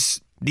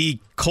knows the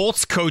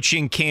Colts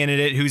coaching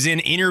candidate who's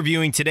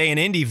interviewing today in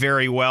Indy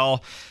very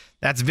well.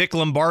 That's Vic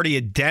Lombardi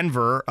at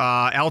Denver,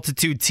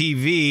 Altitude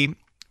TV.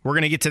 We're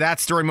going to get to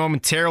that story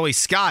momentarily.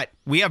 Scott,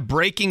 we have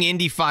breaking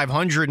Indy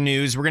 500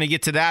 news. We're going to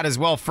get to that as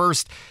well.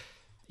 First,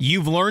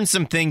 you've learned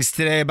some things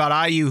today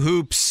about IU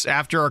hoops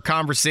after our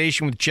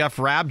conversation with Jeff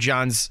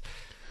Rabjohns.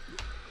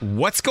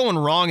 What's going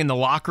wrong in the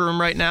locker room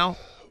right now?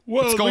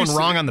 Well, what's going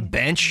wrong on the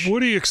bench?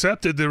 Woody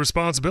accepted the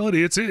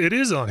responsibility. It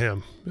is on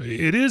him.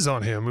 It is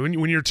on him.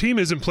 When your team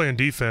isn't playing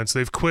defense,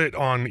 they've quit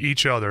on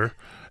each other,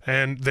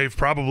 and they've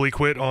probably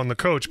quit on the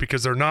coach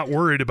because they're not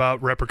worried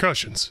about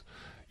repercussions.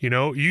 You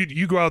know,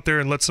 you go out there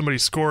and let somebody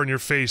score in your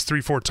face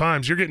 3-4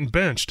 times, you're getting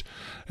benched.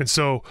 And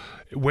so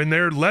when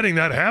they're letting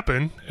that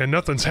happen and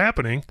nothing's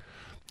happening,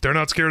 they're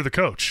not scared of the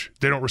coach.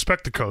 They don't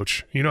respect the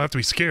coach. You don't have to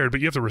be scared, but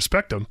you have to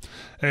respect them.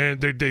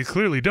 And they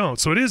clearly don't.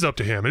 So it is up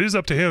to him. It is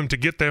up to him to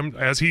get them,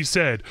 as he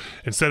said,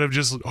 instead of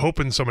just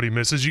hoping somebody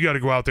misses, you got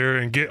to go out there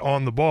and get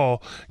on the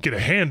ball, get a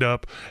hand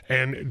up,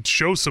 and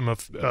show some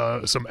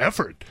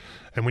effort.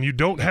 And when you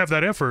don't have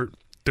that effort,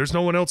 there's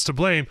no one else to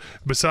blame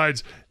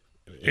besides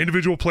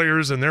individual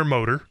players and their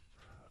motor,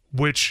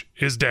 which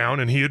is down,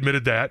 and he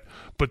admitted that.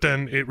 But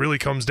then it really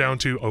comes down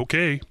to,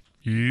 okay,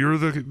 you're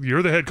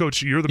the head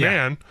coach, you're the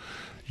man.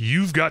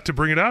 You've got to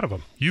bring it out of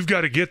him. You've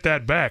got to get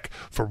that back.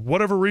 For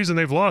whatever reason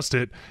they've lost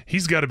it,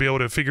 he's got to be able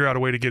to figure out a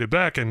way to get it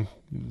back, and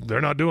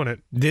they're not doing it.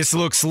 This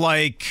looks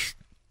like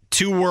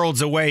 2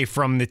 worlds away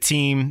from the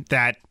team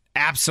that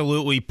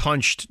absolutely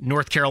punched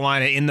North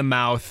Carolina in the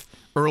mouth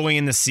early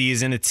in the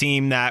season, a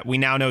team that we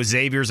now know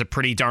Xavier's a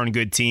pretty darn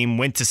good team,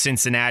 went to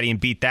Cincinnati and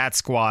beat that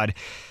squad.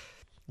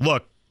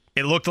 Look,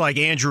 it looked like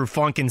Andrew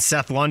Funk and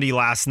Seth Lundy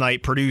last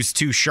night. Purdue's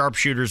 2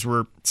 sharpshooters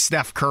were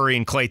Steph Curry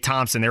and Klay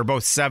Thompson. They were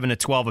both 7 to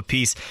 12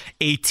 apiece,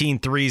 18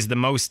 threes, the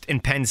most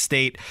in Penn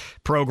State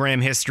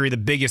program history, the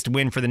biggest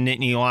win for the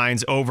Nittany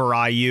Lions over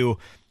IU.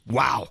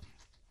 Wow.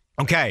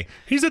 Okay.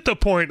 He's at the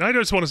point, I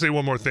just want to say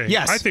one more thing.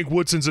 Yes. I think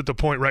Woodson's at the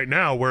point right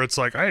now where it's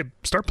like,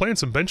 start playing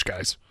some bench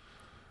guys.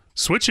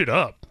 Switch it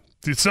up.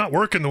 It's not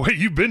working the way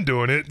you've been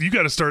doing it. You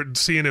got to start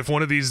seeing if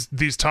one of these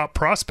top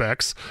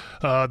prospects,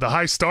 the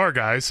high star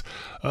guys,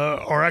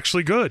 are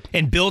actually good.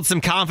 And build some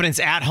confidence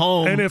at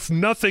home. And if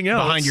nothing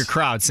else, behind your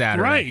crowd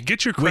Saturday. Right.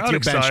 Get your crowd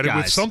excited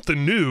with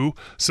something new,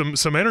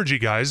 some energy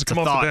guys to come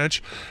off the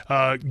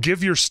bench.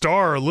 Give your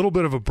star a little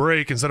bit of a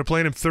break instead of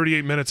playing him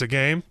 38 minutes a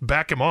game.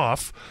 Back him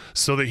off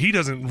so that he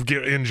doesn't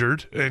get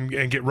injured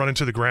and get run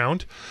into the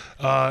ground.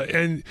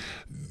 And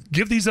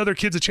give these other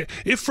kids a chance.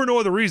 If for no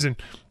other reason,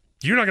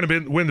 you're not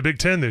going to win the Big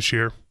Ten this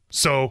year,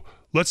 so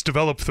let's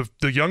develop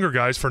the younger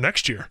guys for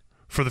next year,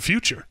 for the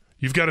future.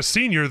 You've got a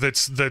senior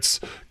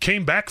that's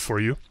came back for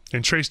you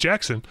in Trace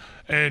Jackson,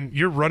 and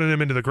you're running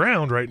him into the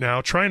ground right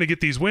now trying to get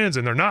these wins,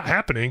 and they're not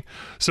happening.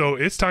 So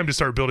it's time to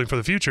start building for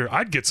the future.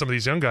 I'd get some of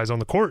these young guys on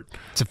the court.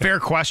 It's a fair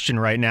question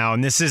right now,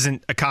 and this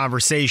isn't a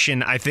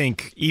conversation I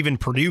think even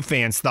Purdue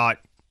fans thought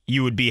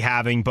you would be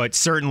having, but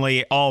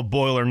certainly all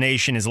Boiler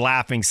Nation is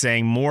laughing,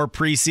 saying more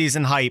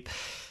preseason hype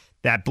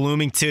that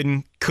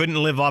Bloomington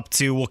couldn't live up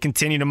to. We'll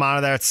continue to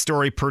monitor that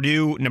story.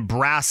 Purdue,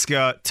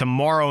 Nebraska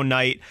tomorrow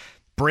night.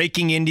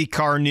 Breaking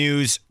IndyCar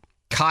news.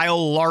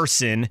 Kyle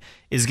Larson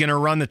is going to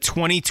run the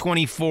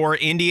 2024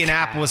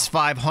 Indianapolis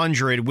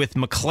 500 with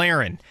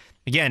McLaren.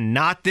 Again,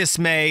 not this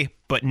May,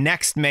 but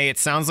next May. It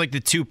sounds like the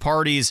 2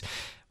 parties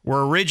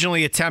were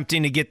originally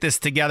attempting to get this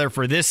together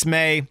for this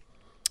May,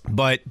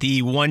 but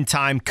the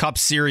one-time Cup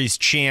Series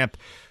champ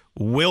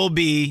will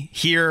be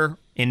here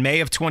in May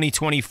of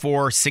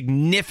 2024.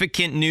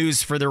 Significant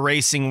news for the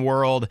racing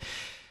world.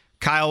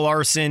 Kyle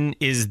Larson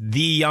is the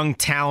young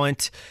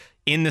talent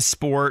in the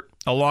sport,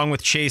 along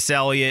with Chase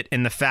Elliott,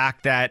 and the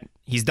fact that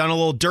he's done a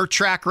little dirt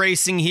track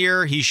racing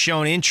here. He's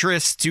shown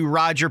interest to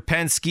Roger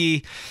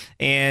Penske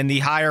and the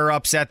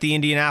higher-ups at the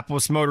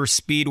Indianapolis Motor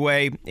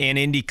Speedway and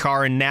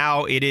IndyCar, and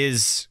now it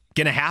is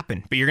going to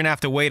happen. But you're going to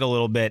have to wait a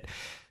little bit.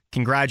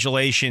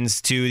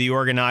 Congratulations to the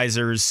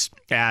organizers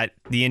at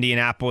the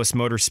Indianapolis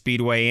Motor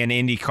Speedway and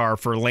IndyCar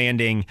for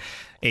landing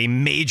a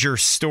major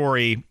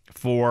story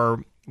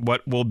for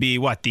what will be,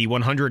 the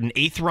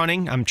 108th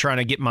running? I'm trying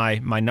to get my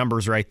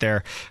numbers right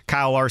there.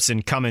 Kyle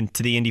Larson coming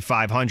to the Indy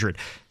 500.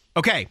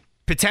 Okay,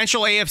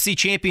 potential AFC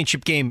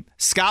Championship game.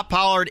 Scot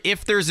Pollard,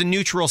 if there's a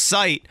neutral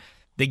site,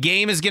 the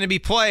game is going to be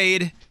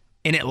played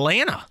in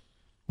Atlanta.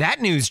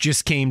 That news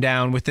just came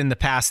down within the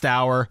past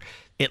hour.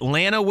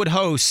 Atlanta would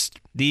host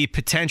the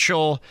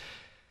potential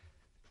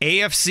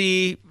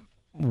AFC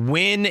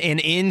win and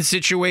in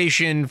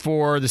situation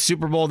for the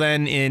Super Bowl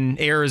then in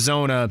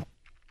Arizona.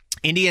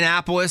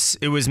 Indianapolis,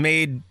 it was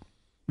made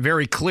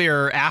very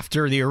clear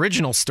after the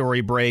original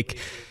story broke,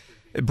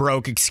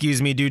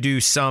 due to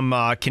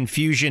some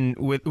confusion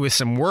with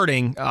some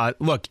wording.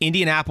 Look,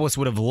 Indianapolis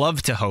would have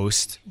loved to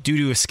host due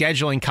to a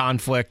scheduling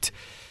conflict.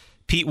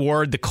 Pete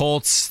Ward, the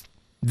Colts,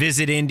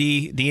 visit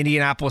Indy, the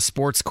Indianapolis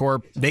Sports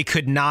Corp. They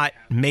could not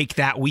make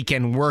that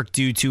weekend work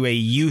due to a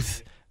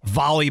youth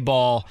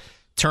volleyball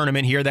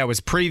tournament here that was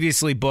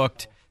previously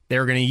booked. They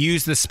were going to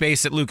use the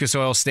space at Lucas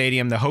Oil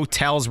Stadium. The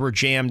hotels were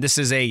jammed. This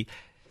is a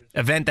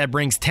event that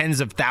brings tens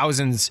of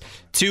thousands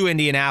to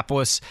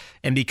Indianapolis,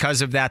 and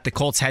because of that, the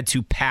Colts had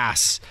to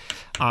pass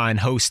on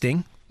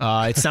hosting.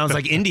 It sounds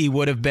like Indy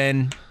would have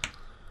been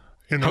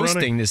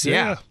hosting this.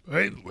 Yeah.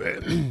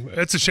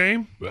 It's a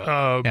shame,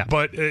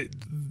 but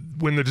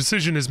when the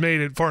decision is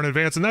made far in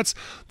advance, and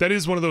that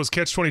is one of those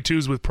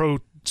catch-22s with pro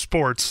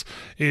sports,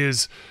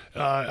 is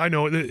I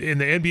know in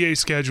the NBA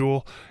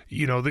schedule,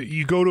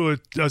 you go to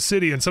a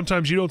city and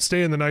sometimes you don't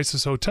stay in the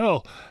nicest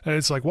hotel, and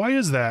it's like, why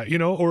is that?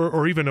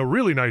 Or even a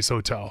really nice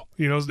hotel,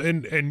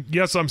 and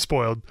yes, I'm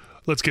spoiled.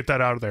 Let's get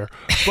that out of there.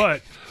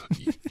 But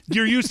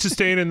you're used to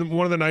staying in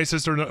one of the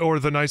nicest or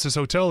the nicest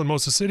hotel in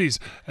most of the cities,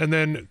 and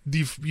then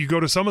you go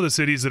to some of the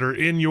cities that are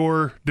in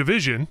your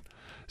division.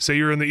 Say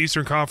you're in the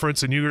Eastern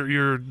Conference and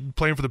you're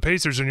playing for the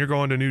Pacers and you're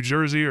going to New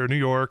Jersey or New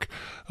York.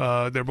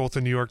 They're both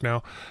in New York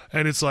now.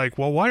 And it's like,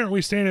 well, why aren't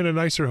we staying in a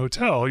nicer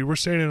hotel? We're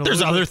staying in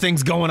There's other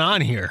things going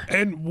on here.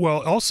 And,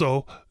 well,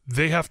 also,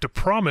 they have to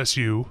promise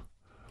you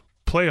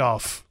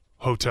playoff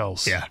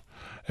hotels. Yeah.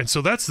 And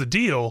so that's the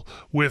deal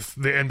with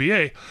the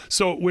NBA.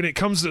 So when it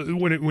comes to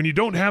when you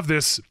don't have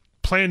this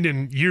planned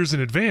in years in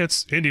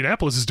advance.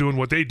 Indianapolis is doing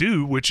what they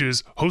do, which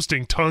is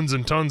hosting tons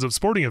and tons of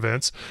sporting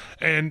events.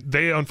 And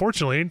they,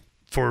 unfortunately,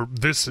 for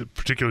this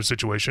particular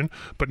situation,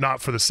 but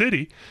not for the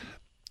city,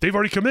 they've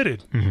already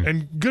committed.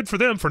 And good for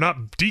them for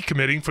not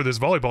decommitting for this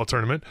volleyball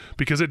tournament,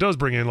 because it does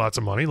bring in lots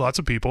of money, lots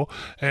of people,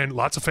 and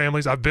lots of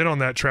families. I've been on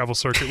that travel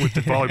circuit with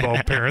the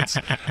volleyball parents,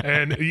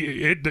 and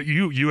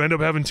you end up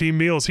having team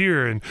meals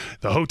here, and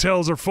the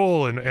hotels are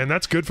full, and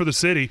that's good for the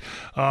city.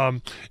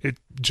 It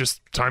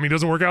just, timing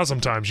doesn't work out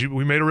sometimes.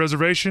 We made a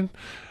reservation.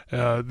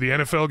 The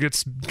NFL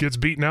gets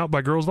beaten out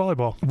by girls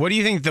volleyball. What do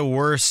you think the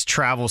worst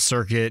travel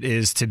circuit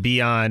is to be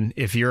on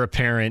if you're a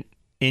parent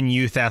in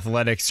youth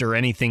athletics or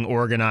anything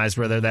organized,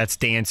 whether that's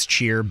dance,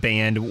 cheer,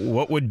 band?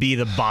 What would be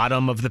the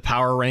bottom of the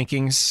power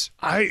rankings?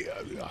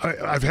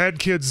 I've had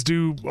kids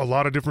do a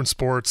lot of different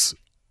sports.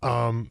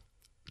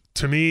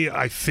 To me,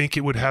 I think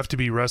it would have to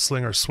be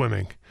wrestling or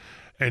swimming.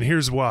 And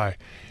here's why.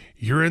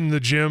 You're in the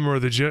gym or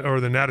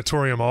the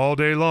natatorium all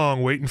day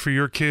long waiting for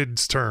your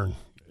kid's turn.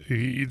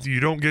 You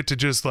don't get to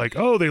just like,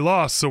 oh, they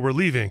lost, so we're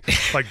leaving.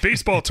 Like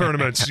baseball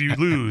tournaments, you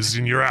lose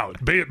and you're out.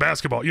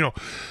 Basketball,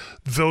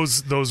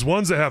 those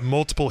ones that have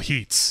multiple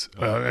heats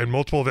and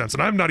multiple events.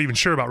 And I'm not even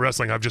sure about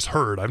wrestling. I've just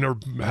heard. I've never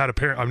been a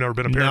parent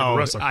of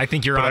wrestling. I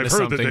think you're onto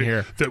something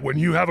here. That when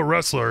you have a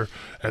wrestler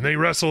and they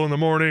wrestle in the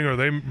morning, or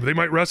they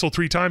might wrestle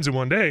 3 times in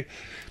one day,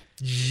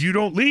 you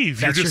don't leave.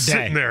 That's you're just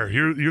sitting there.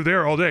 You're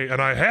there all day.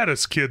 And I had a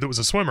kid that was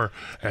a swimmer,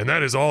 and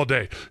that is all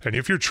day. And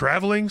if you're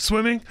traveling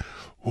swimming,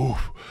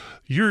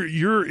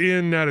 you're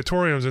in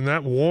natatoriums in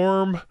that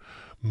warm,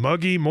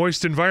 muggy,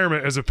 moist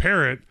environment as a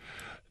parent,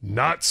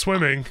 not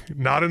swimming,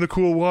 not in the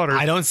cool water.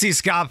 I don't see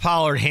Scot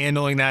Pollard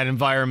handling that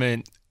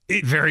environment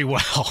very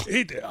well.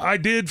 I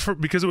did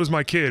because it was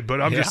my kid,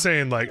 but I'm just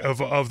saying, like,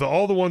 of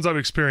all the ones I've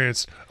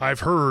experienced, I've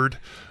heard,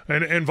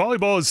 and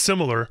volleyball is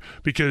similar,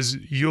 because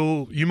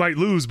you might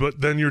lose, but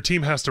then your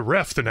team has to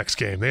ref the next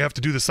game. They have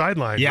to do the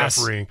sideline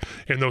refereeing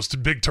in those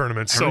big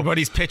tournaments.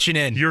 Everybody's pitching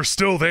in. You're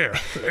still there,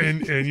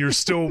 and you're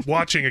still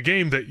watching a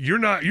game that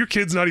your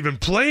kid's not even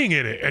playing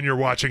in it, and you're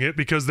watching it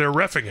because they're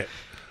reffing it.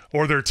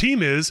 Or their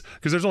team is,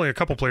 because there's only a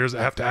couple players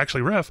that have to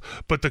actually ref,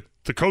 but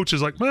the coach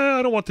is like,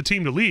 I don't want the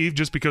team to leave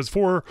just because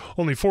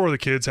only 4 of the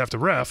kids have to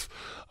ref.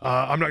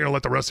 I'm not going to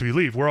let the rest of you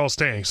leave. We're all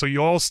staying. So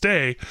you all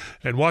stay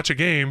and watch a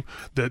game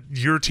that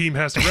your team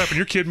has to ref, and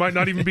your kid might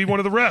not even be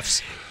one of the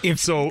refs.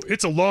 So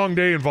it's a long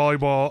day in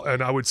volleyball,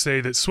 and I would say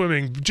that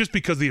swimming, just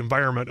because the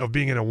environment of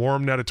being in a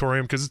warm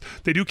natatorium, because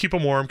they do keep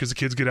them warm because the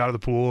kids get out of the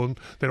pool and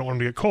they don't want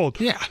them to get cold.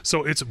 Yeah.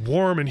 So it's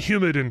warm and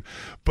humid,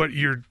 but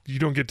you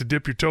don't get to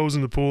dip your toes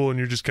in the pool, and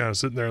you're just kind of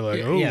sitting there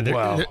like,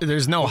 wow.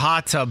 There's no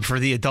hot tub for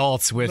the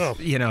adults with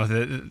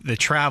the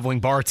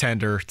traveling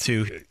bartender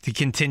to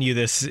continue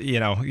this,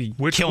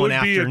 which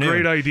would be a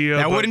great idea.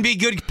 That wouldn't be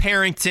good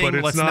parenting.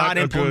 But let's not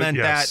implement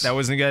that. That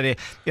wasn't a good idea.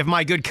 If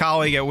my good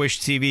colleague at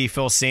Wish TV,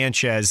 Phil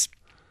Sanchez,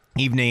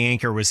 evening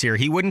anchor, was here,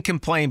 he wouldn't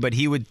complain, but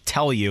he would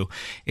tell you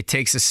it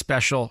takes a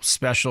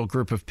special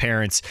group of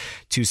parents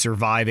to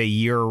survive a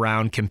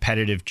year-round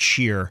competitive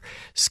cheer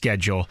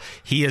schedule.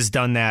 He has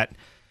done that.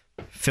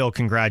 Phil,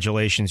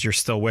 congratulations. You're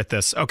still with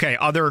us. Okay,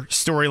 other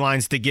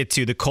storylines to get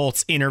to. The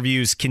Colts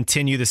interviews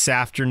continue this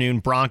afternoon.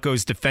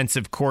 Broncos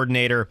defensive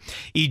coordinator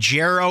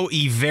Ejiro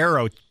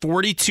Evero,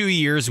 42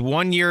 years,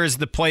 1 year as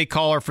the play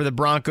caller for the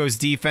Broncos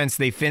defense.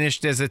 They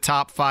finished as a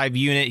top 5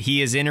 unit.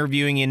 He is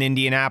interviewing in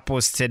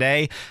Indianapolis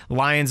today.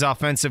 Lions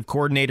offensive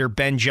coordinator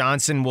Ben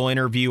Johnson will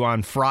interview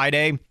on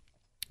Friday.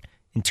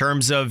 In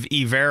terms of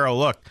Evero,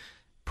 look,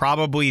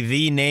 probably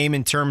the name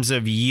in terms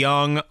of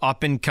young,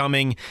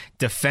 up-and-coming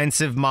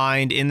defensive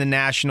mind in the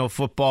National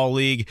Football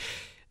League.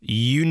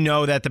 You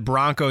know that the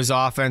Broncos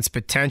offense,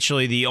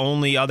 potentially the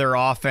only other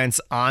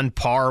offense on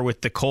par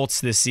with the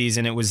Colts this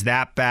season. It was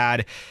that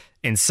bad.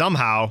 And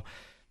somehow,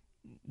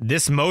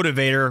 this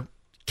motivator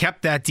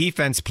kept that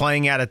defense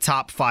playing at a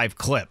top 5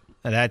 clip.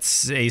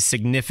 That's a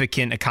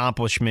significant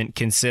accomplishment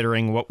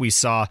considering what we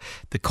saw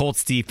the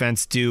Colts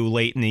defense do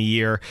late in the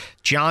year.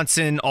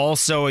 Johnson,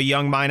 also a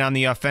young mind on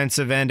the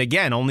offensive end.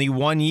 Again, only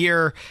 1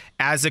 year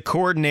as a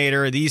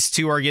coordinator. These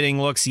two are getting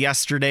looks.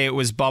 Yesterday it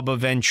was Bubba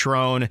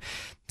Ventrone.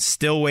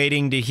 Still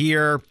waiting to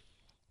hear.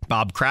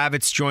 Bob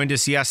Kravitz joined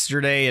us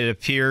yesterday. It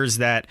appears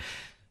that,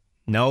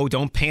 no,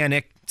 don't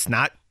panic. It's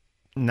not,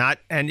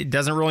 and it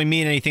doesn't really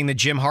mean anything that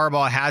Jim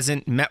Harbaugh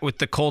hasn't met with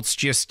the Colts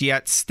just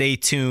yet. Stay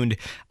tuned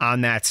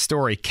on that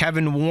story.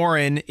 Kevin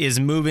Warren is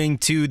moving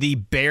to the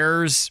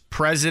Bears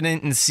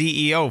president and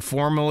CEO,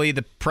 formerly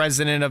the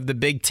president of the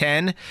Big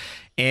Ten,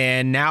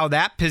 and now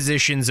that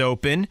position's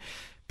open.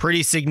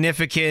 Pretty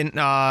significant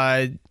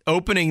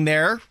opening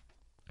there.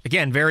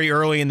 Again, very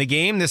early in the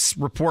game. This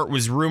report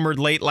was rumored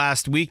late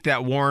last week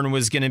that Warren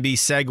was going to be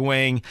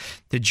segueing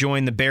to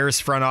join the Bears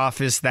front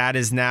office. That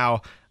is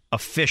now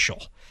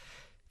official.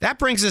 That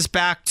brings us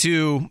back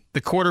to the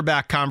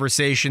quarterback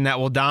conversation that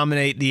will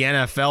dominate the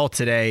NFL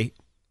today,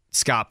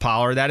 Scot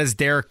Pollard. That is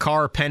Derek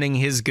Carr penning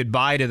his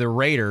goodbye to the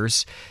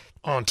Raiders.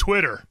 On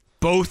Twitter.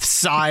 Both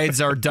sides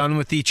are done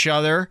with each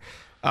other.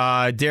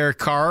 Derek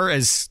Carr,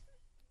 as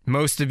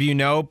most of you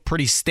know,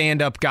 pretty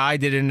stand-up guy,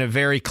 did it in a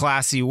very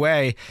classy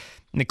way.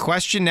 And the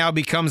question now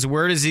becomes,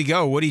 where does he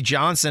go? Woody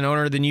Johnson,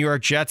 owner of the New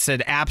York Jets,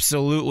 said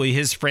absolutely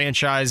his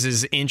franchise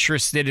is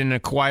interested in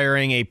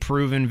acquiring a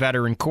proven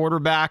veteran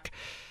quarterback.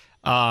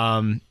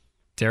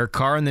 Derek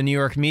Carr in the New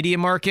York media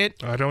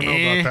market. I don't know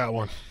about that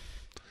one.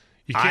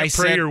 You can't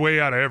pray your way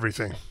out of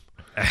everything.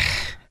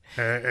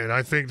 And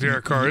I think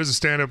Derek Carr is a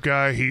stand-up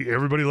guy.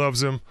 Everybody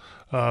loves him,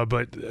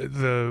 but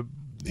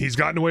he's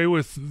gotten away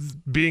with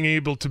being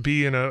able to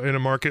be in a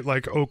market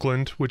like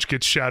Oakland, which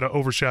gets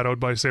overshadowed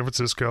by San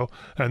Francisco,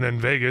 and then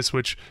Vegas,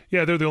 which,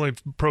 they're the only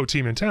pro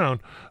team in town,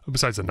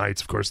 besides the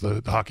Knights, of course,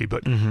 the hockey.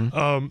 But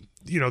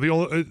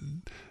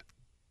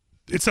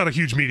it's not a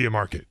huge media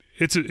market.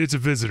 It's a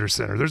visitor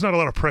center. There's not a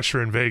lot of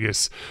pressure in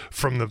Vegas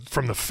from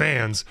the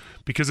fans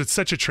because it's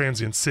such a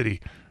transient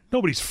city.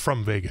 Nobody's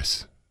from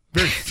Vegas.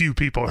 Very few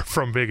people are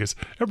from Vegas.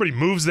 Everybody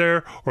moves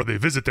there or they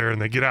visit there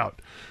and they get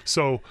out.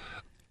 So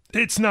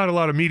it's not a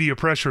lot of media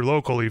pressure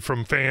locally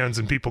from fans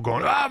and people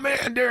going,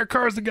 man, Derek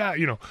Carr's the guy.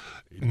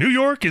 New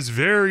York is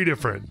very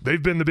different.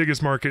 They've been the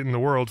biggest market in the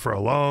world for a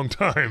long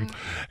time,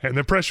 and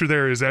the pressure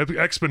there is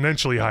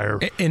exponentially higher.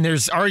 And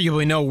there's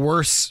arguably no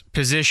worse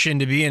position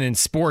to be in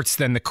sports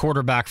than the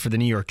quarterback for the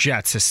New York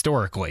Jets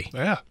historically.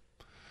 Yeah.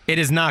 It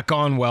has not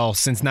gone well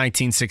since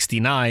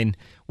 1969,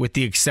 with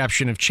the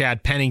exception of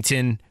Chad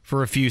Pennington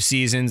for a few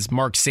seasons,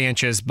 Mark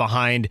Sanchez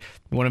behind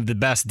one of the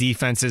best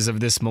defenses of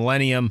this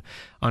millennium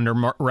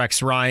under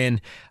Rex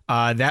Ryan.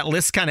 That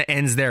list kind of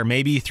ends there.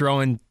 Maybe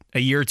throw in a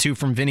year or two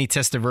from Vinny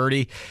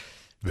Testaverde.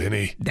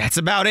 That's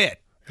about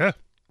it. Yeah.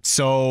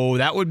 So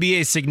that would be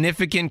a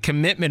significant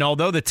commitment,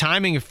 although the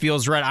timing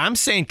feels right. I'm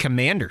saying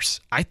Commanders.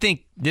 I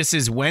think this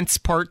is Wentz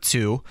part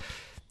 2.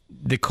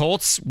 The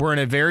Colts were in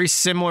a very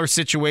similar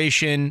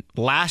situation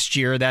last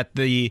year that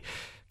the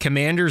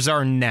Commanders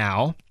are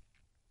now.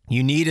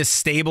 You need a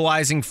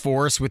stabilizing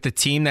force with the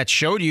team that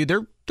showed you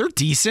they're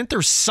decent.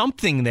 There's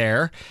something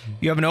there.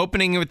 You have an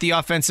opening with the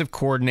offensive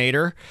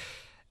coordinator.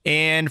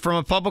 And from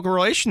a public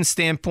relations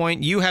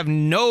standpoint, you have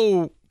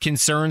no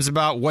concerns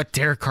about what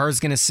Derek Carr is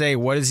going to say.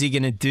 What is he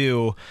going to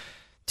do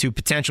to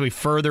potentially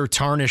further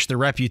tarnish the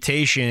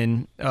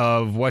reputation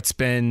of what's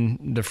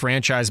been the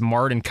franchise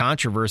marred in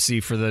controversy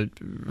for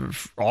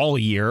all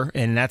year?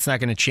 And that's not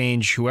going to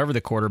change whoever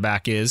the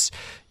quarterback is.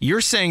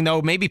 You're saying,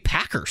 though, maybe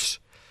Packers.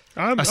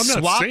 I'm not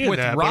swap saying with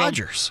that,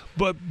 Rodgers.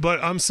 But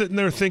I'm sitting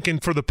there thinking,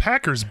 for the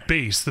Packers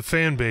base, the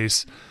fan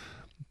base,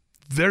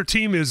 their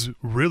team is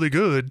really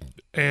good,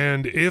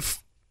 and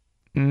if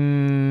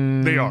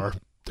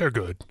they're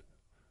good.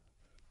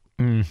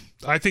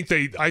 I think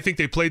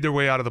they played their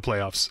way out of the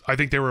playoffs. I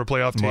think they were a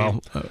playoff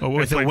team. Well,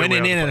 with a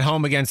winning in at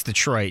home against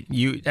Detroit,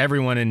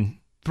 everyone in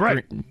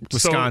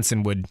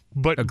Wisconsin would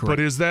agree. But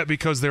is that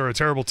because they're a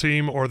terrible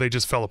team or they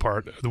just fell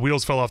apart? The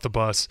wheels fell off the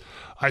bus.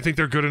 I think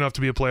they're good enough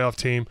to be a playoff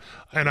team.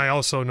 And I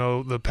also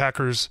know the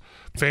Packers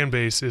fan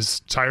base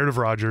is tired of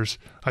Rodgers.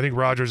 I think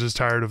Rodgers is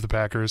tired of the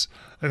Packers.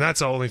 And that's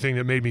the only thing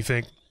that made me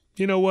think,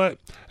 you know what?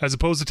 As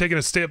opposed to taking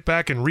a step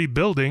back and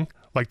rebuilding,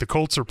 like the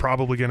Colts are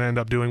probably going to end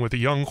up doing with a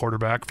young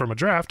quarterback from a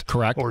draft.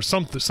 Correct. Or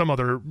some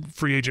other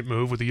free agent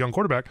move with a young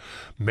quarterback.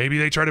 Maybe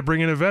they try to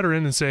bring in a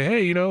veteran and say,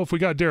 hey, if we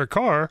got Derek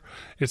Carr,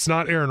 it's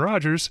not Aaron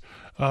Rodgers,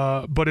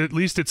 but at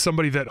least it's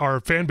somebody that our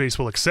fan base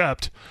will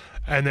accept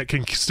and that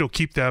can still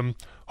keep them,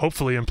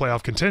 hopefully, in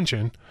playoff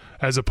contention,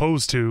 as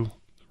opposed to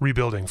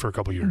rebuilding for a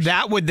couple years.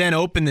 That would then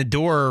open the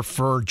door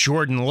for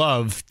Jordan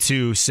Love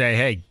to say,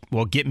 hey,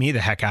 well, get me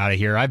the heck out of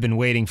here. I've been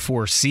waiting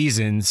 4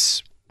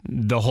 seasons.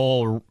 The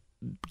whole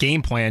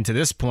game plan to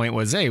this point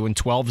was, hey, when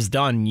 12's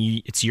done,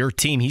 it's your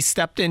team. He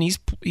stepped in.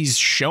 He's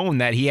shown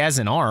that he has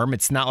an arm.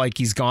 It's not like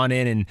he's gone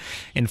in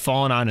and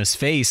fallen on his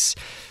face.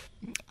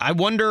 I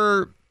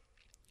wonder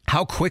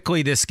how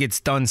quickly this gets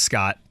done,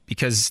 Scott,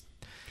 because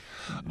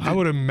I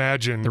would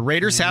imagine the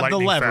Raiders have the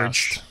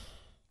leverage.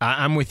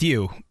 I'm with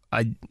you.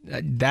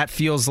 That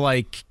feels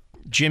like,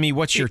 Jimmy,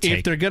 what's your take?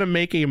 If they're going to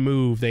make a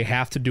move, they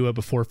have to do it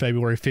before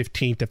February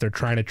 15th if they're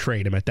trying to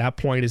trade him. At that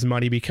point, his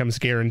money becomes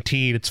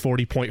guaranteed. It's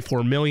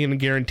 $40.4 million in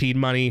guaranteed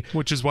money.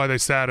 Which is why they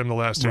sat him the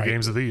last 2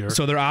 games of the year.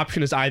 So their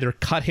option is either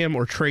cut him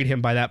or trade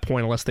him by that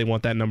point unless they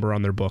want that number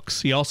on their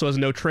books. He also has a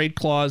no-trade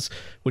clause,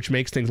 which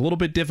makes things a little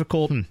bit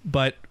difficult,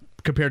 but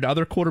compared to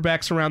other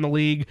quarterbacks around the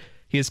league,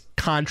 his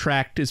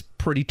contract is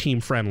pretty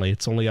team-friendly.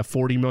 It's only a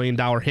 $40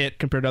 million hit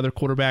compared to other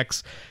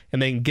quarterbacks, and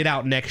they can get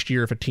out next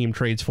year if a team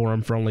trades for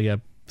him for only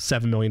a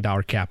 $7 million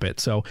cap hit.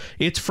 So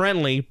it's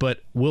friendly,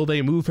 but will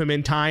they move him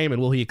in time,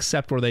 and will he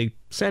accept where they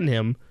send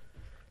him?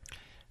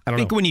 I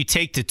think when you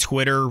take to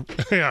Twitter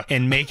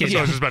and make it, that's what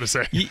I was just about to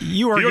say.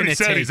 You are going to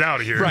say he's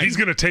out of here. Right. He's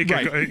going to take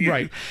it.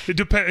 Right. It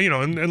depends,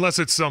 unless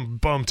it's some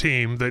bum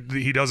team that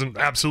he does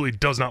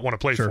not want to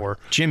play for.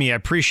 Jimmy, I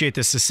appreciate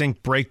the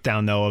succinct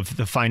breakdown though of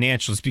the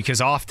financials, because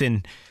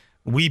often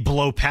we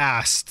blow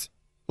past.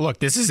 Look,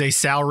 this is a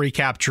salary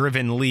cap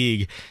driven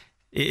league.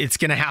 It's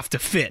going to have to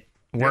fit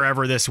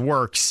wherever this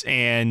works,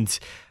 and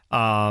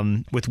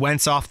with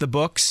Wentz off the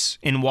books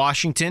in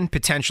Washington,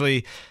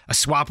 potentially a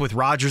swap with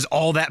Rodgers,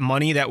 all that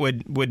money that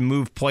would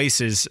move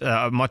places,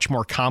 a much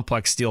more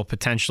complex deal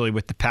potentially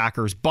with the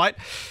Packers. But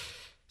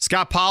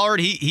Scot Pollard,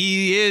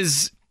 he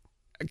is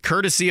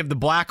courtesy of the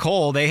black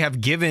hole. They have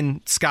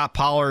given Scot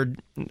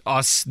Pollard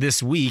us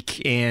this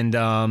week.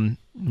 And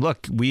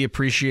look, we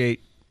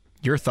appreciate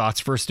your thoughts.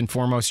 First and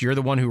foremost, you're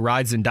the one who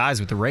rides and dies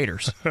with the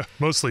Raiders.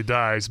 Mostly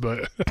dies,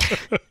 but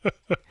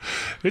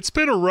it's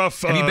been a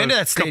rough have you been to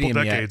that stadium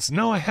couple decades. Yet?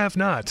 No, I have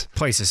not.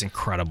 Place is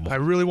incredible. I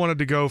really wanted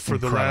to go for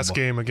the last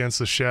game against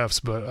the Chefs,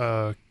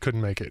 but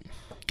couldn't make it.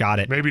 Got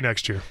it. Maybe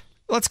next year.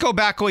 Let's go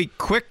back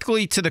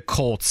quickly to the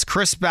Colts.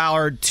 Chris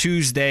Ballard,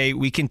 Tuesday.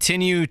 We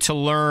continue to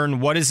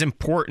learn what is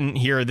important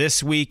here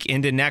this week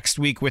into next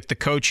week with the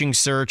coaching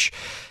search.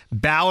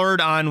 Ballard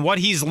on what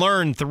he's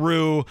learned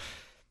through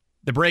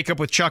the breakup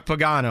with Chuck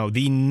Pagano,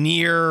 the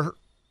near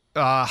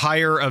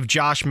hire of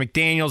Josh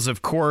McDaniels,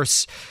 of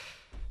course,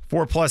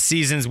 4+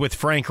 seasons with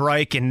Frank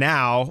Reich, and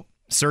now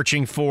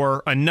searching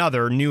for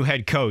another new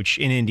head coach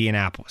in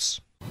Indianapolis.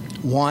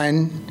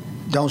 One,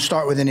 don't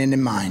start with an end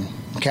in mind,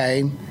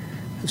 okay?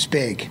 It's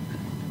big.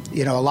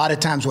 You know, a lot of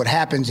times what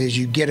happens is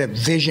you get a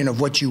vision of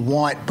what you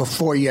want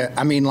before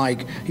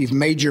you've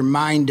made your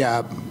mind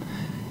up,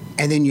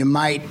 and then you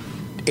might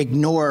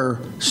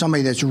ignore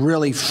somebody that's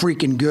really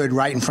freaking good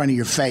right in front of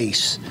your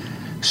face.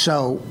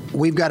 So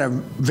we've got a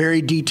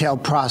very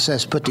detailed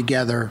process put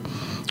together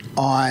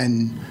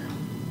on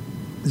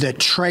the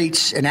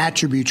traits and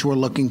attributes we're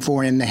looking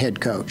for in the head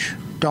coach.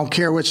 Don't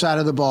care which side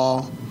of the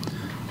ball.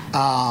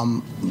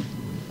 And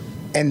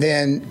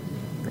then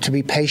to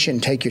be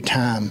patient, take your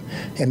time,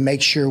 and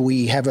make sure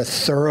we have a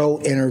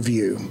thorough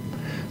interview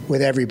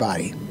with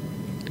everybody.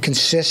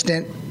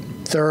 Consistent,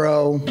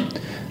 thorough.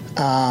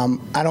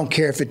 I don't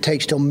care if it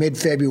takes till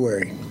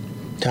mid-February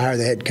to hire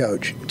the head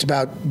coach. It's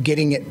about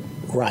getting it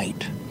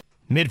right.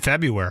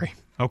 Mid-February.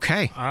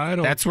 Okay.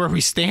 That's where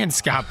we stand,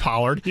 Scot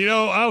Pollard. You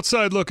know,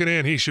 outside looking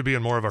in, he should be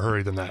in more of a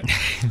hurry than that.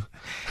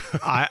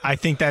 I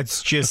think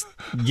that's just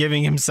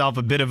giving himself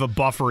a bit of a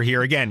buffer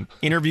here. Again,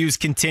 interviews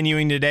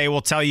continuing today.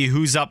 We'll tell you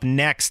who's up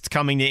next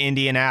coming to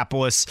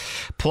Indianapolis.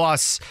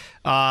 Plus,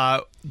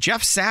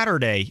 Jeff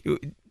Saturday.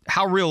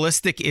 How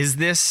realistic is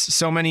this?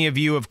 So many of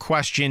you have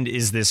questioned,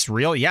 is this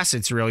real? Yes,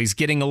 it's real. He's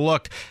getting a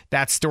look.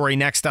 That story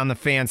next on The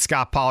Fan.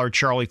 Scot Pollard,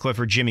 Charlie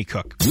Clifford, Jimmy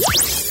Cook.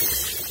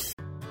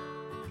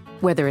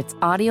 Whether it's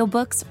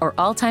audiobooks or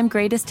all-time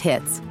greatest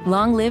hits,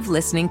 long live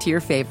listening to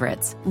your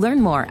favorites. Learn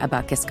more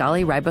about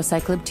Kisqali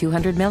Ribociclib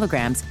 200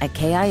 milligrams at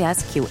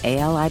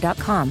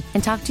KISQALI.com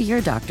and talk to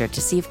your doctor to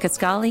see if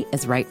Kisqali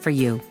is right for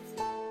you.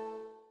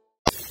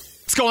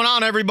 What's going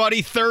on,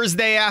 everybody?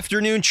 Thursday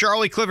afternoon,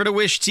 Charlie Clifford of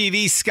Wish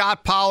TV,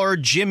 Scot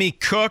Pollard, Jimmy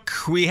Cook.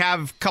 We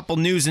have a couple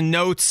news and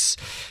notes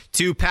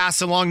to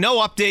pass along. No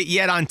update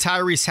yet on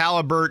Tyrese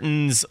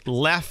Halliburton's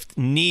left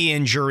knee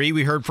injury.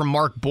 We heard from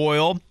Mark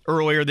Boyle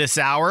earlier this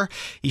hour.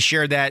 He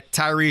shared that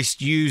Tyrese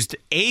used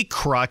a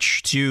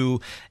crutch to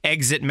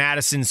exit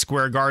Madison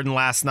Square Garden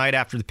last night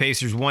after the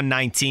Pacers'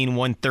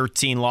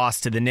 119-113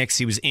 loss to the Knicks.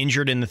 He was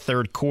injured in the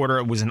third quarter.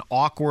 It was an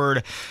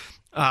awkward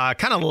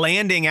kind of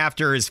landing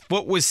after his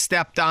foot was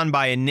stepped on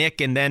by a Knick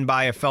and then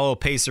by a fellow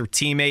Pacer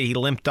teammate. He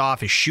limped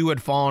off. His shoe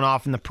had fallen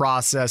off in the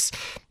process.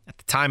 At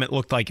the time, it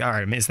looked like, all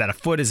right, is that a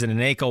foot? Is it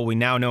an ankle? We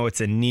now know it's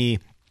a knee.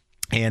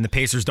 And the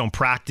Pacers don't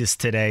practice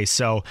today,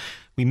 so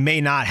we may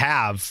not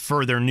have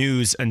further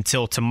news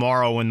until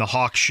tomorrow when the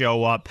Hawks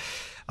show up.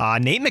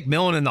 Nate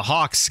McMillan and the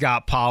Hawks,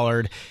 Scot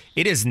Pollard,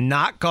 it has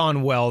not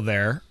gone well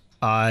there.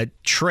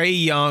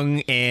 Trae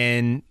Young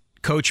and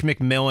Coach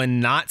McMillan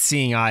not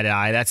seeing eye to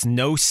eye. That's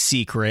no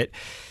secret.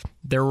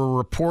 There were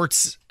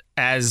reports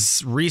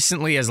as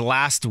recently as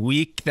last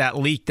week that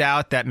leaked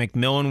out that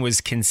McMillan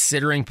was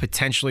considering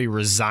potentially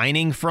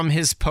resigning from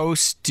his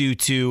post due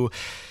to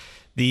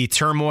the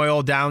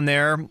turmoil down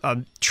there.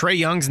 Trae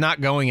Young's not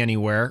going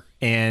anywhere,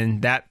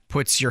 and that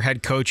puts your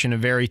head coach in a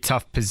very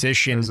tough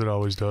position. As it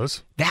always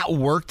does. That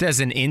worked as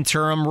an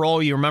interim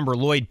role. You remember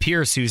Lloyd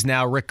Pierce, who's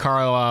now Rick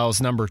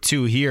Carlisle's number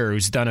 2 here,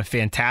 who's done a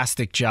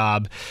fantastic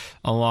job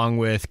along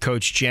with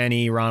Coach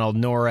Jenny, Ronald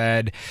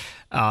Norred,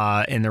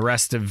 and the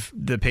rest of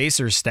the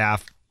Pacers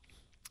staff.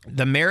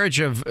 The marriage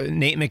of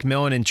Nate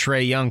McMillan and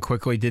Trae Young,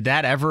 quickly, did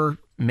that ever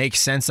make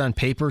sense on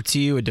paper to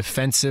you? A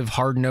defensive,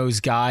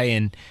 hard-nosed guy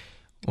and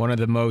one of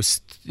the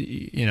most,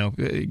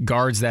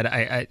 guards that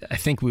I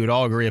think we would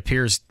all agree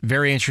appears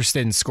very interested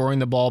in scoring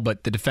the ball,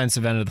 but the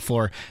defensive end of the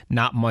floor,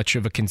 not much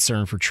of a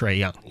concern for Trae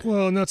Young.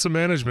 Well, and that's a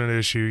management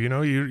issue. You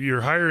know,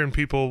 you're hiring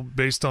people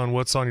based on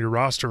what's on your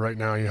roster right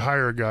now. You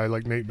hire a guy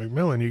like Nate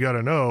McMillan, you got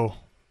to know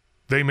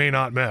they may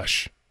not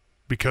mesh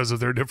because of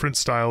their different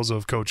styles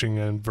of coaching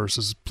and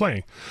versus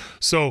playing.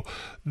 So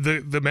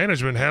the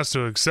management has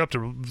to accept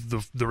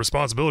the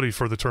responsibility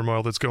for the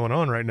turmoil that's going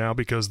on right now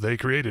because they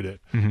created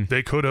it. Mm-hmm.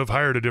 They could have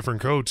hired a different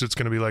coach. It's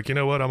going to be like, you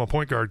know what, I'm a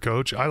point guard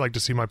coach. I like to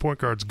see my point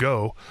guards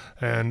go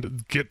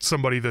and get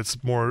somebody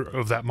that's more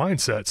of that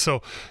mindset.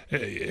 So,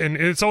 and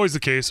it's always the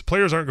case.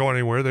 Players aren't going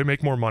anywhere. They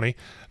make more money.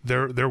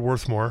 They're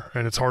worth more,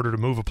 and it's harder to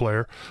move a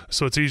player.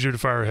 So it's easier to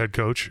fire a head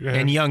coach.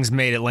 And Young's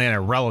made Atlanta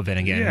relevant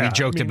again. Yeah, we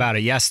joked about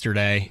it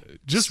yesterday.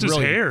 Just his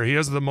hair. He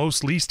has the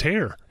most least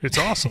hair. It's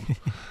awesome.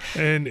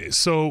 And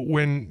so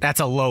when that's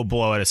a low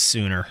blow at a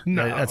Sooner.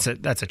 No, that's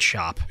a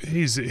chop.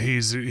 He's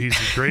a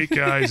great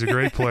guy. He's a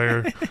great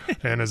player.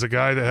 And as a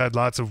guy that had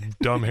lots of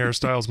dumb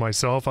hairstyles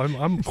myself,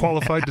 I'm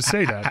qualified to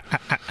say that.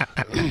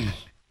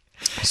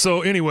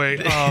 So anyway,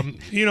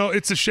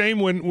 it's a shame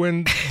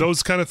when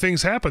those kind of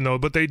things happen, though,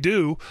 but they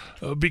do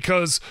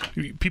because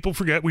people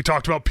forget. We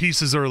talked about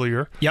pieces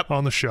earlier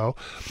on the show,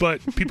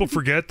 but people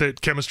forget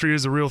that chemistry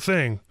is a real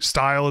thing.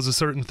 Style is a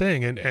certain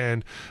thing.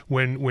 And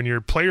when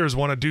your players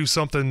want to do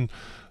something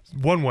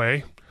one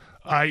way,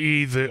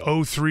 i.e.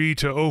 the 03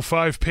 to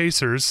 05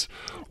 Pacers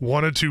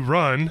wanted to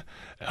run,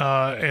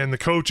 and the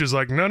coach is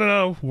like,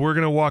 no, we're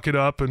going to walk it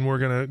up and we're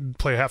going to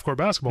play half-court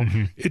basketball.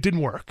 Mm-hmm. It didn't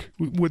work.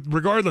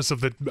 Regardless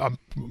of the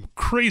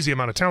crazy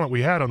amount of talent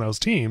we had on those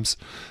teams,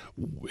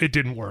 it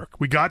didn't work.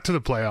 We got to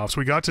the playoffs.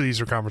 We got to the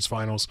Eastern Conference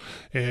Finals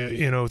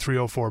in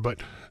 03-04, but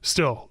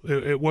still,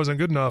 it wasn't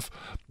good enough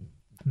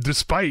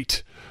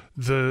despite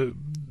the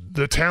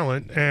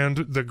talent and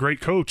the great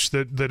coach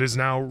that is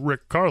now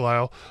Rick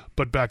Carlisle,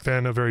 but back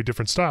then a very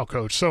different style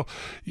coach. So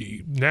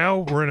now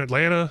we're in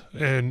Atlanta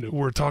and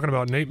we're talking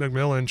about Nate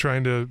McMillan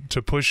trying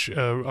to push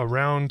a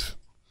round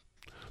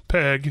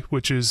peg,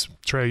 which is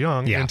Trae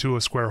Young, into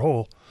a square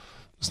hole.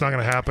 It's not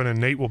going to happen, and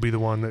Nate will be the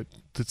one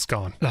that's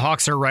gone. The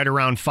Hawks are right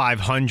around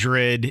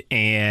 500,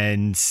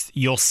 and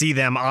you'll see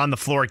them on the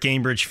floor at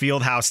Gainbridge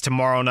Fieldhouse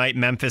tomorrow night.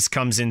 Memphis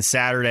comes in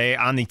Saturday.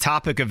 On the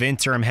topic of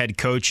interim head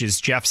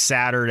coaches, Jeff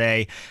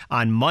Saturday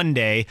on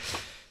Monday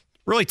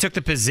really took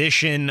the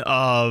position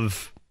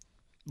of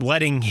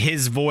letting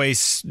his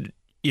voice,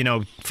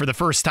 for the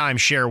first time,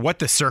 share what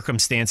the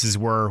circumstances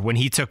were when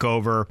he took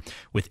over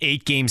with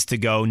 8 games to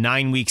go,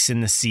 9 weeks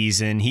in the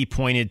season. He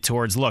pointed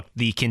towards, look,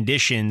 the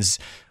conditions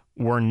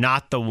were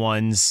not the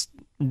ones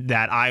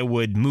that I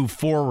would move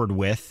forward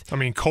with. I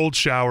mean, cold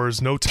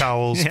showers, no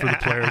towels for the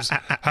players.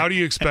 How do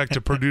you expect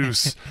to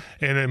produce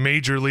in a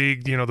major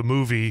league, the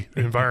movie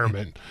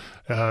environment?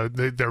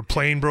 Their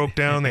plane broke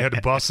down. They had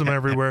to bus them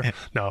everywhere.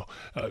 No.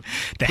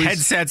 The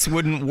headsets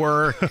wouldn't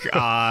work.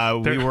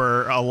 We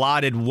were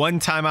allotted 1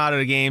 time out of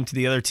the game to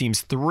the other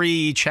team's 3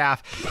 each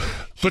half.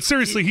 But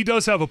seriously, he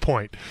does have a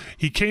point.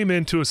 He came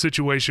into a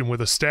situation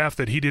with a staff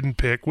that he didn't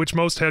pick, which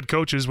most head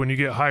coaches, when you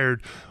get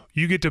hired,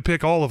 you get to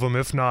pick all of them,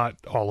 if not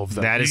all of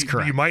them. That is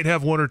correct. You might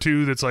have 1 or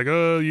 2 that's like,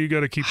 oh, you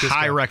got to keep this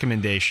high guy.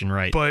 Recommendation,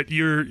 right? But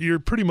you're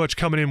pretty much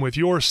coming in with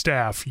your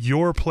staff,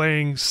 your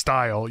playing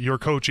style, your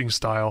coaching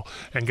style,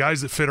 and guys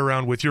that fit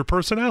around with your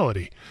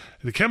personality.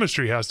 The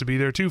chemistry has to be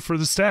there too for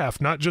the staff,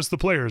 not just the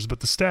players,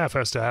 but the staff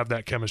has to have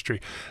that chemistry.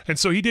 And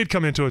so he did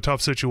come into a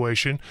tough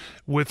situation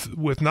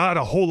with not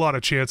a whole lot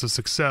of chance of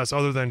success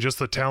other than just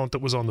the talent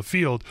that was on the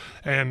field,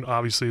 and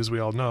obviously, as we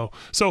all know.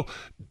 So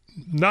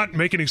not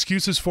making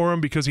excuses for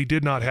him because he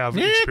did not have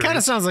experience. It kind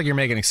of sounds like you're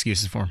making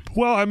excuses for him.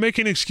 Well, I'm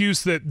making an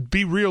excuse that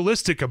be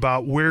realistic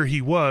about where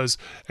he was.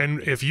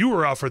 And if you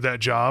were offered that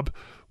job,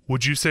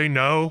 would you say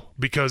no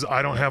because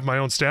I don't have my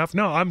own staff?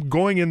 No, I'm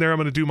going in there. I'm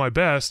going to do my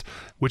best,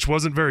 which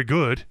wasn't very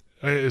good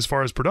as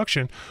far as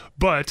production.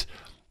 But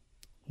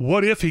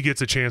what if he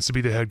gets a chance to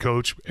be the head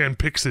coach and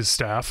picks his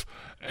staff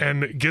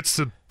and gets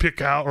to pick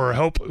out or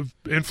help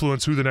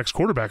influence who the next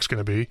quarterback's going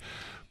to be?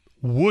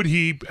 Would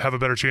he have a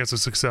better chance of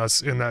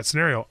success in that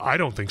scenario? I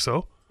don't think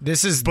so.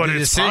 This is the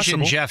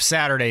decision possible. Jeff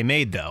Saturday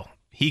made, though.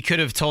 He could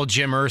have told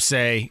Jim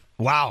Irsay,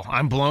 wow,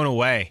 I'm blown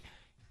away.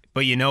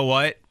 But you know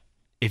what?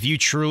 If you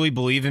truly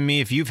believe in me,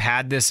 if you've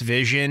had this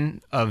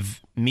vision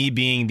of me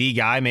being the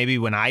guy, maybe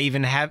when I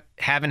even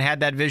haven't had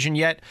that vision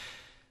yet,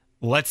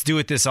 let's do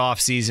it this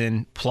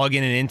offseason. Plug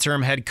in an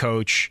interim head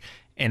coach,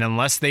 and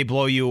unless they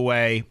blow you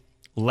away,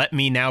 let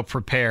me now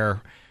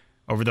prepare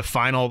over the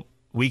final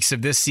weeks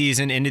of this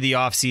season into the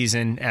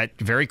offseason at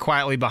very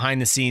quietly behind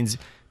the scenes,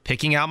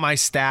 picking out my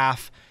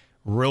staff,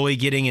 really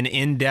getting an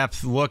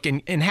in-depth look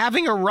and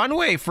having a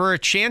runway for a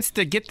chance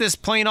to get this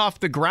plane off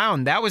the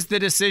ground. That was the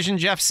decision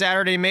Jeff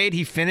Saturday made.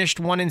 He finished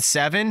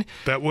 1-7.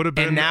 That would have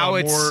been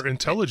a more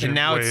intelligent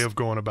way of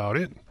going about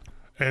it.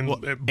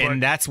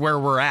 And that's where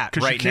we're at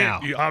right now.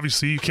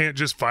 Obviously, you can't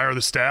just fire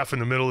the staff in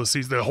the middle of the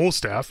season, the whole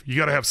staff. You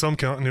got to have some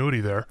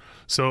continuity there.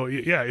 So,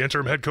 yeah,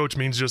 interim head coach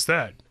means just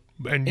that.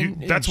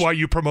 And that's why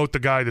you promote the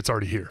guy that's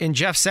already here. And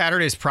Jeff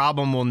Saturday's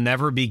problem will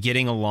never be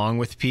getting along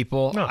with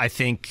people. No. I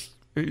think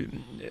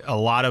a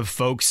lot of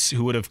folks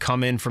who would have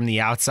come in from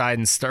the outside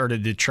and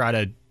started to try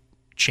to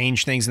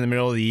change things in the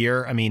middle of the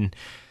year, I mean,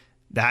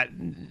 that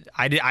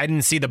I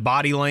didn't see the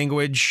body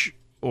language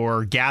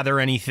or gather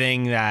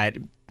anything that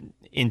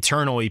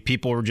internally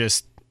people were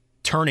just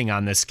turning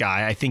on this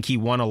guy. I think he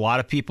won a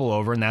lot of people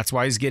over, and that's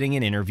why he's getting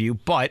an interview.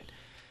 But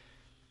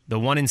the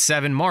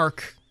 1-7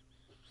 mark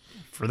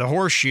for the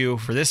horseshoe,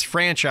 for this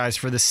franchise,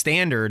 for the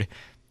standard,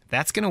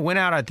 that's going to win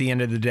out at the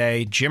end of the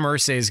day. Jim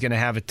Irsay is going to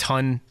have a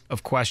ton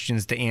of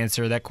questions to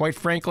answer that, quite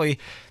frankly,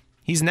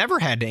 he's never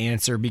had to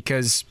answer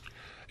because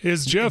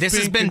this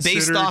has been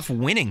based off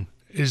winning.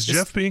 Is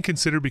Jeff being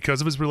considered because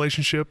of his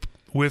relationship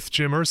with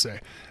Jim Irsay?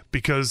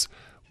 Because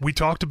we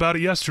talked about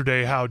it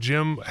yesterday, how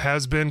Jim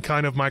has been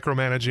kind of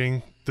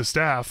micromanaging the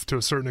staff to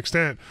a certain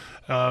extent,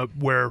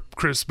 where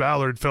Chris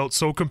Ballard felt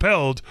so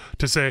compelled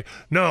to say,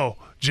 no,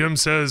 Jim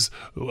says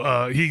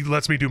he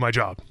lets me do my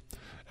job.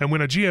 And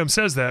when a GM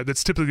says that,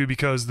 that's typically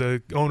because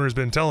the owner's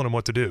been telling him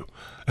what to do.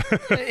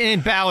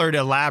 And Ballard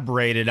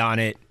elaborated on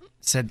it,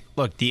 said,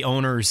 look, the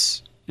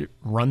owners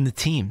run the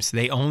teams.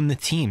 They own the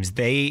teams.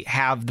 They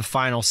have the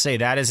final say.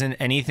 That isn't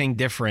anything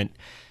different.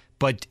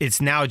 But it's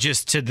now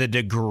just to the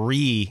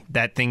degree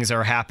that things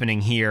are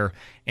happening here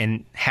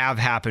and have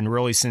happened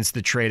really since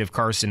the trade of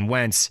Carson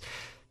Wentz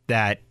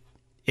that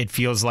it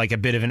feels like a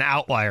bit of an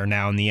outlier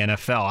now in the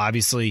NFL.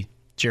 Obviously,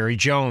 Jerry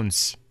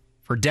Jones,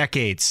 for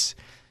decades,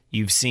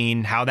 you've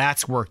seen how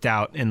that's worked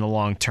out in the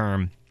long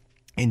term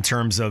in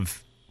terms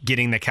of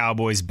getting the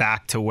Cowboys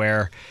back to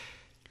where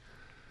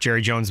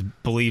Jerry Jones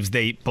believes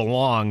they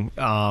belong.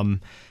 To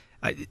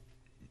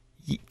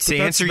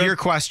answer your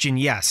question,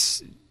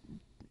 yes.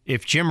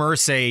 If Jim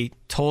Irsay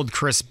told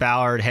Chris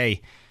Ballard,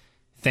 hey,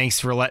 thanks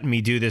for letting me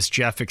do this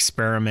Jeff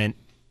experiment,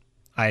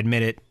 I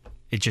admit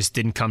it just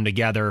didn't come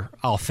together.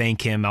 I'll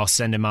thank him. I'll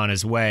send him on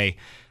his way.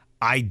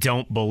 I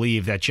don't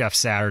believe that Jeff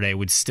Saturday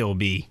would still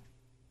be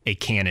a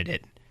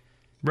candidate.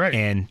 Right.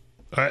 And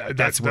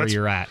that's where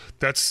you're at.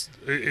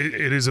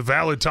 It is a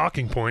valid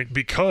talking point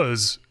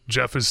because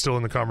Jeff is still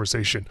in the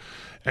conversation.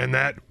 And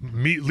that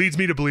leads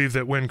me to believe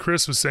that when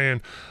Chris was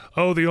saying,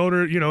 oh, the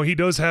owner, he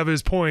does have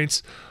his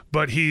points,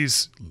 but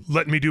he's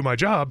letting me do my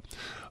job,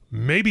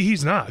 maybe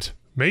he's not.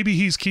 Maybe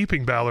he's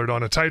keeping Ballard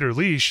on a tighter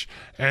leash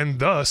and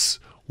thus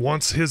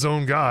wants his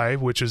own guy,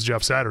 which is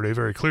Jeff Saturday,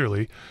 very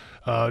clearly,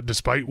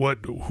 despite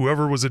what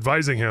whoever was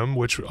advising him,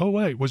 which,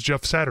 was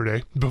Jeff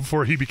Saturday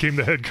before he became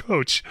the head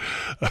coach.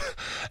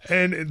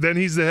 And then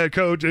he's the head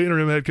coach,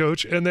 interim head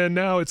coach. And then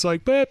now it's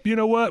like, but you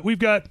know what? We've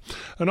got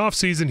an off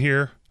season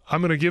here. I'm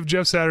going to give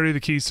Jeff Saturday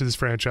the keys to this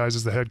franchise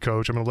as the head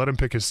coach. I'm going to let him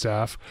pick his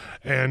staff.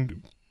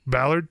 And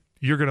Ballard,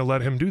 you're going to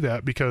let him do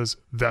that because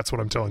that's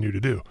what I'm telling you to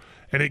do.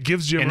 And it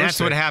gives Jim And that's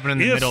what happened in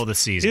the middle of the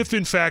season. If,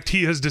 in fact,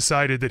 he has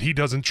decided that he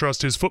doesn't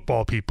trust his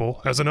football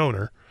people as an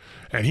owner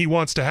and he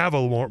wants to have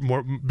a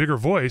more bigger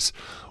voice,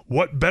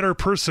 what better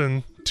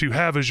person to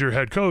have as your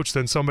head coach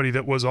than somebody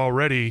that was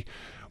already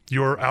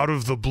your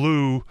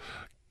out-of-the-blue,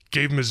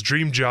 gave him his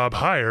dream job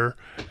hire,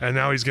 and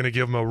now he's going to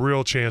give him a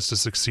real chance to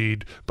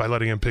succeed by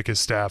letting him pick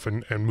his staff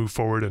and move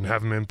forward and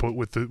have him input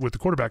with the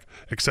quarterback,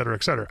 et cetera,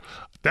 et cetera.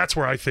 That's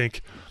where I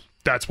think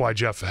that's why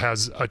Jeff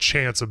has a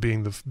chance of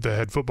being the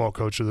head football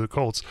coach of the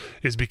Colts,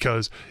 is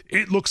because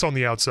it looks on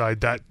the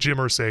outside that Jim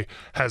Irsay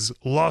has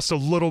lost a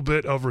little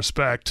bit of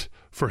respect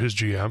for his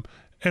GM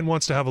and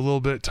wants to have a little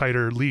bit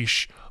tighter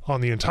leash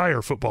on the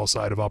entire football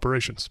side of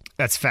operations.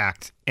 That's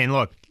fact. And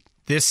look,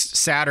 this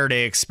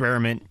Saturday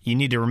experiment, you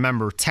need to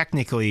remember,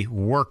 technically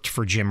worked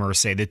for Jim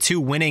Irsay. The two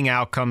winning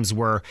outcomes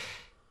were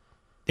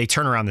they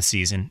turn around the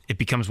season. It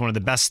becomes one of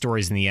the best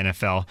stories in the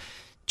NFL.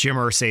 Jim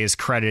Irsay is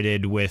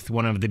credited with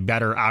one of the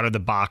better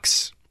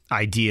out-of-the-box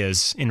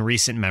ideas in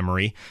recent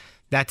memory.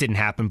 That didn't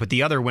happen, but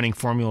the other winning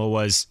formula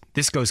was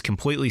this goes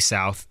completely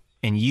south,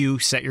 and you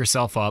set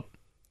yourself up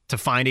to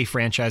find a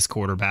franchise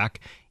quarterback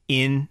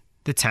in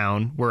the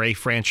town where a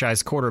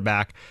franchise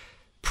quarterback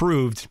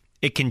proved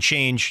it can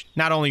change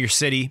not only your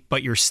city,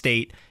 but your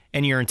state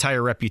and your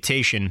entire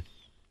reputation.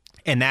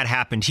 And that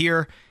happened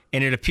here.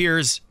 And it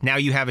appears now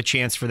you have a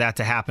chance for that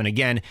to happen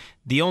again.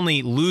 The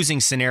only losing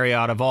scenario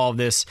out of all of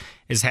this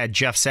is had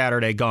Jeff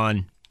Saturday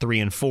gone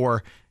 3-4,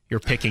 you're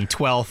picking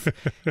 12th.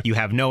 You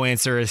have no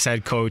answer as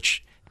head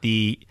coach.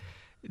 The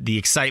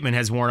excitement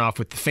has worn off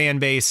with the fan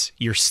base.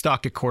 You're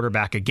stuck at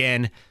quarterback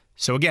again.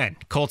 So again,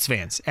 Colts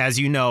fans, as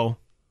you know,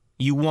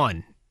 you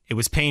won. It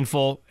was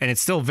painful, and it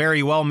still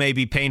very well may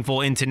be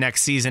painful into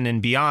next season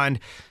and beyond,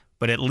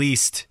 but at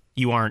least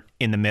you aren't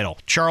in the middle.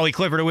 Charlie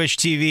Clifford of Wish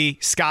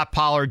TV, Scot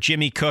Pollard,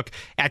 Jimmy Cook.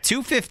 At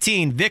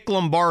 2:15, Vic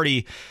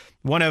Lombardi,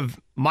 one of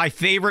my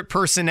favorite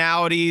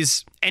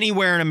personalities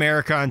anywhere in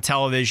America on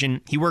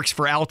television. He works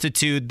for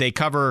Altitude. They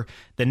cover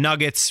the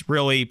Nuggets,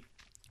 really,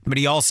 but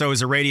he also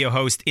is a radio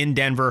host in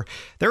Denver.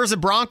 There is a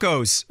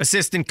Broncos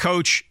assistant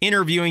coach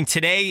interviewing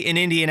today in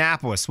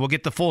Indianapolis. We'll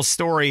get the full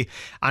story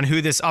on who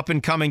this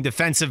up-and-coming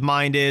defensive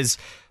mind is.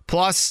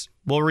 Plus,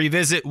 we'll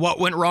revisit what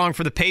went wrong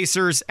for the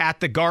Pacers at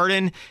the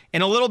Garden.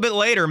 And a little bit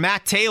later,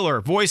 Matt Taylor,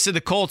 voice of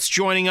the Colts,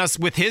 joining us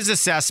with his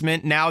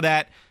assessment now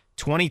that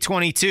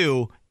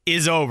 2022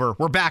 is over.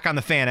 We're back on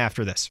The Fan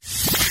after this.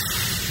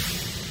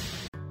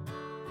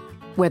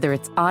 Whether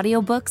it's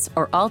audiobooks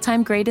or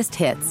all-time greatest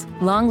hits,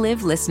 long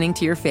live listening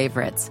to your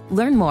favorites.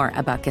 Learn more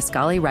about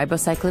Kisqali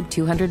Ribociclib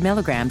 200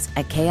 milligrams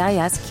at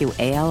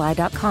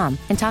KISQALI.com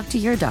and talk to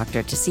your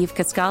doctor to see if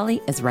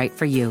Kisqali is right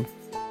for you.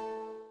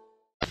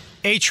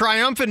 A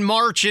triumphant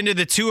march into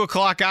the 2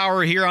 o'clock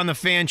hour here on the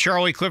Fan.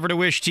 Charlie Clifford of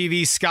Wish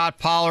TV, Scot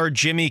Pollard,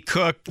 Jimmy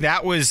Cook.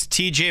 That was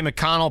TJ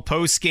McConnell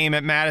post-game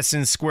at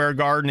Madison Square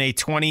Garden. A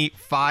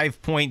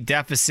 25-point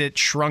deficit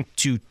shrunk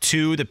to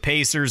 2. The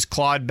Pacers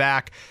clawed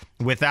back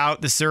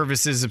without the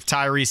services of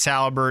Tyrese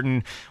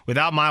Halliburton,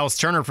 without Miles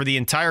Turner for the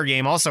entire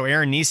game. Also,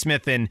 Aaron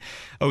Nesmith and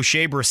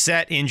O'Shea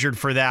Brissett injured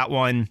for that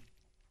one.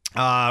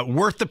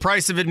 Worth the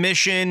price of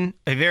admission,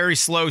 a very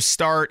slow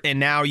start,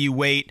 and now you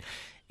wait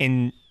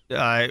in...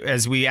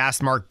 as we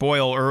asked Mark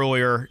Boyle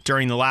earlier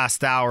during the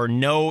last hour,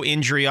 no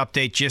injury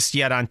update just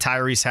yet on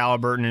Tyrese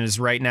Halliburton. It is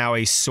right now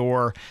a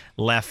sore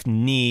left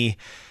knee.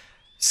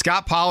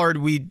 Scot Pollard,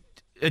 we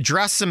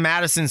addressed some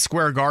Madison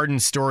Square Garden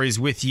stories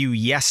with you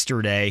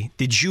yesterday.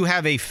 Did you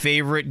have a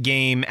favorite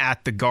game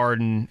at the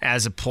Garden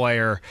as a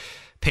player,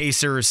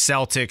 Pacers,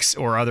 Celtics,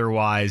 or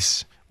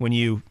otherwise, when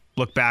you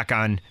look back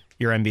on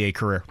your NBA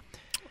career?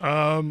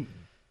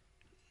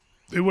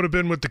 It would have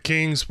been with the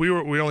Kings. We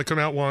only come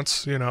out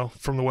once,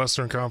 from the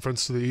Western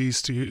Conference to the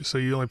East. So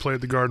you only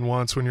played the Garden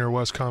once when you're a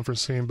West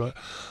Conference team. But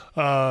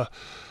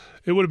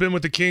it would have been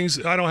with the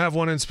Kings. I don't have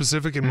one in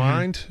specific in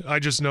mind. I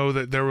just know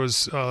that there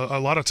was a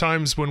lot of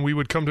times when we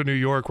would come to New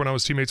York when I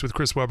was teammates with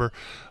Chris Webber,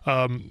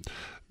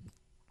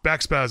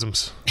 back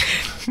spasms.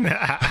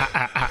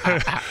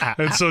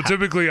 And so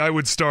typically I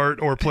would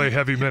start or play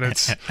heavy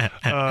minutes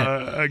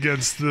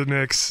against the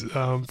Knicks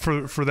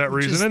for that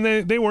reason.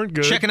 And they weren't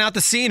good. Checking out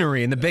the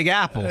scenery in the Big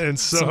Apple. And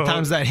so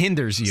sometimes that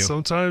hinders you.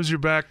 Sometimes your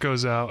back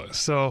goes out.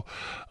 So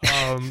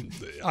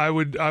I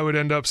would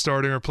end up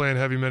starting or playing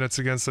heavy minutes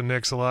against the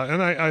Knicks a lot.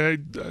 And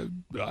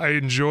I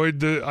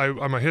enjoyed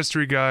I'm a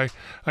history guy.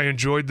 I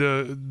enjoyed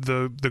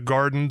the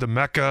Garden, the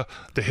Mecca,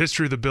 the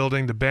history of the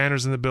building, the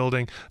banners in the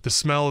building, the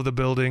smell of the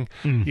building.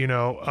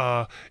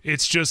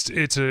 It's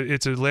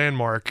a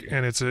landmark,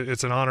 and it's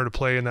an honor to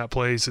play in that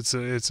place. It's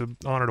an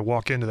honor to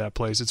walk into that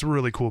place. It's a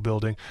really cool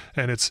building,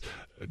 and it's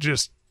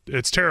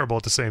terrible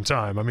at the same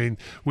time. I mean,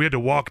 we had to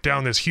walk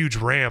down this huge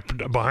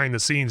ramp behind the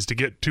scenes to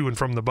get to and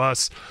from the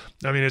bus.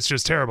 I mean, it's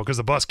just terrible because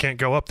the bus can't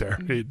go up there.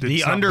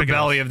 The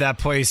underbelly of that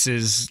place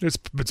is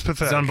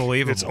pathetic. It's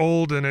unbelievable. It's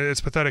old and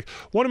it's pathetic.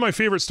 One of my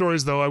favorite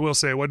stories, though, I will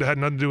say, it had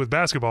nothing to do with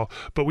basketball,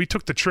 but we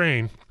took the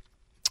train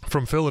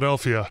from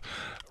Philadelphia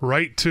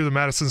right to the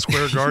Madison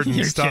Square Garden.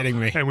 You're kidding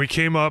me. And we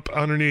came up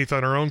underneath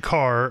on our own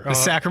car. The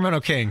Sacramento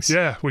Kings.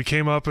 Yeah, we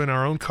came up in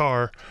our own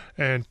car,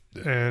 and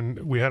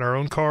we had our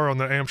own car on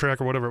the Amtrak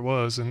or whatever it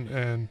was,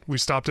 and we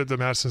stopped at the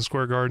Madison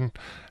Square Garden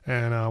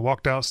and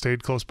walked out,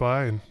 stayed close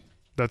by, and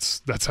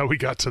that's how we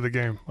got to the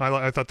game.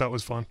 I thought that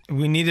was fun.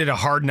 We needed a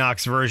Hard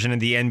Knocks version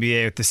of the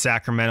NBA with the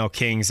Sacramento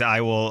Kings.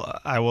 I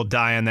will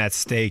die on that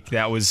stake.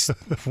 That was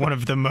one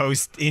of the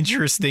most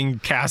interesting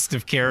cast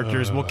of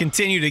characters. We'll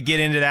continue to get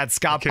into that.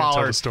 Scot Pollard,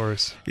 tell the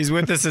stories. He's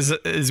with us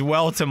as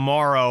well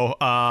tomorrow.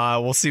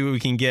 We'll see what we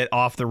can get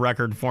off the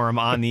record for him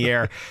on the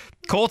air.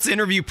 Colts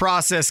interview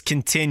process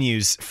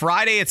continues.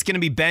 Friday, it's going to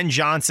be Ben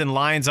Johnson,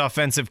 Lions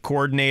offensive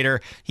coordinator.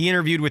 He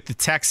interviewed with the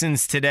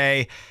Texans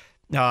today.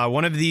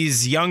 One of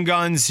these young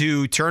guns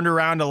who turned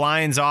around a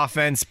Lions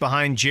offense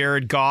behind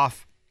Jared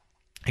Goff.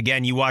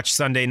 Again, you watched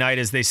Sunday night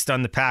as they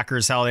stunned the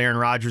Packers, held Aaron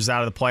Rodgers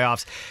out of the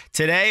playoffs.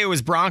 Today, it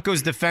was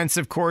Broncos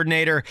defensive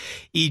coordinator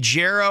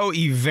Ejiro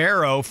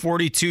Evero,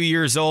 42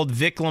 years old.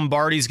 Vic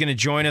Lombardi is going to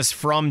join us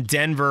from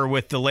Denver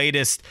with the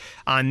latest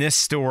on this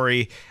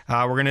story.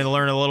 We're going to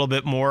learn a little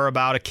bit more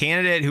about a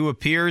candidate who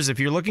appears, if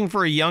you're looking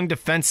for a young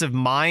defensive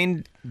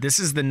mind, this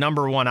is the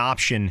number one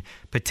option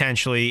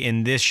potentially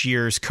in this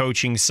year's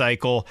coaching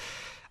cycle.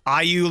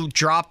 IU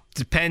dropped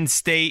to Penn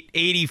State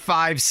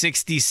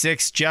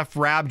 85-66. Jeff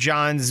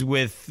Rabjohns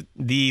with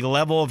the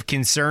level of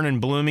concern in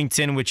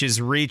Bloomington, which has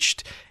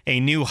reached a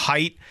new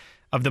height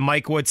of the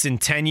Mike Woodson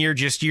tenure,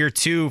 just year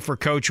two for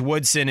Coach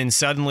Woodson, and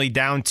suddenly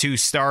down 2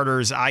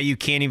 starters. IU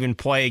can't even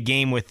play a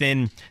game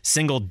within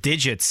single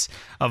digits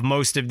of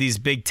most of these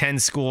Big Ten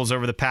schools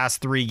over the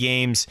past 3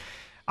 games.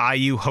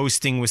 IU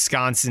hosting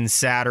Wisconsin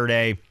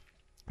Saturday.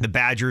 The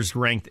Badgers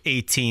ranked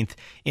 18th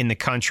in the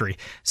country.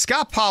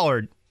 Scot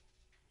Pollard,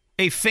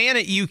 a fan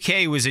at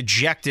UK was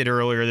ejected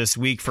earlier this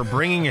week for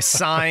bringing a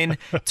sign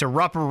to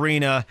Rupp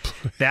Arena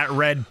that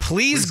read,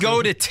 "Please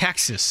go to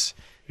Texas."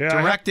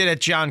 Directed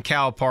at John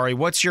Calipari.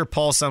 What's your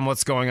pulse on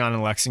what's going on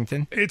in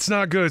Lexington? It's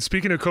not good.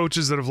 Speaking of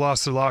coaches that have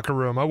lost their locker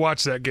room, I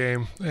watched that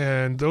game,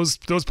 and those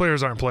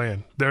players aren't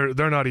playing.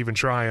 They're not even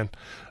trying.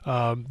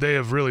 They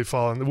have really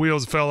fallen. The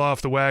wheels fell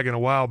off the wagon a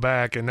while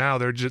back, and now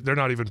they're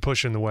not even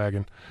pushing the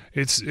wagon.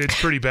 It's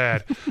pretty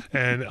bad.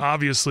 And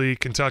obviously,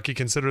 Kentucky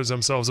considers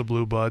themselves a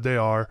blue blood. They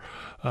are.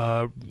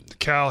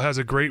 Cal has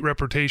a great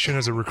reputation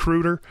as a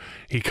recruiter.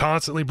 He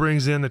constantly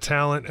brings in the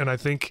talent, and I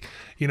think,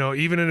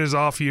 even in his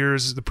off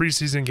years, the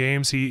preseason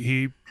games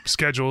he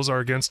schedules are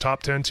against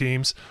top 10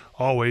 teams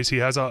always. He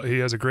has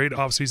a great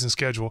offseason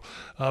schedule,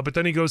 but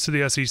then he goes to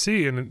the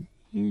SEC, and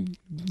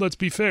let's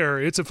be fair,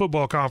 it's a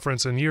football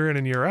conference, and year in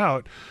and year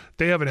out,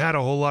 they haven't had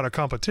a whole lot of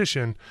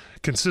competition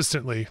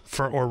consistently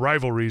or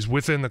rivalries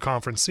within the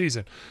conference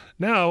season.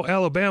 Now,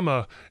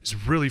 Alabama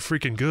is really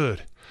freaking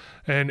good.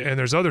 And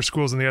there's other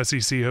schools in the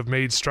SEC who have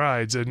made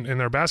strides in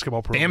their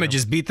basketball program. Bama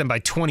just beat them by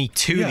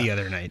 22 the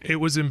other night. It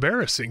was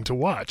embarrassing to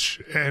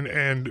watch,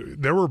 and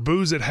there were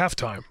boos at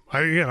halftime.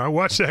 I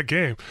watched that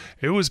game.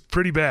 It was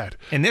pretty bad.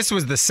 And this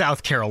was the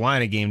South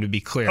Carolina game, to be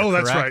clear. Oh,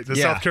 that's correct? right. The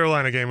South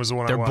Carolina game was the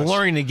one I watched. They're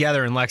blurring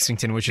together in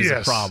Lexington, which is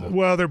a problem.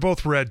 Well, they're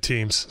both red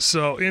teams.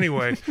 So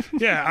anyway,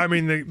 I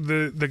mean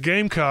the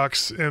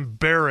Gamecocks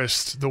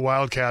embarrassed the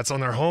Wildcats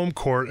on their home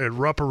court at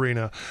Rupp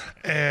Arena,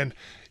 and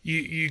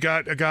you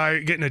got a guy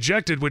getting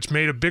ejected, which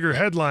made a bigger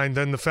headline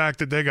than the fact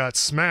that they got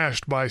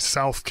smashed by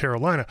South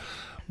Carolina.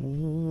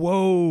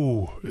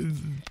 Whoa.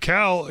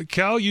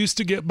 Cal used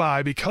to get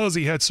by because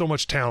he had so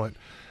much talent.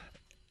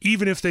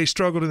 Even if they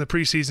struggled in the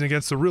preseason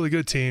against the really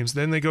good teams,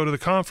 then they go to the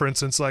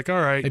conference and it's like,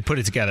 all right. They put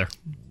it together.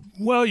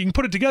 Well, you can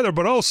put it together,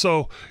 but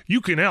also you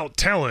can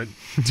out-talent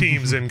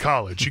teams in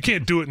college. You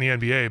can't do it in the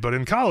NBA, but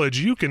in college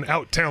you can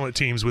out-talent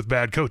teams with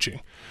bad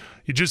coaching.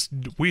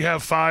 We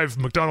have 5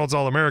 McDonald's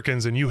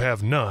All-Americans and you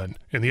have none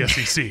in the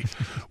SEC.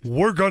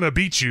 We're going to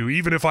beat you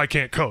even if I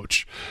can't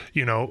coach,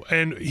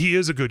 and he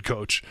is a good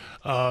coach.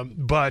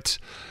 But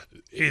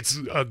it's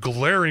a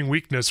glaring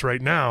weakness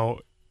right now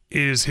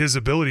is his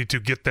ability to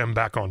get them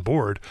back on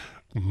board.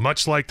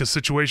 Much like the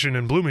situation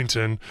in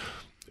Bloomington,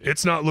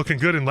 it's not looking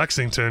good in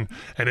Lexington,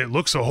 and it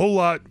looks a whole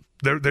lot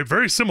 – they're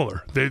very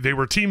similar. They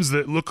were teams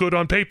that look good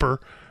on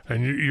paper,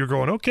 and you're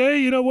going, okay,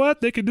 you know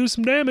what? They could do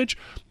some damage.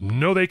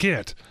 No, they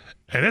can't.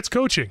 And that's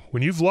coaching.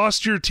 When you've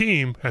lost your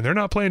team and they're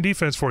not playing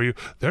defense for you,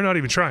 they're not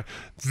even trying.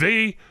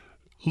 They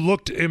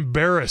looked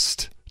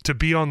embarrassed to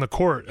be on the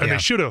court, and they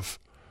should have.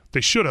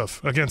 They should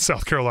have against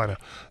South Carolina.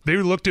 They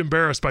looked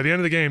embarrassed. By the end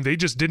of the game, they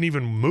just didn't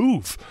even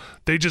move.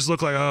 They just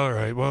looked like, all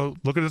right, well,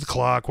 look at the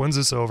clock. When's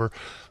this over?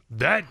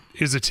 That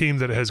is a team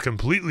that has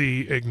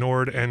completely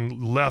ignored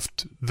and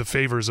left the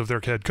favors of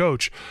their head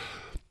coach.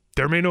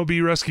 There may no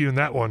be rescue in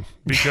that one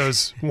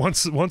because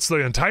once the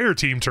entire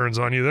team turns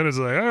on you, then it's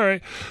like, all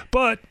right.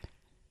 But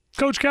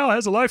Coach Cal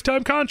has a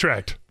lifetime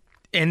contract.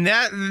 And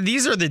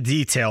these are the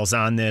details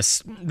on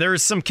this.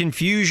 There's some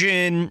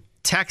confusion.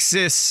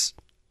 Texas,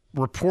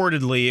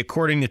 reportedly,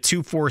 according to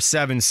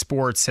 247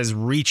 Sports, has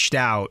reached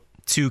out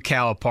to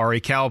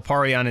Calipari.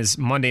 Calipari on his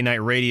Monday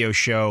night radio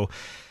show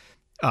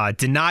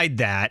denied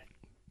that,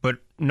 but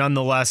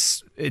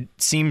nonetheless, it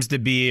seems to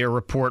be a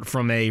report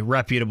from a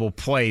reputable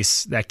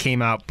place that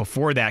came out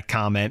before that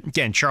comment.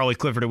 Again, Charlie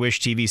Clifford at Wish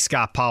TV,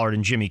 Scot Pollard,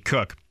 and Jimmy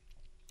Cook.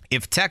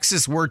 If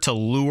Texas were to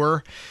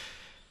lure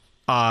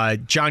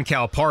John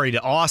Calipari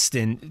to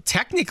Austin,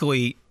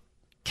 technically,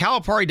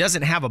 Calipari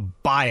doesn't have a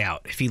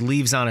buyout if he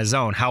leaves on his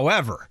own.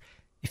 However,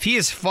 if he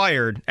is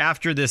fired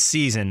after this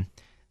season,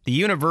 the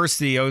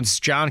university owes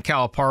John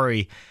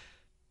Calipari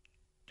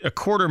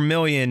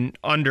 $250,000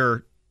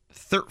 under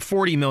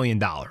 $40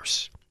 million.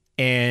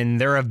 And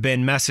there have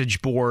been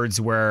message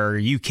boards where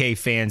UK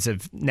fans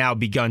have now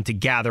begun to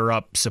gather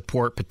up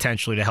support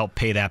potentially to help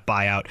pay that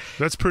buyout.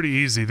 That's pretty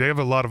easy. They have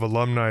a lot of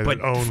alumni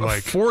that own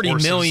like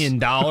 $40 million.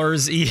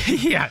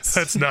 Yes.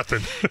 That's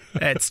nothing.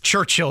 That's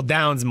Churchill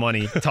Downs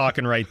money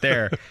talking right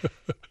there.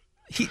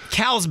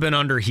 Cal's been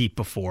under heat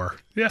before.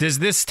 Yeah. Does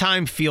this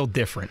time feel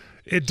different?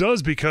 It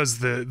does because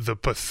the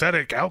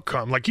pathetic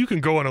outcome. Like you can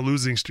go on a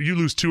losing streak. You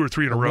lose 2 or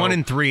 3 in a row.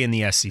 1-3 in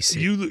the SEC.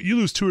 You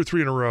lose 2 or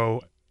 3 in a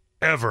row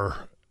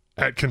ever.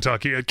 At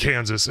Kentucky, at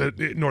Kansas, at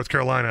North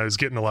Carolina is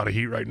getting a lot of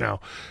heat right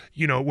now.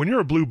 When you're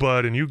a blue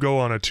blood and you go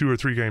on a 2 or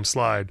 3 game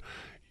slide,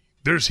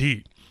 there's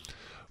heat.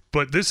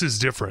 But this is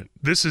different.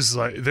 This is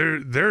like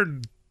they're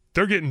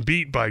getting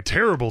beat by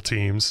terrible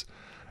teams,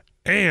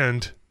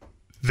 and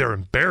they're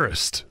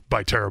embarrassed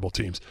by terrible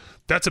teams.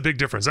 That's a big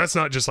difference. That's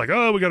not just like,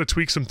 oh, we got to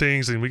tweak some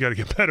things and we got to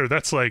get better.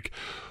 That's like,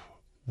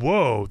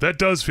 whoa, that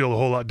does feel a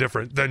whole lot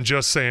different than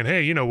just saying,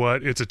 hey, you know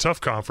what? It's a tough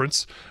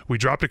conference. We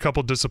dropped a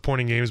couple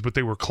disappointing games, but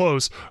they were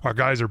close. Our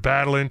guys are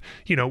battling.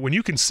 When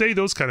you can say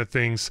those kind of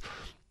things,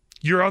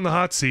 you're on the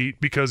hot seat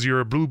because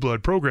you're a blue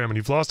blood program and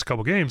you've lost a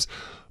couple games.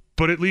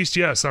 But at least,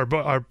 yes, our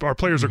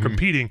players are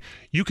competing.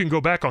 You can go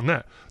back on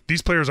that.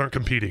 These players aren't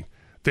competing.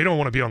 They don't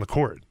want to be on the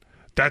court.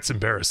 That's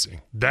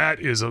embarrassing. That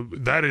is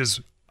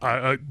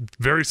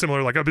very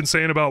similar, like I've been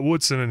saying about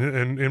Woodson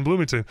and in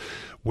Bloomington.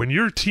 When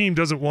your team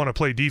doesn't want to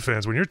play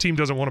defense, when your team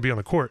doesn't want to be on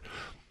the court,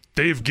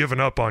 they've given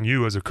up on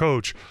you as a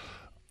coach.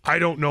 I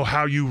don't know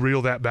how you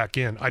reel that back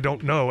in. I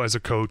don't know as a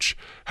coach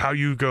how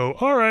you go,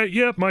 all right,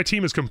 yep, my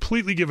team has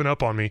completely given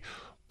up on me,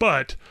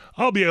 but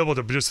I'll be able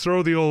to just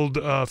throw the old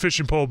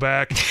fishing pole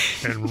back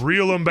and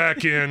reel them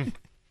back in,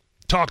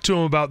 talk to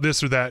them about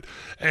this or that.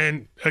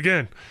 And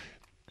again,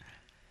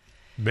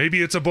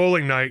 Maybe it's a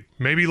bowling night.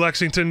 Maybe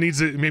Lexington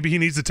maybe he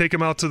needs to take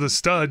him out to the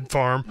stud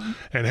farm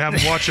and have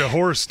him watch a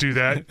horse do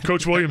that.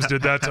 Coach Williams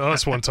did that to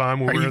us one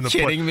time when we were in the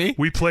kidding me?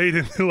 We played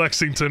in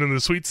Lexington in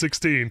the Sweet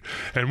 16,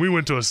 and we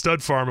went to a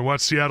stud farm and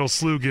watched Seattle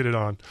Slew get it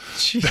on.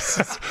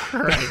 Jesus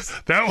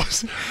Christ. That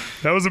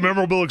was a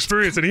memorable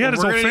experience, and he had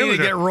his whole family We're going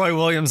to there. get Roy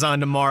Williams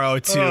on tomorrow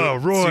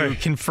Roy. to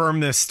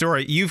confirm this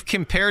story. You've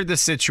compared the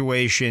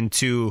situation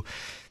to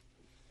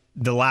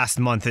the last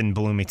month in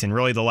Bloomington,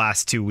 really the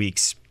last 2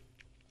 weeks.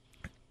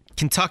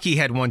 Kentucky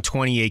had won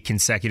 28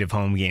 consecutive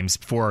home games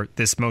before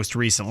this most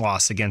recent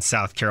loss against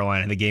South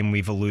Carolina, the game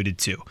we've alluded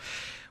to.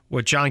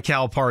 What John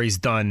Calipari's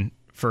done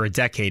for a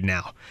decade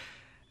now.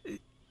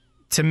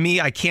 To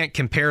me, I can't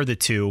compare the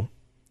two.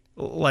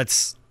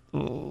 Let's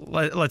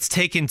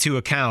take into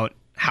account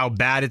how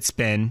bad it's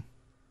been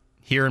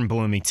here in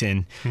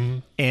Bloomington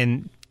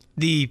and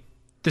the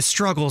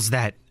struggles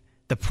that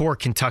the poor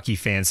Kentucky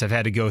fans have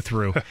had to go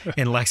through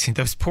in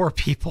Lexington. Those poor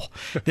people,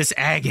 this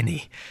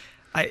agony.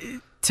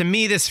 To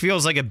me, this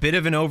feels like a bit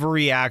of an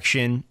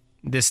overreaction.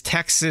 This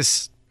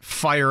Texas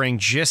firing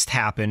just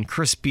happened.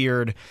 Chris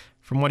Beard,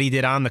 from what he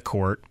did on the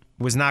court,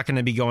 was not going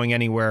to be going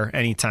anywhere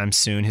anytime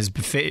soon. His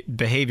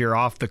behavior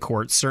off the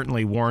court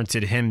certainly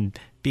warranted him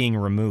being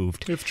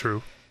removed. If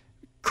true.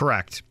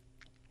 Correct.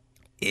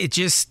 It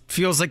just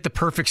feels like the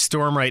perfect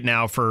storm right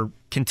now for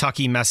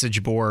Kentucky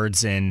message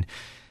boards, and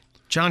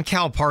John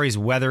Calipari's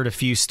weathered a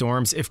few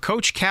storms. If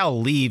Coach Cal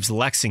leaves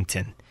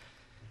Lexington,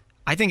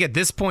 I think at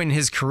this point in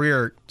his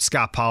career,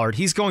 Scot Pollard,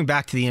 he's going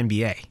back to the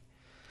NBA.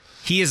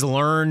 He has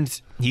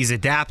learned, he's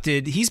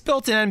adapted, he's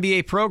built an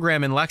NBA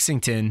program in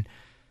Lexington.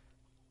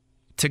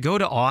 To go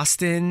to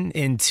Austin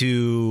and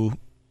to,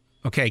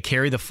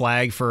 carry the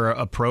flag for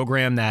a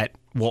program that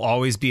will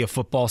always be a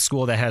football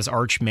school that has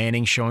Arch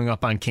Manning showing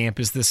up on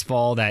campus this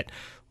fall, that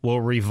will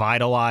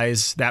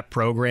revitalize that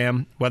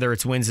program, whether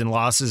it's wins and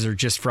losses or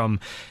just from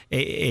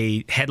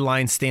a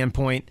headline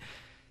standpoint.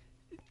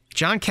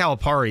 John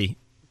Calipari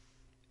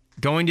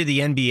going to the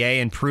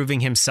NBA and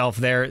proving himself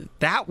there,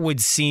 that would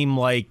seem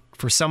like,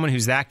 for someone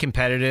who's that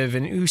competitive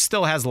and who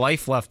still has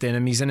life left in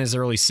him, he's in his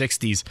early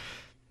 60s,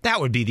 that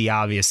would be the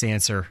obvious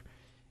answer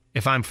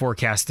if I'm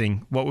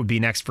forecasting what would be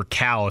next for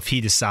Cal if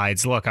he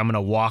decides, look, I'm going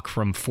to walk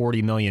from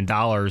 $40 million.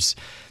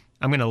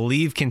 I'm going to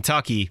leave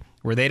Kentucky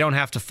where they don't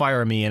have to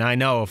fire me, and I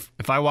know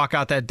if I walk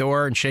out that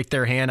door and shake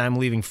their hand, I'm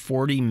leaving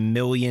 $40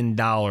 million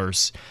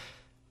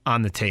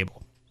on the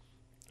table.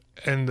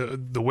 And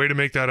the way to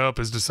make that up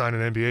is to sign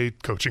an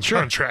NBA coaching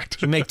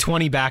contract. You make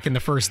 20 back in the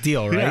first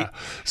deal, right? Yeah.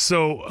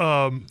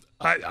 So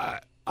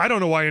I don't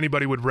know why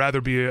anybody would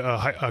rather be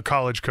a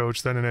college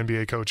coach than an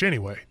NBA coach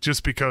anyway,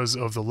 just because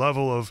of the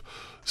level of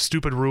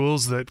stupid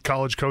rules that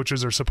college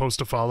coaches are supposed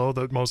to follow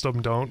that most of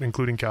them don't,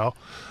 including Cal.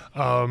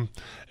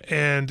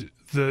 And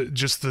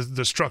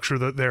the structure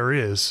that there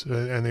is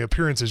and the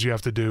appearances you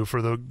have to do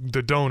for the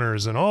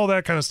donors and all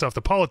that kind of stuff,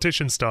 the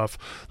politician stuff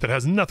that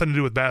has nothing to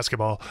do with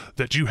basketball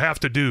that you have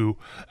to do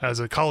as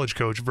a college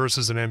coach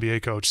versus an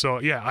NBA coach. So,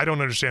 yeah, I don't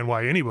understand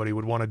why anybody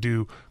would want to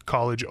do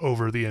college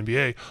over the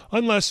NBA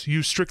unless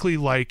you strictly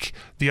like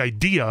the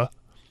idea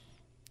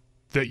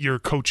that you're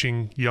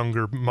coaching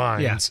younger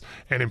minds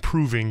and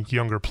improving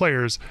younger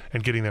players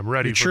and getting them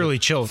ready for the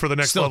next level of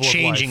life. Still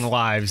changing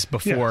lives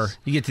before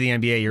you get to the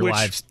NBA. Your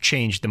lives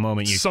change the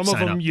moment you sign up.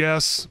 Some of them,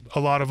 yes. A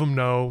lot of them,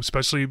 no.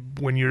 Especially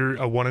when you're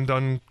a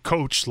one-and-done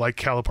coach like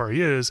Calipari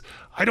is.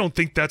 I don't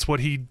think that's what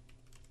he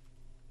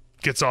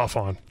gets off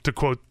on, to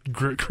quote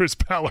Chris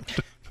Pollard.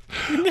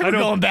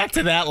 Going back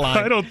to that line.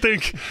 I don't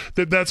think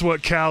that's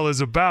what Cal is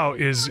about,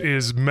 is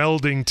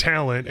melding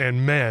talent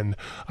and men.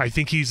 I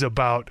think he's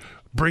about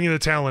bringing the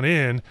talent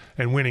in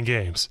and winning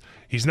games.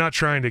 He's not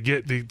trying to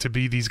get to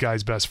be these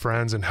guys' best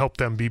friends and help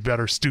them be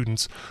better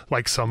students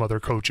like some other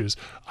coaches.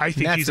 I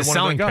think he's the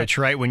selling pitch,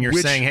 right? When you're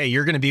saying, "Hey,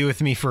 you're going to be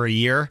with me for a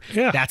year,"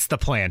 that's the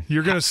plan.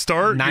 You're going to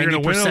start. 90% you're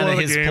going to win a lot of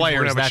his games. Players,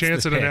 you're going to have a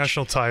chance at a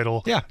national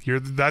title. Yeah,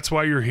 that's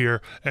why you're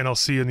here, and I'll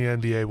see you in the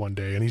NBA one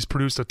day. And he's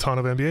produced a ton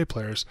of NBA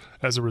players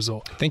as a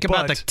result. Think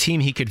about the team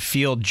he could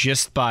field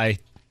just by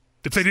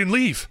if they didn't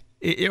leave,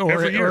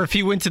 or if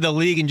he went to the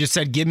league and just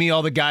said, "Give me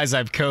all the guys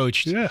I've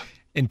coached." Yeah.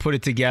 And put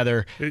it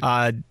together.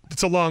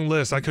 It's a long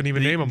list. I couldn't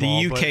even name them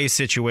all. The UK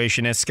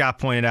situation, as Scott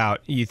pointed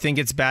out, you think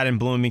it's bad in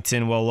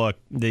Bloomington. Well, look,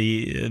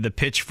 the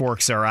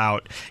pitchforks are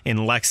out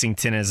in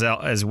Lexington as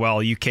well.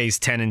 UK's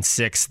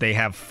 10-6. They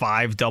have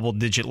 5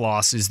 double-digit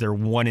losses. They're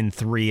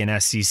 1-3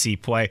 in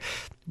SEC play.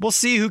 We'll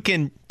see who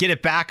can get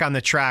it back on the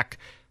track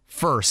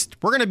first.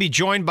 We're going to be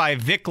joined by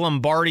Vic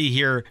Lombardi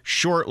here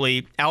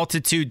shortly,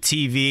 Altitude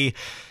TV.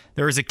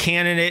 There is a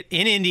candidate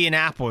in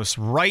Indianapolis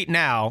right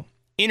now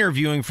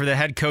interviewing for the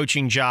head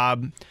coaching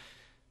job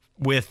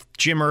with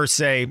Jim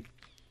Irsay,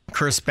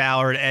 Chris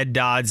Ballard, Ed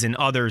Dodds, and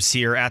others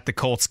here at the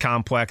Colts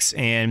complex.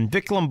 And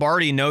Vic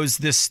Lombardi knows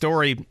this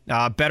story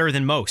better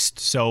than most.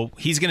 So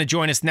he's going to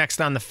join us next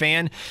on The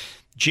Fan.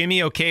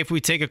 Jimmy, okay if we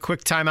take a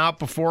quick timeout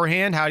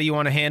beforehand? How do you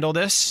want to handle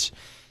this?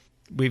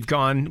 You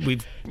can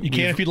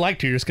if you'd like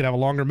to. You're just gonna have a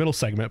longer middle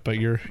segment, but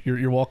you're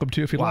welcome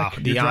to if you'd like.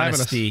 The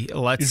honesty.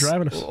 You're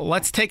driving us.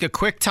 Let's take a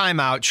quick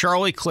timeout.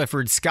 Charlie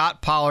Clifford,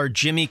 Scot Pollard,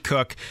 Jimmy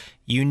Cook.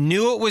 You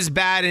knew it was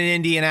bad in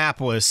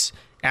Indianapolis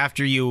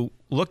after you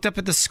looked up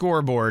at the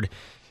scoreboard.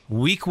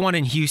 Week 1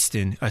 in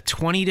Houston, a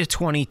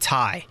 20-20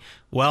 tie.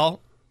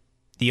 Well,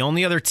 the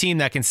only other team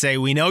that can say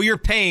we know your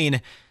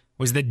pain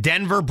was the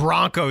Denver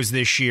Broncos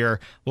this year.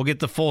 We'll get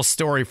the full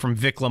story from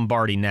Vic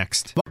Lombardi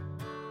next.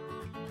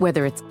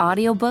 Whether it's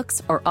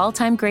audiobooks or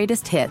all-time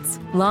greatest hits,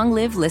 long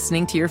live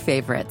listening to your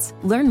favorites.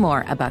 Learn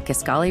more about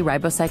Kisqali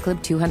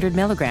Ribociclib 200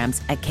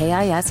 milligrams at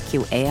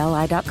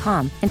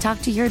KISQALI.com and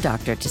talk to your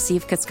doctor to see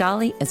if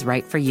Kisqali is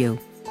right for you.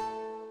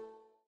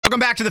 Welcome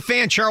back to the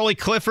Fan. Charlie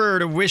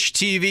Clifford of Wish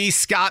TV.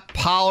 Scot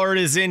Pollard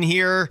is in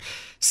here.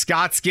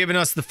 Scott's giving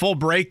us the full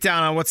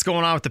breakdown on what's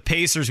going on with the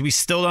Pacers. We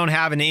still don't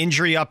have an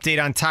injury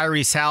update on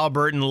Tyrese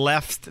Halliburton.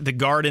 Left the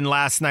Garden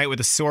last night with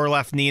a sore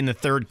left knee in the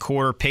third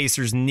quarter.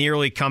 Pacers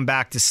nearly come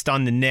back to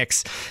stun the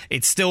Knicks.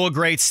 It's still a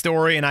great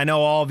story, and I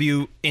know all of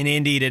you in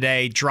Indy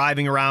today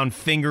driving around,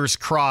 fingers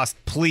crossed.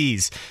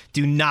 Please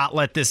do not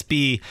let this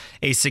be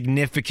a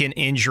significant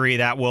injury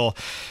that will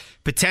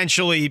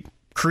potentially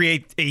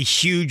create a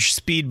huge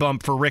speed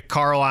bump for Rick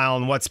Carlisle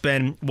and what's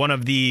been one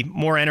of the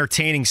more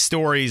entertaining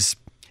stories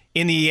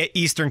in the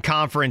Eastern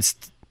Conference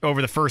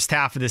over the first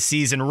half of the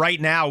season.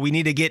 Right now, we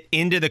need to get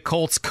into the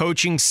Colts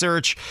coaching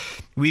search.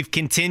 We've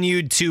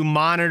continued to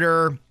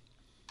monitor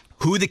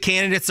who the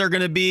candidates are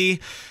going to be,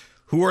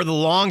 who are the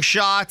long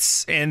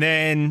shots, and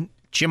then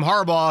Jim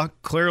Harbaugh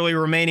clearly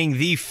remaining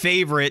the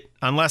favorite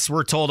unless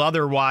we're told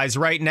otherwise.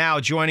 Right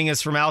now, joining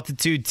us from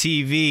Altitude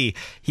TV,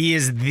 he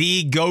is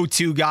the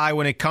go-to guy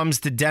when it comes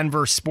to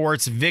Denver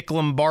sports. Vic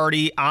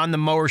Lombardi on the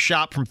Mower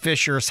Shop from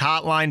Fisher's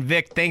Hotline.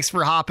 Vic, thanks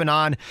for hopping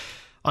on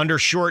under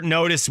short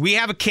notice. We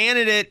have a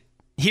candidate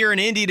here in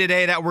Indy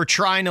today that we're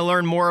trying to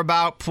learn more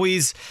about.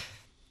 Please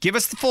give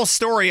us the full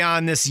story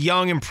on this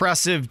young,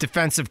 impressive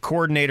defensive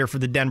coordinator for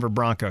the Denver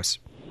Broncos.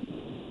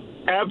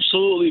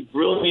 Absolutely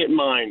brilliant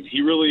mind.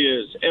 He really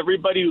is.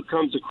 Everybody who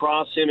comes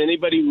across him,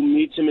 anybody who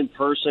meets him in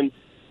person,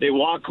 they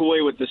walk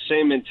away with the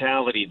same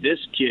mentality. This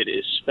kid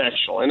is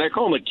special. And I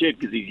call him a kid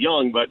because he's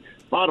young, but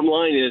bottom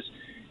line is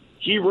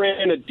he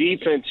ran a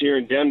defense here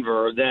in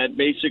Denver that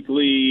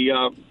basically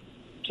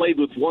played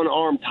with one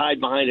arm tied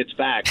behind its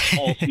back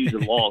all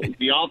season long.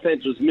 The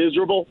offense was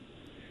miserable,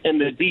 and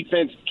the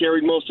defense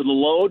carried most of the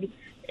load.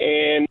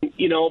 And,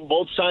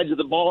 both sides of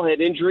the ball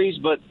had injuries,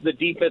 but the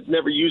defense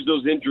never used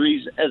those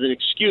injuries as an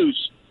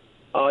excuse.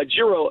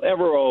 Ejiro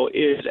Evero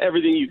is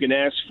everything you can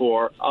ask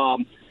for.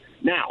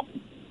 Now,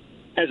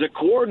 as a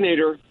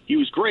coordinator, he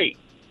was great.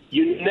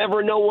 You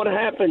never know what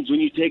happens when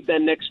you take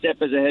that next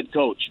step as a head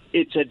coach.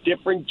 It's a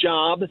different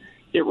job.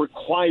 It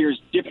requires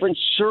different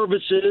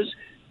services,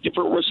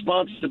 different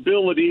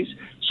responsibilities.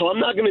 So I'm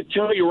not going to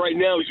tell you right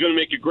now he's going to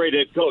make a great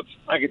head coach.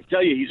 I can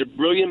tell you he's a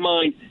brilliant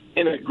mind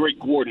and a great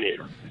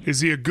coordinator.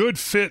 Is he a good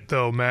fit,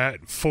 though,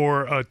 Matt,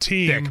 for a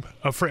team?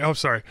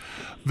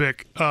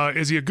 Vic.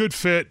 Is he a good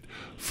fit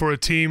for a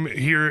team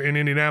here in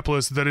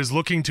Indianapolis that is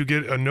looking to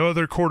get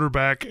another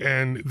quarterback,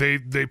 and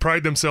they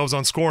pride themselves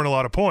on scoring a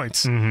lot of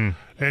points?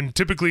 Mm-hmm. And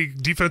typically,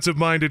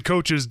 defensive-minded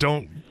coaches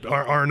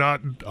are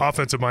not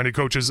offensive-minded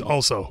coaches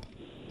also.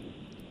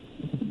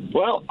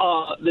 Well,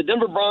 the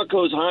Denver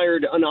Broncos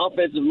hired an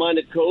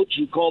offensive-minded coach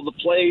who called the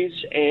plays,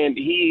 and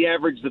he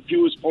averaged the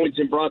fewest points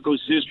in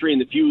Broncos history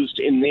and the fewest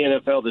in the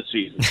NFL this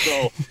season.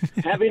 So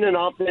having an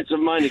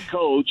offensive-minded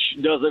coach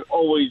doesn't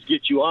always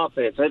get you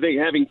offense. I think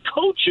having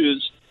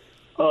coaches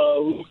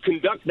who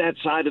conduct that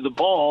side of the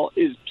ball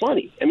is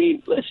plenty. I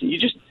mean, listen,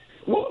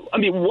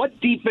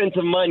 what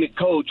defensive-minded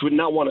coach would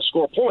not want to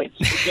score points?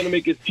 It's going to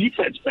make his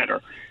defense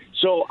better.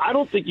 So I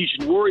don't think you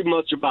should worry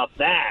much about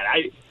that.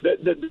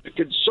 The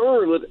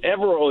concern with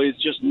Evero is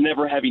just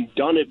never having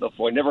done it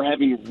before, never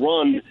having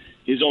run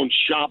his own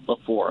shop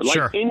before.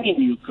 Like any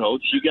new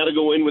coach, you got to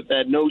go in with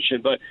that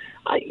notion. But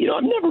I've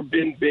never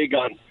been big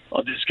on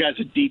this guy's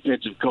a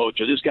defensive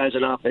coach or this guy's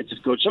an offensive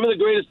coach. Some of the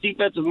greatest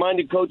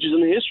defensive-minded coaches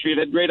in the history have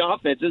had great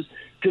offenses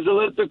because they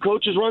let their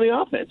coaches run the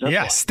offense. That's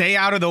why. Stay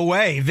out of the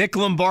way. Vic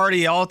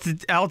Lombardi,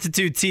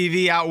 Altitude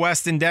TV out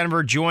west in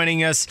Denver,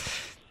 joining us.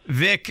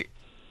 Vic,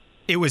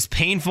 it was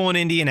painful in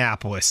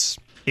Indianapolis.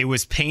 It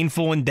was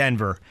painful in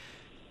Denver.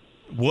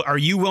 Are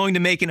you willing to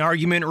make an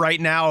argument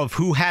right now of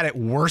who had it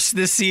worse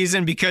this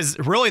season? Because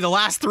really the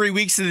last 3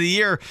 weeks of the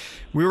year,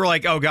 we were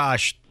like, oh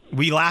gosh,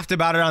 we laughed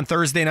about it on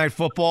Thursday Night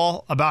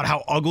Football, about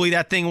how ugly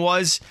that thing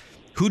was.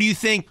 Who do you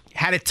think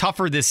had it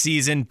tougher this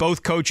season?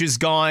 Both coaches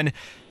gone.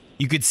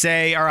 You could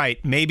say, all right,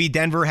 maybe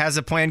Denver has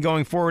a plan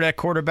going forward at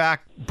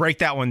quarterback. Break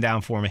that one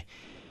down for me.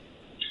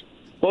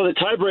 Well, the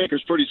tiebreaker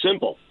is pretty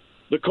simple.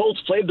 The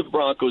Colts played the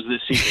Broncos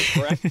this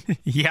season, correct?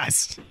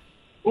 Yes.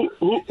 Who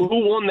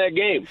won that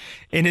game?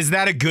 And is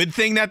that a good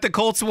thing that the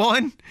Colts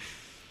won?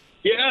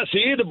 Yeah,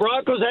 see, the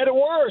Broncos had it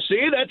worse.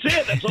 See, that's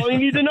it. That's all you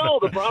need to know.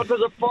 The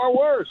Broncos are far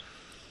worse.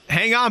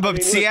 Hang on,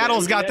 but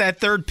Seattle's got that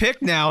third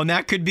pick now, and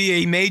that could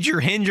be a major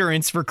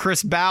hindrance for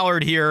Chris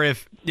Ballard here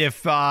if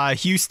if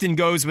Houston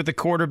goes with the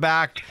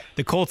quarterback,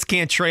 the Colts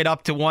can't trade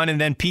up to one, and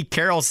then Pete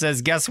Carroll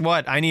says, guess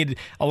what? I need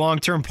a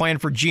long-term plan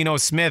for Geno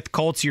Smith.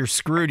 Colts, you're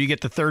screwed. You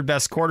get the third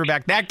best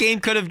quarterback. That game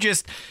could have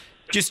just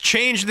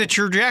changed the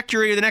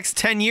trajectory of the next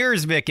 10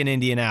 years, Vic, in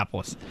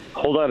Indianapolis.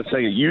 Hold on a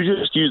second. You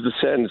just used the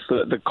sentence,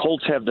 the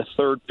Colts have the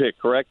third pick,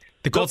 correct?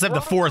 The Colts have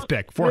the fourth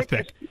pick.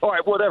 All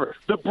right, whatever.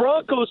 The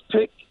Broncos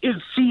pick is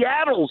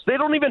Seattle's. They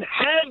don't even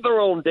have their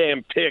own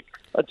damn pick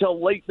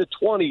until late in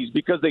the 20s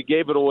because they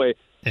gave it away.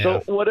 Yeah.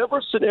 So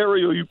whatever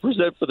scenario you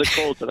present for the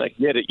Colts, and I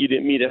get it, you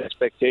didn't meet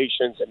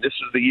expectations, and this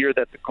is the year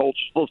that the Colts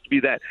are supposed to be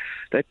that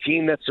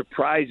team that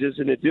surprises,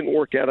 and it didn't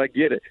work out. I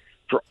get it.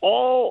 For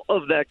all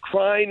of that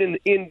crying in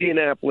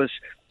Indianapolis,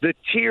 the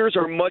tears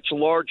are much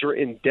larger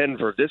in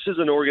Denver. This is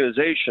an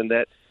organization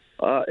that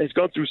has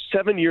gone through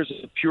 7 years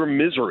of pure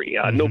misery.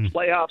 No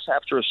playoffs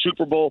after a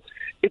Super Bowl.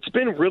 It's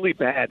been really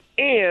bad.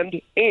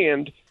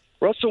 And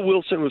Russell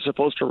Wilson was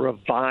supposed to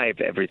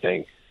revive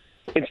everything.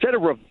 Instead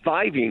of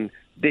reviving,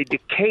 they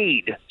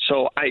decayed.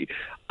 So I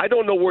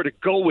don't know where to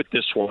go with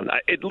this one.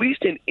 At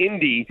least in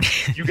Indy,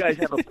 you guys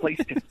have a place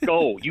to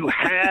go. You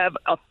have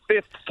a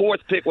fifth,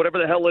 fourth pick, whatever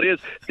the hell it is.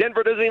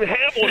 Denver doesn't even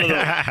have one of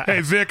those.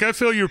 Hey, Vic, I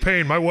feel your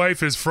pain. My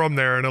wife is from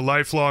there and a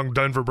lifelong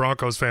Denver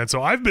Broncos fan,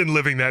 so I've been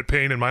living that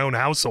pain in my own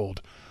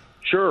household.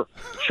 Sure.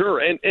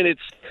 And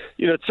it's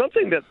it's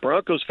something that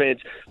Broncos fans,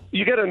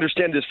 you got to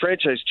understand this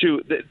franchise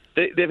too.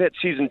 They've had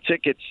season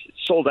tickets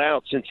sold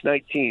out since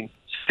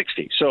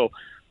 1960. So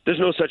there's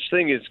no such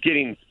thing as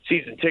getting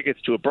season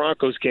tickets to a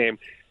Broncos game.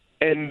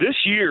 And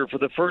this year, for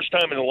the first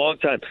time in a long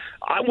time,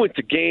 I went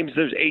to games.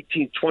 There's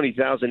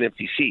 20,000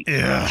 empty seats.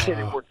 Yeah. They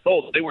weren't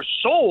sold. They were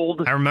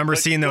sold. I remember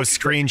seeing those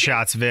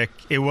screenshots, Vic.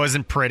 It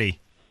wasn't pretty.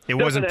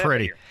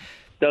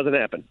 Doesn't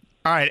happen.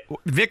 All right,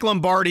 Vic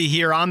Lombardi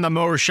here on the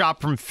Mower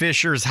Shop from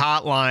Fisher's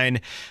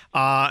Hotline.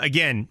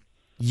 Again,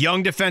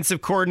 young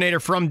defensive coordinator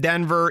from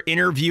Denver,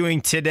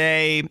 interviewing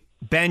today.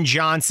 Ben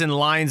Johnson,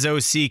 Lions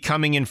OC,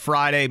 coming in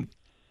Friday.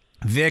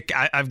 Vic,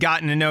 I've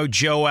gotten to know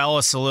Joe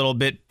Ellis a little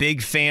bit.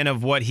 Big fan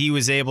of what he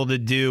was able to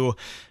do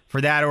for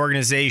that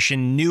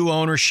organization. New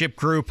ownership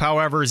group,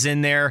 however, is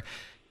in there.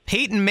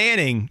 Peyton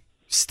Manning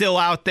still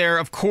out there.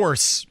 Of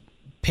course,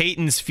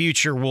 Peyton's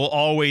future will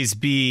always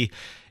be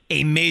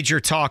a major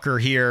talker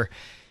here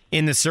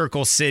in the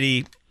Circle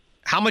City.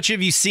 How much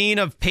have you seen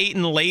of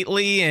Peyton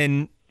lately?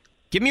 And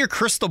give me your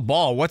crystal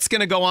ball. What's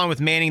going to go on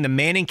with Manning? The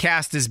Manning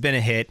cast has been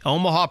a hit.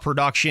 Omaha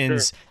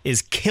Productions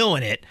is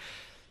killing it.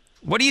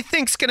 What do you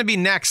think's going to be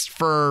next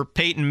for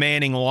Peyton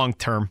Manning long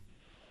term?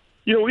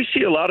 We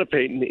see a lot of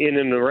Peyton in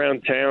and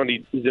around town.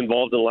 He's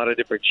involved in a lot of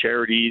different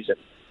charities. And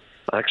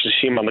I actually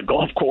see him on the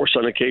golf course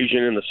on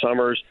occasion in the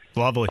summers.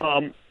 Lovely.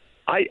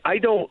 I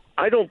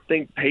don't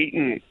think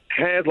Peyton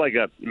has like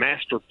a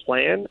master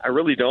plan. I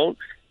really don't.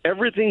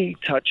 Everything he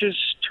touches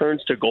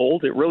turns to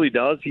gold. It really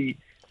does. He's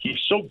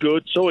so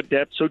good, so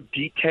adept, so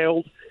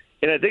detailed.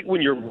 And I think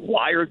when you're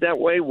wired that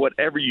way,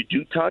 whatever you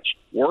do touch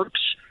works,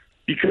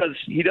 because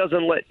he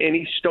doesn't let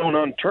any stone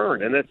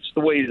unturned, and that's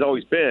the way he's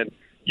always been.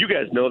 You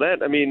guys know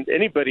that. I mean,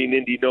 anybody in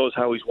Indy knows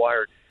how he's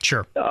wired.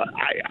 Sure. A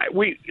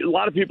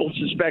lot of people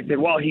suspected,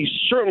 well, he's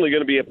certainly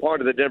going to be a part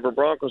of the Denver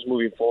Broncos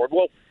moving forward.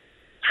 Well,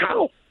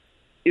 how?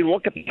 In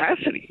what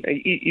capacity?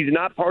 He's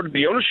not part of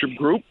the ownership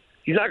group.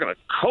 He's not going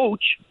to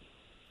coach.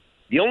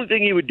 The only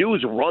thing he would do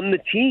is run the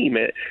team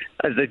as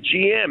a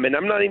GM, and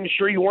I'm not even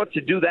sure he wants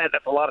to do that.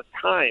 That's a lot of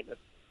time.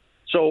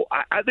 So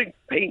I think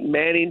Peyton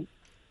Manning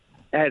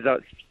has a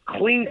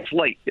clean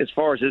slate as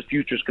far as his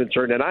future is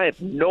concerned, and I have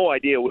no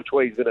idea which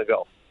way he's going to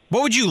go.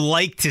 What would you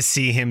like to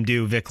see him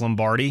do, Vic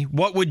Lombardi?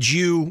 What would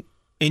you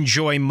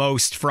enjoy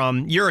most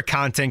from? You're a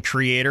content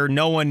creator.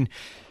 No one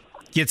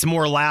gets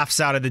more laughs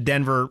out of the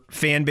Denver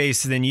fan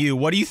base than you.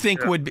 What do you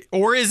think would,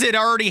 or is it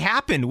already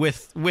happened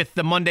with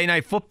the Monday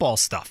Night Football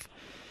stuff?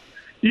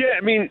 Yeah,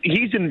 I mean,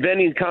 he's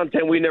inventing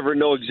content we never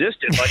know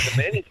existed, like the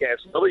Manning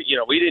cast.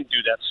 We didn't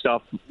do that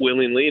stuff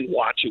willingly and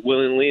watch it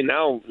willingly, and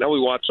now we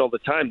watch all the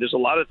time. There's a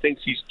lot of things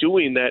he's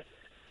doing that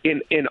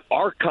in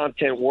our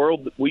content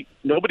world,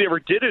 nobody ever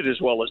did it as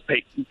well as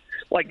Peyton.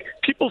 Like,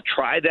 people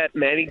try that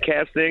Manning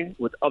cast thing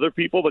with other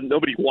people, but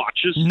nobody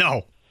watches.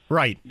 No,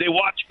 right. They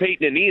watch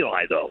Peyton and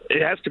Eli, though.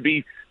 It has to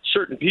be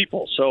certain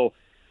people. So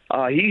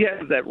he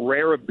has that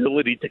rare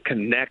ability to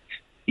connect,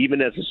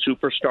 even as a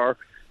superstar.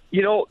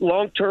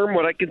 Long term,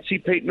 what I can see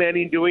Peyton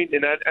Manning doing,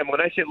 and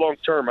when I say long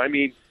term, I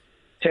mean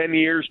 10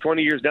 years,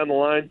 20 years down the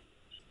line.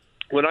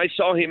 When I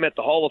saw him at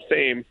the Hall of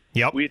Fame,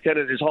 we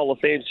attended his Hall of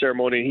Fame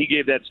ceremony, and he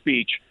gave that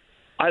speech.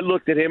 I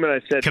looked at him and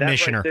I said,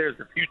 Commissioner. That right there is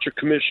the future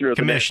commissioner of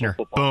the National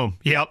Football. Boom.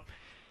 Yep.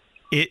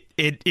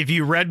 If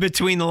you read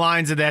between the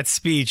lines of that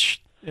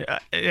speech,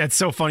 it's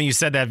so funny you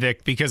said that,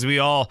 Vic, because we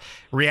all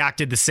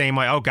reacted the same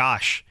way. Oh,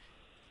 gosh.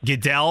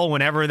 Goodell,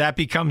 whenever that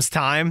becomes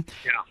time,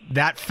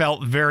 that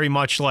felt very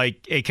much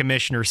like a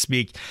commissioner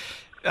speak.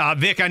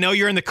 Vic, I know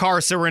you're in the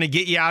car, so we're going to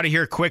get you out of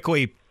here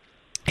quickly.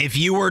 If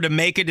you were to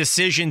make a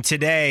decision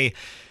today,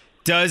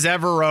 Does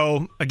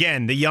Evero,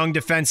 again, the young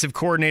defensive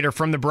coordinator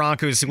from the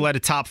Broncos who led a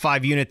top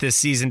 5 unit this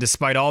season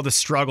despite all the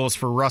struggles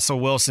for Russell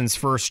Wilson's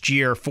first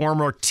year,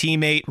 former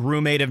teammate,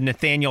 roommate of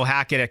Nathaniel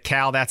Hackett at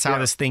Cal, that's how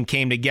this thing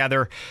came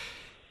together.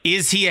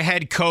 Is he a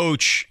head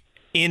coach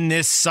in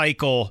this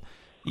cycle?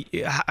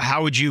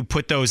 How would you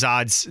put those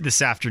odds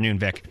this afternoon,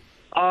 Vic?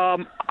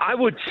 I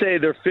would say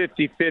they're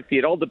 50-50.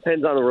 It all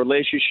depends on the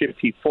relationship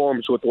he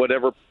forms with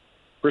whatever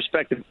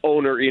prospective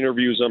owner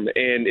interviews them,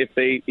 and if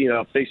they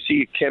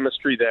see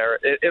chemistry there,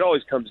 it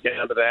always comes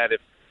down to that.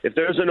 If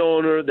there's an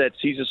owner that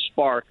sees a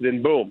spark,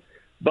 then boom.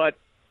 But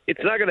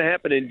it's not going to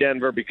happen in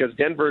Denver because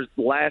Denver's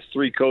last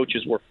 3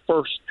 coaches were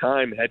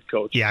first-time head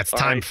coaches. Yeah, it's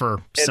time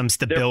for some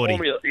stability.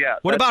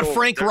 What about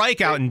Frank Reich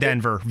out in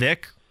Denver,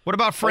 Vic? What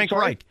about Frank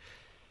Reich?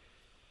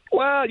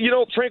 Well,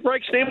 Frank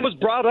Reich's name was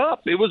brought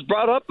up. It was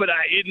brought up, but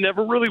it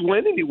never really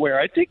went anywhere.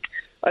 I think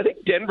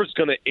Denver's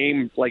going to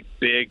aim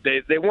big.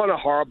 They want a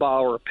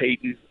Harbaugh or a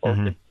Peyton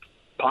or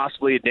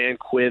possibly a Dan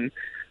Quinn.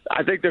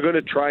 I think they're going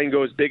to try and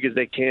go as big as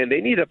they can. They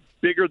need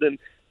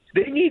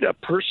a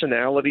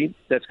personality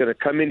that's going to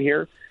come in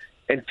here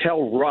and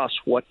tell Russ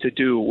what to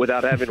do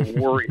without having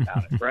to worry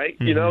about it, right?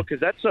 Because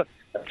that's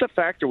a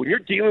factor when you're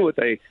dealing with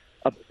a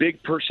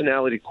big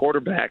personality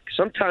quarterback.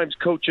 Sometimes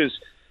coaches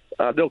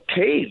they'll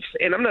cave,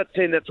 and I'm not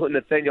saying that's what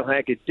Nathaniel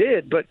Hackett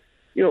did, but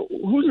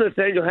who's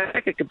Nathaniel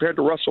Hackett compared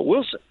to Russell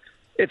Wilson?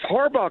 If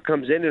Harbaugh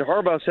comes in and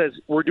Harbaugh says,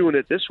 we're doing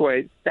it this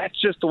way, that's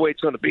just the way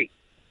it's going to be.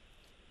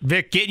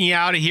 Vic, getting you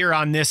out of here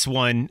on this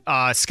one.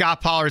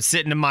 Scot Pollard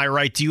sitting to my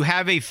right. Do you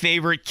have a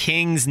favorite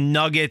Kings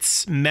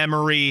Nuggets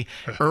memory,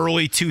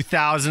 early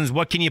 2000s?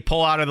 What can you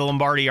pull out of the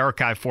Lombardi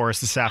archive for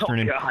us this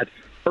afternoon? Oh, God.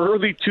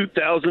 Early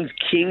 2000s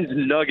Kings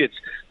Nuggets.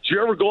 Did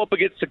you ever go up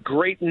against the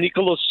great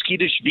Nikola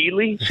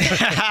Skeetishvili?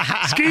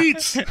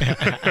 Skeets!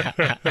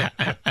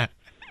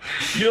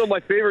 My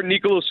favorite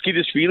Nikola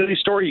Skeetishvili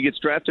story, he gets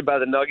drafted by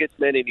the Nuggets,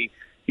 man, and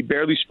he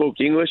barely spoke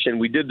English, and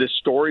we did this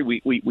story.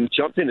 We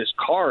jumped in his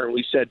car, and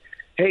we said,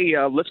 hey,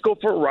 let's go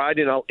for a ride,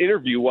 and I'll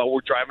interview while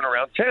we're driving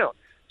around town.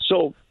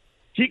 So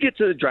he gets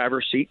in the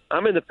driver's seat.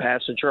 I'm in the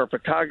passenger. Our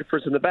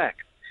photographer's in the back.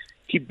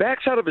 He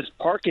backs out of his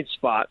parking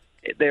spot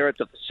there at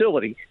the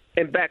facility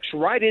and backs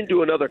right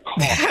into another car.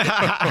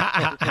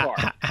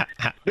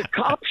 The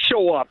cops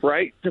show up,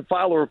 right, to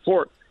file a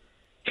report.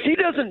 He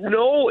doesn't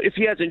know if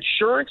he has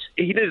insurance.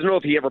 He doesn't know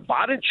if he ever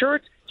bought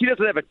insurance. He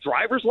doesn't have a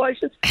driver's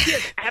license. He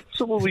has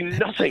absolutely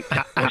nothing.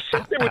 We're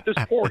sitting there with this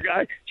poor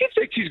guy. He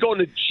thinks he's going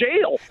to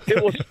jail.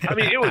 It was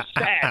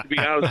sad, to be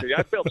honest with you.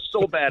 I felt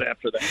so bad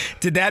after that.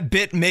 Did that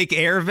bit make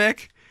air,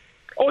 Vic?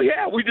 Oh,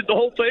 yeah, we did the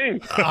whole thing.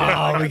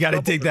 Oh, we got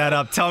to dig that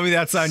up. Tell me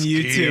that's on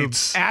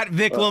YouTube. At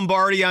Vic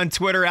Lombardi on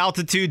Twitter,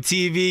 Altitude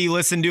TV.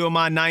 Listen to him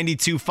on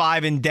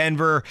 92.5 in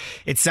Denver.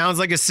 It sounds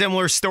like a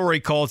similar story,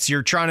 Colts.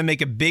 You're trying to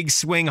make a big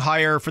swing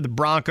higher for the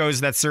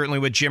Broncos. That's certainly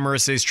what Jim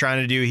Irsay is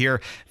trying to do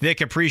here.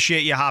 Vic,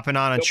 appreciate you hopping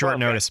on short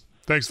notice.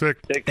 Thanks, Vic.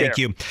 Thank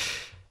you.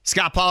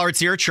 Scot Pollard's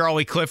here,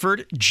 Charlie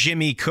Clifford,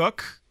 Jimmy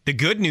Cook. The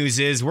good news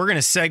is we're going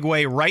to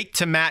segue right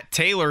to Matt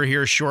Taylor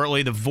here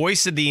shortly, the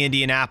voice of the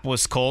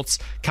Indianapolis Colts,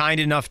 kind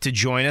enough to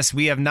join us.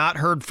 We have not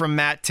heard from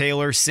Matt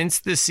Taylor since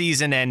the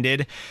season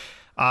ended.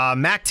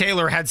 Matt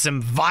Taylor had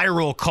some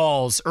viral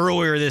calls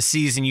earlier this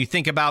season. You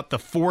think about the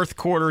fourth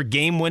quarter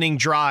game-winning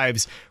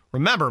drives.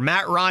 Remember,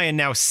 Matt Ryan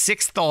now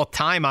 6th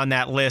all-time on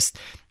that list.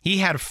 He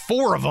had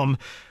 4 of them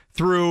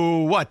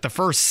through, the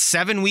first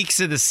 7 weeks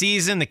of the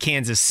season, the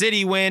Kansas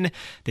City win,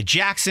 the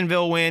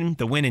Jacksonville win,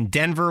 the win in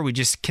Denver. We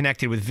just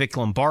connected with Vic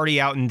Lombardi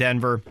out in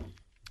Denver.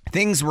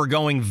 Things were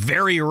going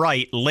very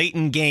right late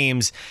in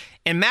games.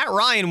 And Matt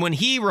Ryan, when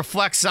he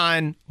reflects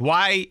on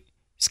why,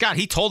 Scott,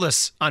 he told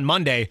us on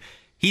Monday,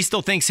 he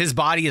still thinks his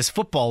body has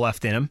football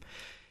left in him.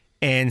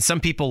 And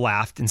some people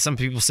laughed, and some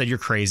people said, you're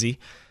crazy.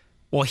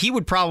 Well, he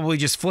would probably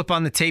just flip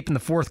on the tape in the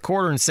fourth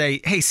quarter and say,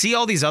 hey, see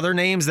all these other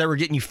names that were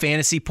getting you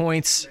fantasy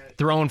points,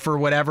 throwing for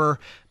whatever,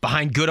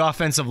 behind good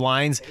offensive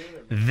lines?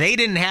 They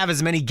didn't have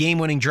as many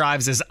game-winning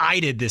drives as I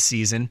did this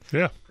season.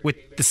 Yeah.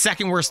 With the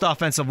second worst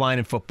offensive line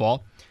in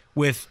football,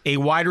 with a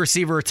wide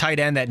receiver or tight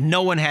end that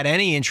no one had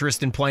any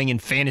interest in playing in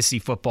fantasy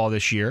football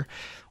this year,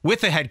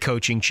 with a head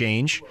coaching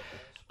change.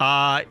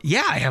 I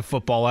have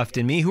football left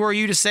in me. Who are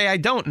you to say I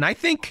don't? And I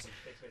think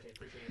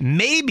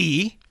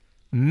maybe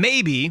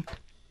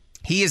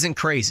he isn't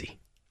crazy.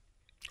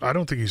 I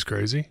don't think he's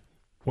crazy.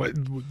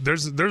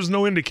 There's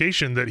no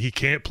indication that he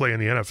can't play in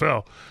the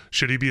NFL.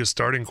 Should he be a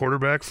starting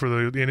quarterback for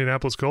the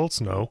Indianapolis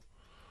Colts? No.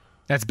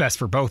 That's best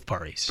for both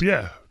parties.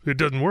 Yeah, it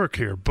doesn't work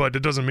here, but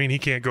it doesn't mean he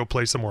can't go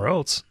play somewhere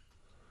else.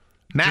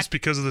 Just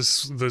because of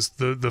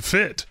the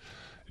fit.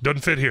 It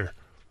doesn't fit here.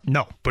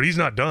 No. But he's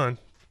not done.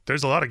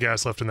 There's a lot of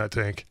gas left in that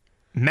tank.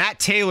 Matt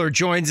Taylor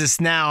joins us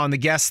now on the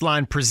guest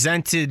line,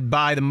 presented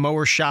by the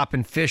Mower Shop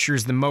in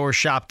Fishers,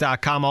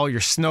 themowershop.com. All your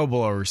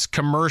snowblowers,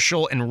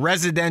 commercial and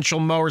residential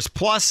mowers,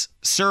 plus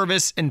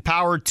service and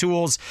power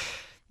tools.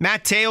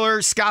 Matt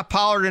Taylor, Scot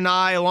Pollard, and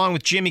I, along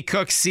with Jimmy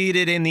Cook,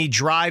 seated in the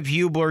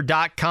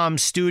drivehubler.com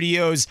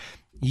studios.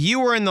 You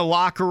were in the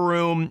locker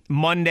room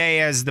Monday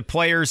as the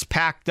players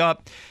packed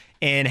up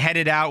and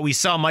headed out. We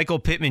saw Michael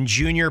Pittman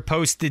Jr.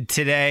 posted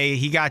today.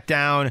 He got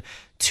down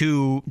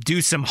to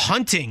do some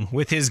hunting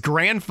with his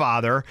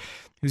grandfather,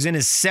 who's in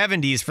his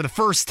 70s, for the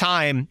first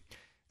time.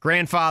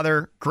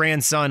 Grandfather,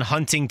 grandson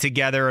hunting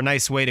together, a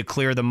nice way to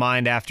clear the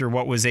mind after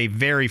what was a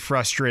very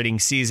frustrating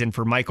season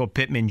for Michael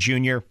Pittman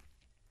Jr.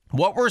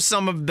 What were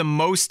some of the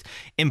most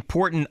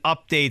important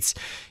updates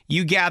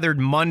you gathered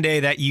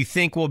Monday that you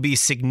think will be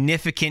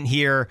significant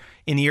here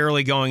in the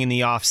early going in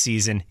the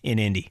offseason in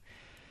Indy?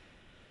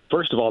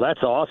 First of all,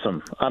 that's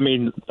awesome. I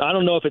mean, I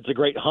don't know if it's a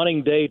great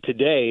hunting day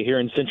today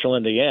here in central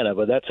Indiana,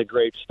 but that's a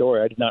great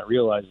story. I did not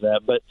realize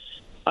that. But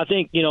I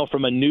think,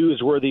 from a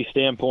newsworthy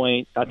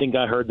standpoint, I think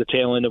I heard the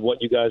tail end of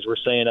what you guys were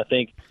saying. I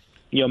think,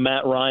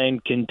 Matt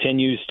Ryan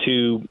continues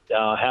to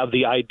have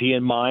the idea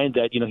in mind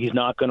that, he's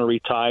not going to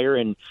retire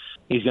and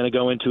he's going to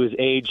go into his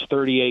age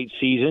 38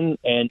 season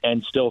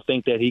and still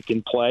think that he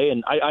can play.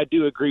 And I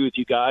do agree with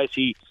you guys.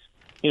 He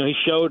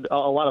showed a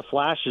lot of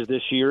flashes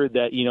this year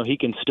that, he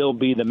can still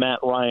be the Matt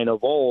Ryan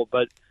of old.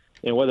 But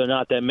whether or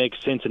not that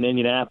makes sense in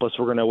Indianapolis,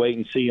 we're going to wait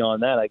and see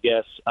on that, I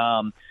guess.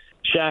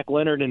 Shaq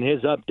Leonard and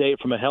his update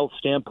from a health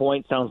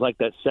standpoint sounds like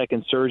that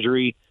second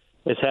surgery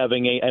is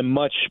having a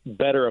much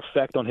better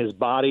effect on his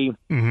body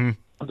than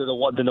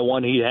the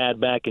one he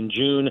had back in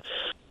June.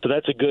 So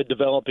that's a good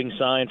developing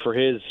sign for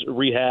his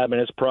rehab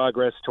and his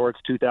progress towards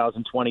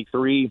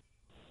 2023.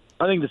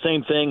 I think the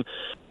same thing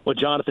with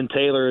Jonathan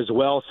Taylor as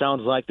well.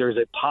 Sounds like there's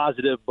a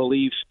positive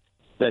belief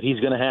that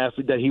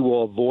that he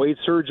will avoid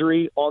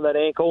surgery on that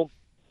ankle.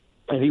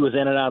 And he was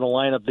in and out of the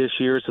lineup this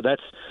year, so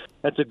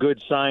that's a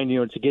good sign,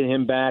 to get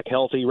him back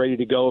healthy, ready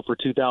to go for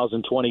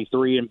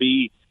 2023 and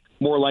be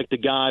more like the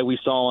guy we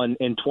saw in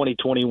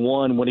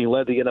 2021 when he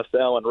led the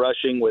NFL in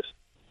rushing with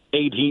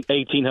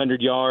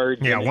 1,800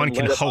 yards. Yeah, one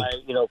can hope.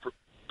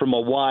 From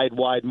a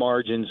wide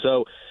margin.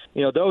 So,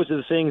 those are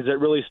the things that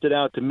really stood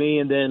out to me.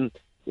 And then,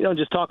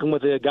 just talking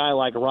with a guy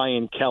like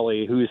Ryan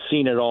Kelly, who's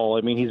seen it all.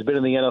 I mean, he's been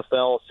in the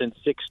NFL since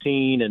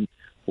 16 and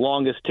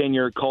longest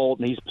tenured Colt,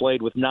 and he's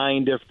played with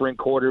 9 different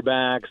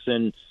quarterbacks,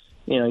 and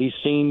he's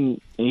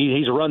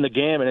run the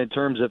gamut in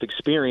terms of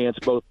experience,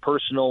 both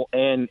personal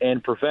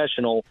and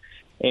professional.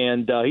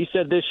 And he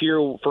said this year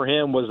for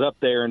him was up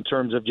there in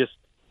terms of just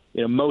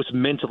most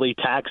mentally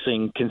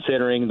taxing,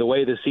 considering the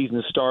way the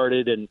season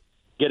started and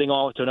getting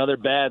off to another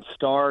bad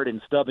start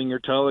and stubbing your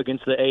toe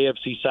against the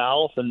AFC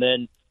South, and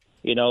then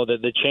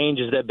the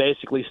changes that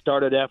basically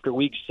started after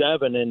week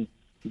 7 and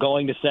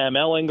going to Sam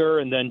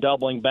Ehlinger and then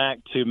doubling back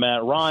to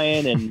Matt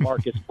Ryan and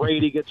Marcus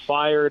Brady gets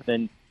fired.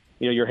 Then,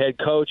 your head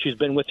coach who's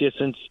been with you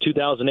since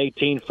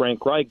 2018,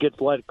 Frank Reich, gets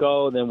let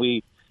go. Then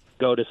we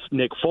go to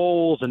Nick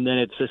Foles, and then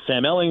it's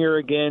Sam Ehlinger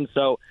again.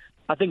 So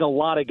I think a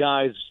lot of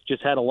guys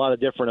just had a lot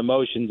of different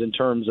emotions in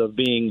terms of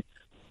being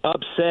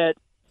upset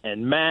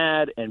and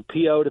mad and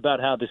PO'd about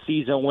how the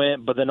season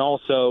went, but then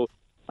also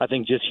I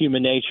think just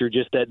human nature,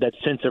 just that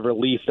sense of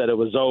relief that it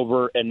was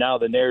over, and now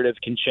the narrative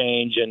can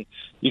change, and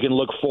you can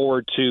look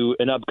forward to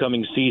an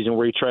upcoming season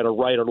where you try to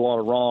right a lot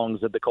of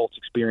wrongs that the Colts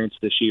experienced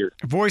this year.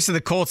 Voice of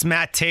the Colts,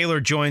 Matt Taylor,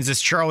 joins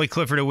us. Charlie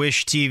Clifford of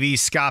Wish TV,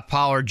 Scott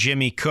Pollard,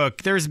 Jimmy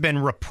Cook. There's been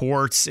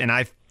reports, and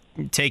I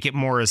take it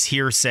more as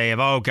hearsay,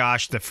 of,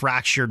 the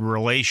fractured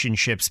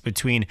relationships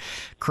between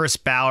Chris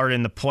Ballard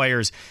and the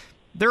players.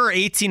 There are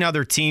 18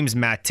 other teams,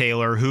 Matt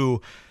Taylor,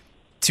 who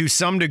to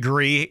some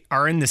degree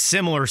are in the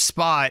similar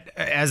spot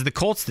as the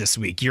Colts this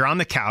week. You're on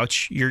the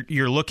couch.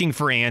 You're looking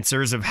for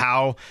answers of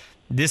how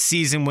this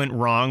season went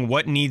wrong,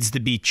 what needs to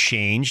be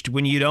changed.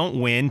 When you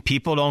don't win,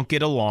 people don't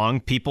get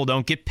along. People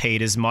don't get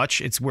paid as much.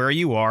 It's where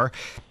you are.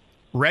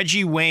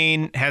 Reggie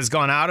Wayne has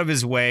gone out of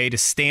his way to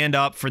stand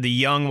up for the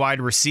young wide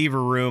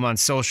receiver room on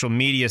social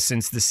media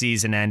since the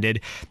season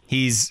ended.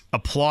 He's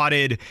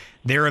applauded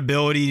their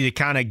ability to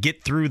kind of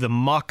get through the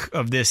muck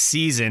of this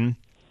season.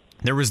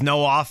 There was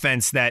no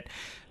offense that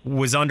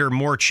was under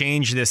more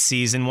change this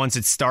season once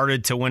it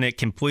started to when it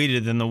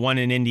completed than the one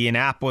in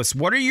Indianapolis.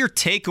 What are your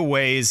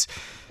takeaways,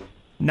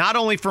 not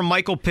only from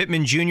Michael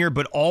Pittman Jr.,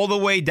 but all the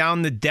way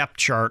down the depth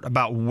chart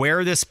about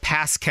where this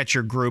pass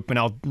catcher group, and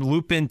I'll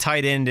loop in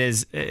tight end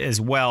as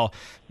well,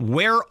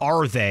 where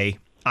are they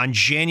on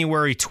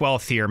January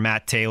 12th here,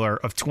 Matt Taylor,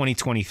 of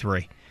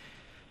 2023?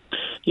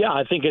 Yeah,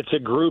 I think it's a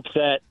group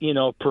that,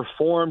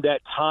 performed at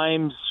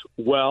times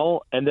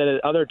well, and then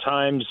at other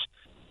times,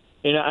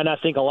 and I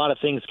think a lot of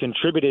things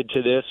contributed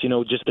to this,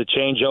 just the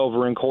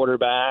changeover in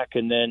quarterback.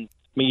 And then,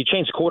 you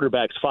changed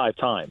quarterbacks 5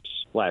 times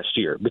last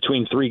year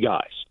between 3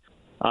 guys.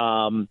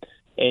 And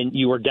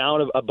you were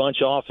down a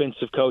bunch of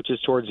offensive coaches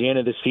towards the end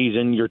of the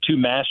season. Your 2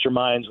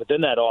 masterminds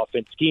within that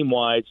offense,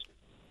 scheme-wise,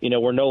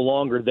 were no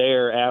longer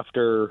there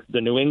after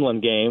the New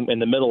England game in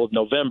the middle of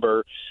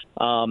November.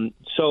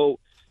 So,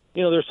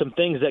 there's some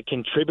things that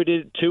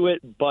contributed to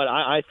it, but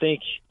I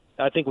think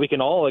we can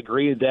all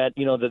agree that,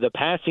 the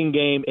passing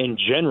game in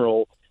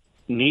general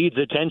needs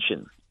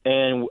attention.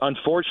 And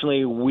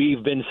unfortunately,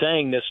 we've been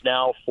saying this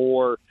now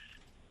for,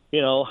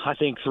 I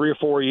think 3 or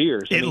 4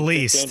 years. At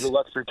least. Since Andrew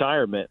Luck's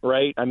retirement,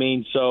 right?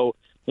 So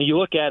when you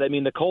look at it,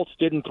 the Colts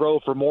didn't throw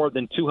for more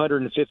than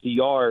 250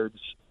 yards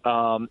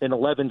in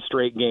 11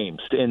 straight games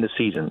to end the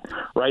season,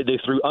 right? They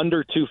threw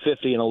under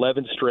 250 in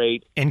 11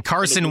 straight. And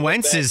Carson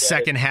Wentz's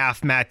second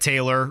half, Matt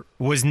Taylor,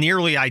 was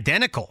nearly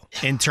identical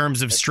in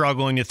terms of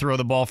struggling to throw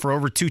the ball for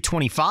over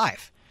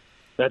 225.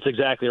 That's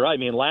exactly right. I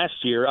mean, last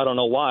year, I don't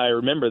know why I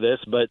remember this,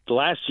 but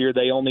last year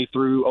they only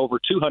threw over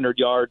 200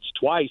 yards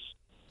twice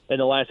in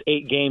the last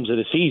 8 games of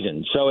the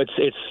season. So it's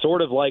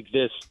sort of like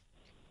this.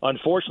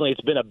 Unfortunately,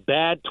 it's been a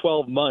bad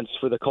 12 months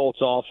for the Colts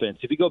offense.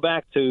 If you go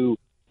back to,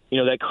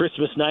 that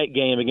Christmas night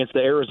game against the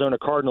Arizona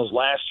Cardinals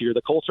last year,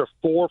 the Colts are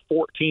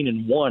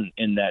 4-14-1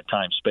 in that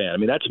time span. I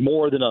mean, that's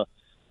more than a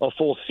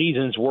full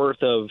season's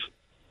worth of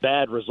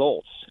bad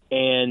results.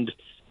 And,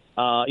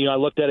 I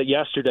looked at it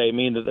yesterday. I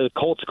mean, the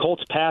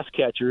Colts pass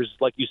catchers,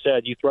 like you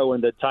said, you throw in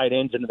the tight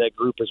ends into that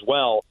group as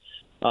well.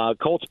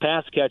 Colts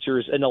pass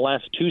catchers in the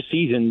last 2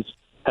 seasons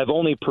have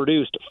only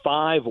produced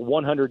 5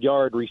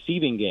 100-yard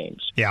receiving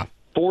games. Yeah.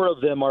 4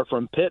 of them are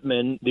from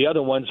Pittman. The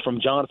other one's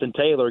from Jonathan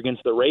Taylor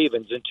against the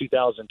Ravens in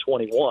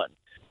 2021.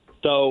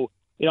 So,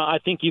 I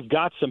think you've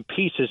got some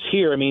pieces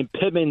here. I mean,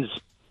 Pittman's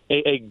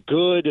a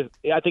good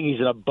 – I think he's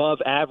an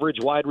above-average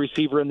wide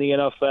receiver in the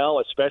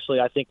NFL, especially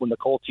I think when the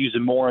Colts use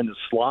him more in the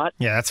slot.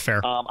 Yeah, that's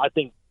fair. I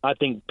think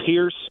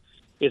Pierce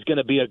is going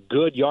to be a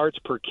good yards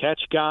per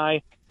catch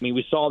guy. I mean,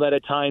 we saw that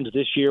at times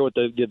this year with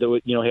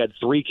he had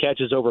 3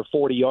 catches over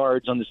 40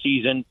 yards on the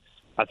season.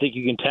 I think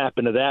you can tap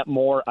into that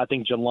more. I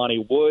think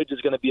Jelani Woods is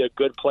going to be a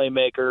good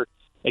playmaker.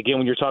 Again,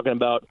 when you're talking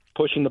about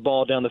pushing the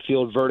ball down the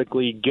field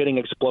vertically, getting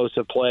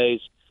explosive plays.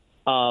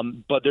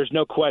 But there's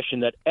no question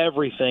that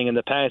everything in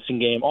the passing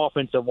game,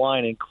 offensive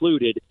line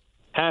included,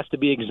 has to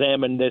be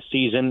examined this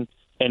season,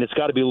 and it's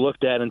got to be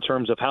looked at in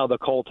terms of how the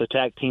Colts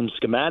attack teams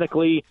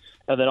schematically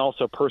and then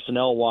also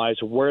personnel-wise,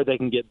 where they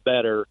can get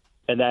better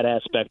in that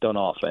aspect on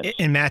offense.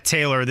 And Matt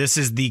Taylor, this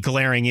is the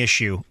glaring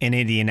issue in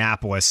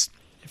Indianapolis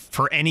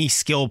for any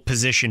skilled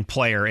position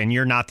player, and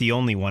you're not the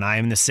only one. I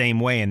am the same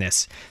way in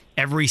this.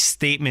 Every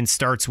statement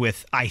starts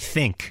with, I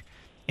think.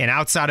 And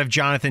outside of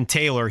Jonathan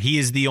Taylor, he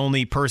is the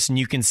only person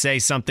you can say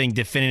something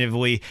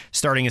definitively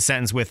starting a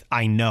sentence with,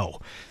 I know.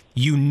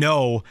 You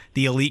know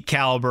the elite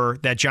caliber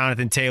that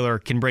Jonathan Taylor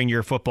can bring to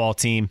your football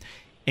team.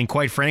 And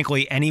quite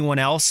frankly, anyone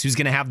else who's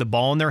going to have the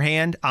ball in their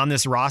hand on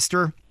this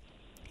roster,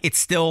 it's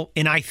still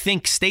an I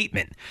think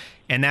statement.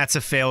 And that's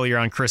a failure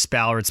on Chris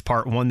Ballard's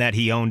part, one that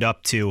he owned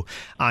up to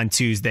on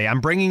Tuesday.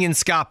 I'm bringing in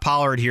Scot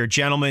Pollard here.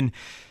 Gentlemen,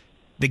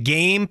 the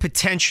game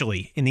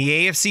potentially in the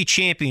AFC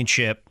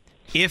Championship,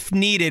 if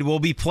needed, will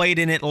be played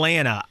in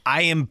Atlanta.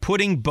 I am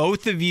putting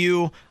both of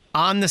you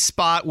on the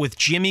spot with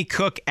Jimmy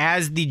Cook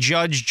as the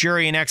judge,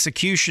 jury, and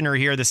executioner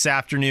here this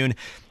afternoon.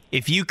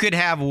 If you could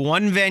have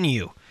one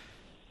venue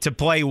to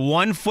play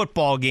one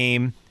football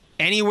game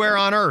anywhere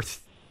on earth,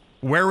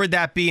 where would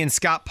that be? And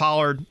Scot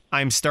Pollard,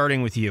 I'm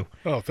starting with you.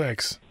 Oh,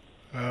 thanks.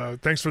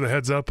 Thanks for the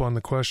heads up on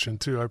the question,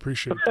 too. I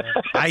appreciate that.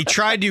 I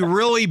tried to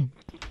really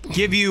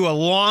give you a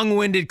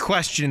long-winded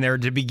question there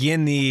to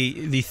begin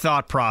the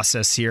thought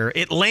process here.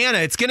 Atlanta,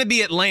 it's going to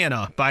be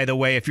Atlanta, by the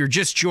way, if you're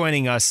just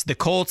joining us. The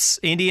Colts,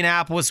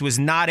 Indianapolis was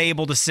not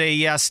able to say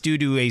yes due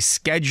to a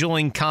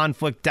scheduling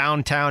conflict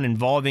downtown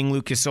involving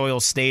Lucas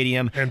Oil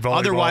Stadium. And volleyball.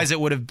 Otherwise, it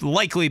would have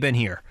likely been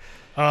here.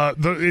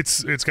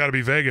 It's got to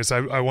be Vegas.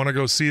 I want to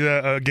go see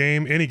that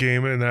game, any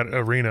game in that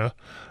arena,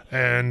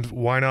 and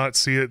why not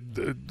see it?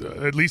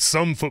 At least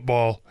some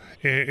football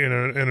in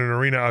an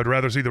arena. I'd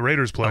rather see the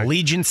Raiders play.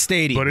 Allegiant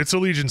Stadium, but it's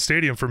Allegiant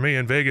Stadium for me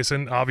in Vegas,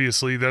 and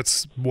obviously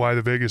that's why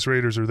the Vegas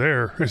Raiders are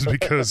there, is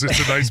because it's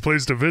a nice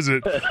place to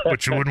visit,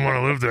 but you wouldn't want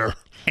to live there.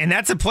 And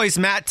that's a place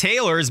Matt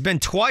Taylor has been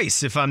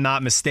twice, if I'm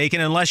not mistaken,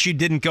 unless you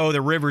didn't go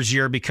the Rivers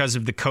year because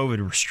of the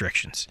COVID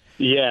restrictions.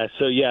 Yeah,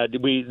 so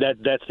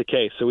that's the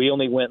case. So we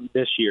only went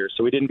this year,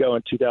 so we didn't go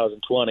in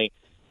 2020.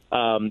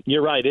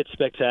 You're right, it's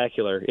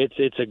spectacular.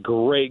 It's a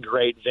great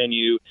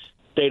venue,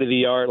 state of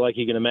the art, like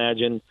you can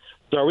imagine.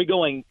 So are we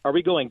going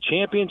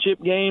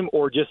championship game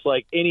or just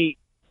like any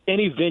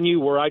venue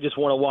where I just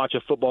want to watch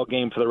a football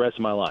game for the rest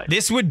of my life?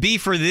 This would be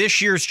for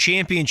this year's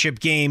championship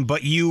game,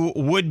 but you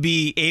would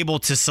be able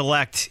to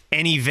select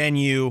any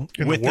venue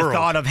with the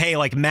thought of, hey,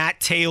 like Matt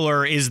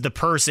Taylor is the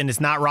person.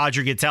 It's not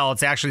Roger Goodell.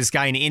 It's actually this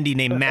guy in Indy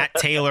named Matt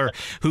Taylor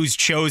who's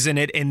chosen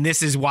it, and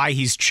this is why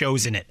he's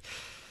chosen it.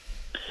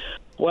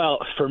 Well,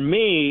 for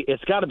me,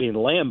 it's got to be in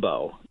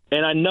Lambeau.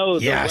 And I know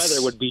the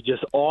weather would be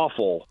just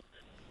awful.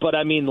 But,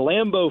 I mean,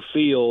 Lambeau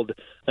Field,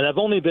 and I've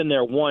only been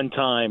there one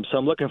time, so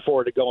I'm looking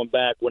forward to going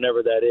back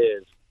whenever that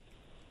is.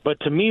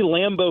 But to me,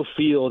 Lambeau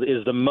Field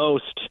is the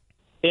most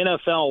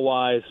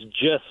NFL-wise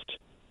just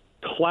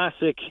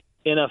classic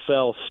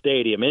NFL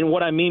stadium. And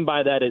what I mean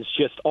by that is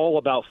just all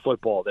about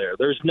football there.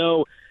 There's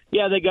no –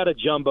 they got a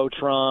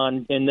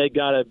Jumbotron, and they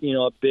got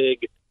a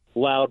big,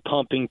 loud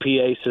pumping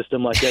PA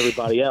system like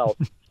everybody else.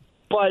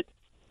 But,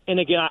 and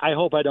again, I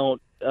hope I don't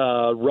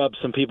rub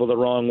some people the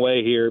wrong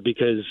way here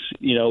because,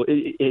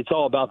 it's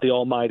all about the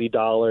almighty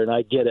dollar, and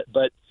I get it.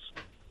 But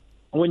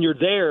when you're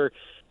there,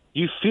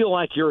 you feel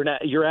like you're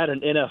at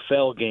an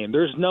NFL game.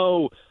 There's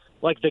no,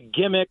 like, the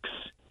gimmicks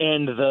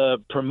and the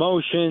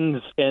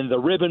promotions and the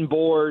ribbon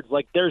boards.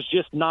 Like, there's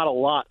just not a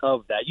lot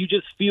of that. You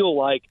just feel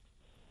like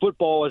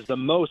football is the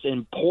most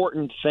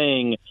important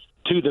thing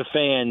to the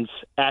fans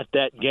at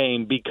that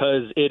game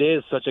because it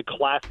is such a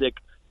classic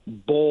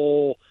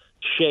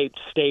bowl-shaped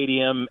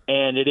stadium,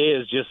 and it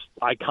is just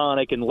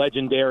iconic and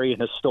legendary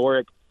and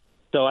historic.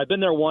 So I've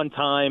been there one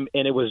time,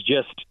 and it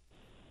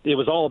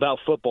was all about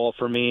football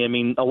for me. I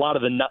mean, a lot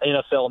of the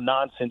NFL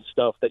nonsense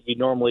stuff that you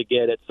normally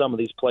get at some of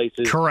these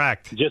places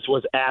correct, just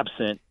was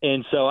absent.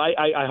 And so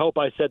I hope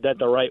I said that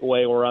the right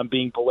way or I'm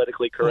being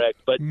politically correct.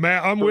 But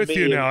Matt, I'm with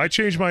you now. I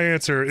changed my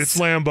answer. It's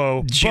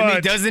Lambeau.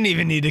 Jimmy doesn't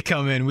even need to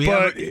come in. We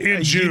have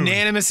a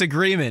unanimous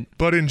agreement.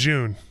 But in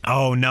June.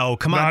 Oh, no.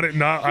 Come on.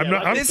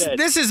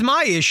 This is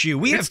my issue.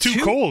 It's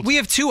too cold. We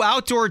have two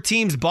outdoor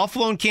teams,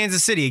 Buffalo and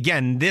Kansas City.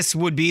 Again, this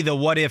would be the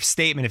what-if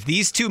statement. If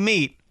these two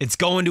meet, it's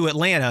going to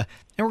Atlanta.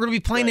 And we're going to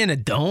be playing in a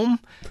dome?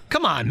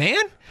 Come on,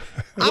 man.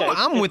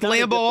 I'm with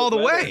Lambeau all the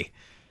way.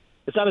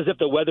 It's not as if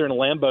the weather in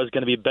Lambeau is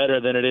going to be better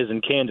than it is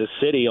in Kansas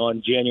City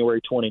on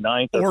January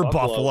 29th. Or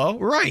Buffalo,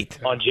 right.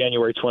 On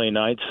January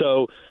 29th.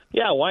 So,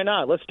 yeah, why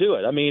not? Let's do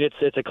it. I mean,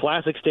 it's a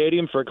classic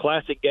stadium for a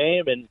classic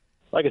game, and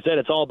like I said,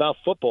 it's all about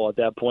football at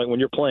that point when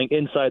you're playing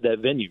inside that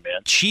venue,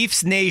 man.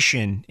 Chiefs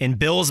Nation and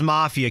Bills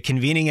Mafia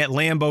convening at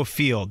Lambeau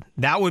Field.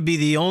 That would be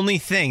the only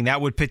thing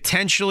that would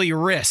potentially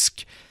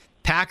risk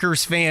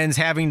Packers fans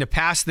having to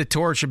pass the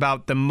torch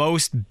about the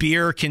most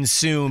beer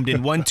consumed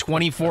in one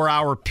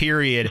 24-hour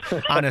period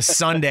on a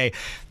Sunday.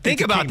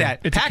 Think about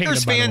that.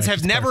 Packers fans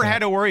have never had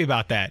to worry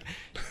about that.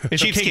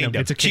 It's Chiefs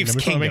Kingdom. It's a kingdom.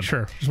 Just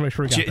want to make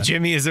sure we got that.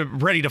 Jimmy is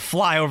ready to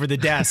fly over the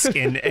desk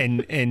and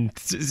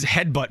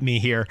headbutt me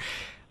here.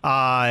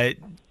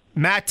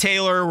 Matt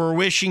Taylor, we're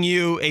wishing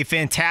you a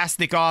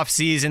fantastic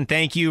offseason.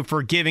 Thank you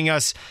for giving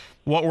us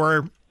what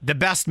were the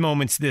best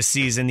moments this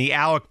season, the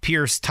Alec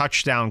Pierce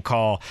touchdown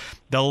call,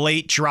 the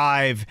late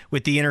drive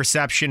with the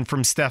interception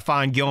from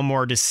Stephon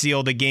Gilmore to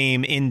seal the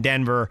game in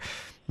Denver.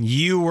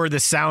 You were the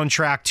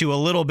soundtrack to a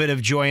little bit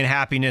of joy and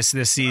happiness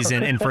this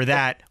season, and for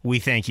that, we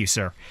thank you,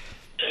 sir.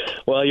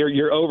 Well,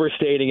 you're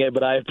overstating it,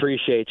 but I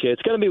appreciate you.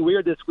 It's going to be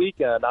weird this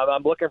weekend.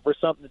 I'm looking for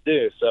something to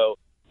do, so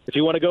if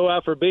you want to go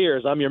out for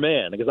beers, I'm your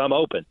man because I'm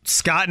open.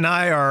 Scott and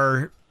I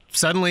are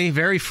suddenly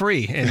very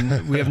free,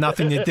 and we have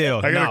nothing to do.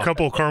 I got a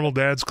couple of Carmel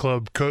Dads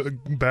Club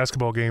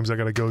basketball games I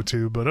got to go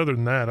to, but other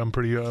than that, I'm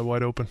pretty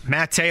wide open.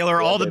 Matt Taylor,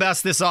 all the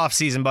best this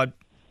offseason, bud.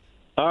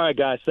 All right,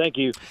 guys. Thank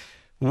you.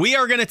 We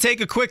are going to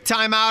take a quick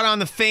time out on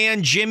the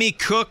Fan. Jimmy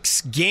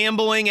Cook's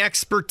gambling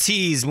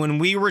expertise. When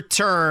we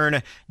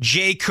return,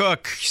 Jay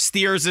Cook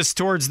steers us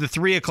towards the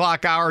 3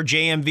 o'clock hour.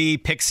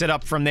 JMV picks it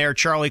up from there.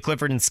 Charlie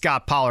Clifford and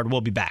Scot Pollard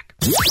will be back.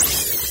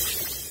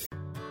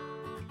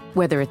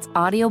 Whether it's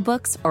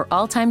audiobooks or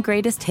all-time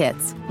greatest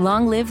hits,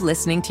 long live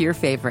listening to your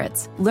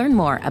favorites. Learn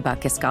more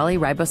about Kisqali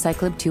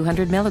Ribociclib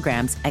 200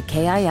 milligrams at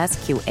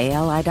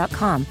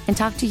KISQALI.com and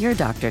talk to your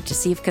doctor to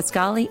see if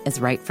Kisqali is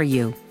right for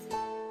you.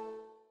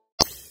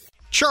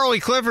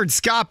 Charlie Clifford,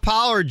 Scot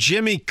Pollard,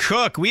 Jimmy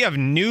Cook. We have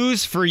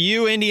news for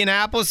you,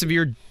 Indianapolis. If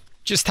you're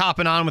just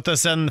hopping on with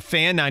us on the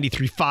Fan,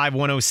 93.5,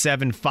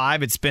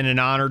 107.5. It's been an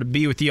honor to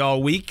be with you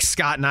all week.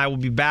 Scott and I will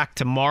be back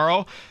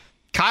tomorrow.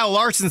 Kyle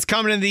Larson's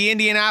coming to the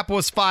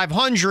Indianapolis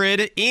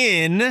 500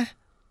 in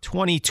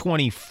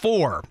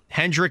 2024.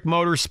 Hendrick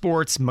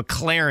Motorsports,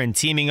 McLaren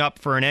teaming up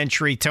for an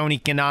entry. Tony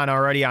Kanaan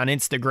already on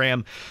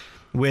Instagram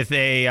with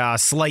a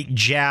slight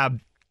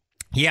jab.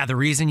 Yeah, the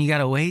reason you got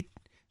to wait,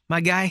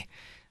 my guy,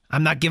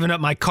 I'm not giving up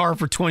my car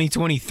for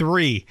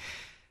 2023.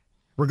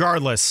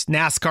 Regardless,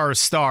 NASCAR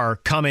star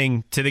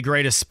coming to the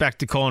greatest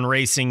spectacle in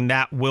racing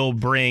that will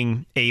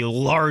bring a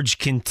large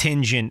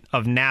contingent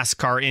of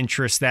NASCAR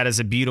interest. That is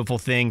a beautiful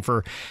thing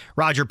for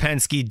Roger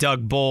Penske,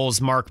 Doug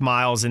Bowles, Mark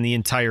Miles, and the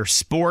entire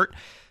sport.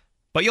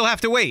 But you'll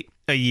have to wait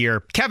a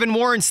year. Kevin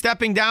Warren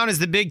stepping down as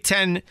the Big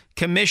Ten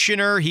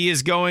commissioner. He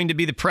is going to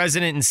be the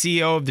president and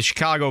CEO of the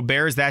Chicago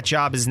Bears. That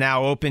job is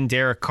now open.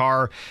 Derek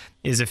Carr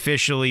is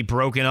officially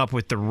broken up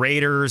with the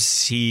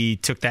Raiders. He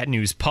took that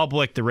news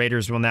public. The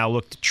Raiders will now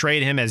look to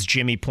trade him, as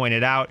Jimmy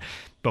pointed out,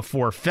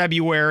 before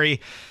February.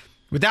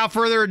 Without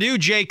further ado,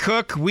 Jay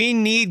Cook, we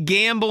need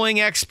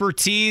gambling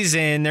expertise,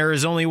 and there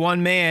is only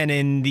one man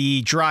in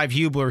the Drive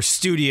Hubler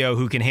studio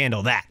who can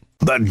handle that.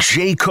 The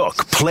Jay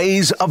Cook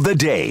Plays of the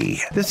Day.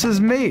 This is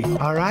me,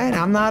 all right?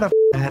 I'm not a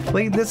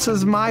athlete. This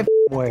is my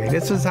way.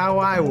 This is how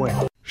I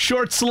win.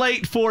 Short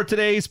slate for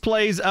today's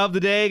plays of the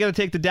day. Going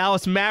to take the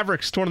Dallas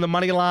Mavericks toward the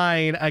money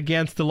line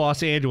against the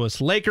Los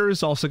Angeles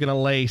Lakers. Also going to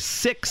lay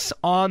 6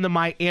 on the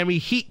Miami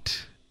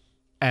Heat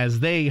as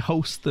they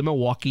host the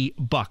Milwaukee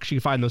Bucks. You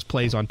can find those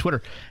plays on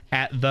Twitter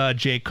at the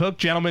Jay Cook.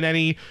 Gentlemen,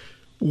 any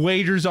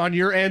wagers on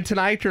your end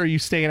tonight, or are you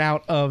staying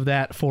out of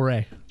that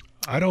foray?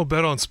 I don't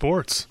bet on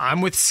sports. I'm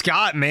with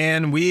Scott,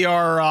 man. We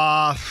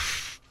are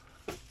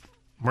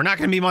we're not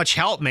going to be much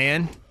help,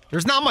 man.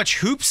 There's not much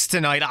hoops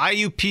tonight.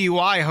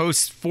 IUPUI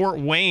hosts Fort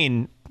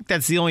Wayne. I think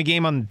that's the only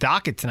game on the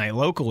docket tonight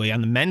locally on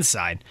the men's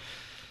side.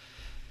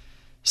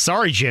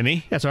 Sorry,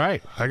 Jimmy. That's all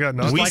right. I got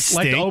nothing. Like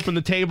to open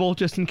the table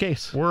just in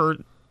case.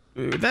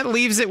 That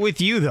leaves it with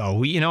you,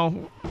 though.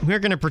 we're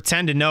going to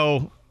pretend to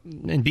know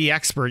and be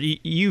expert.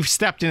 You've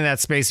stepped into that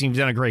space and you've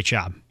done a great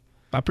job.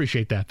 I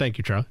appreciate that. Thank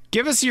you, Charlie.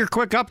 Give us your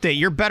quick update.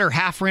 Your better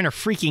half ran a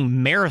freaking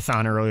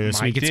marathon earlier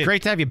this week. It's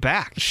great to have you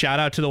back. Shout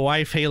out to the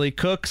wife, Haley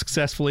Cook.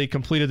 Successfully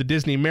completed the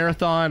Disney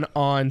Marathon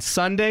on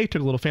Sunday.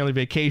 Took a little family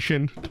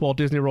vacation to Walt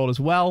Disney World as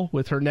well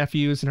with her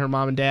nephews and her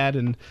mom and dad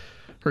and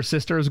her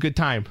sister. It was a good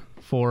time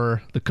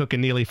for the Cook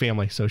and Neely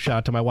family. So shout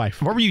out to my wife.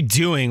 What were you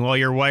doing while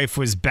your wife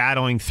was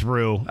battling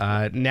through?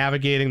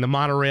 Navigating the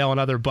monorail and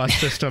other bus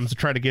systems to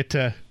try to get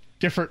to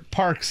different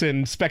parks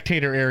and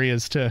spectator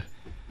areas to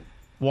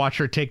watch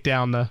her take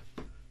down the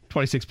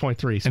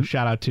 26.3. So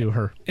shout out to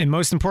her. And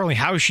most importantly,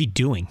 how is she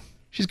doing?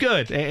 She's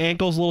good.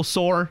 Ankle's a little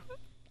sore.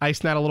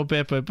 Icing out a little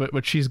bit,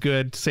 but she's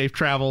good. Safe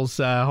travels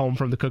home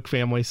from the Cook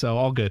family. So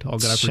all good. All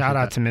good. I appreciate Shout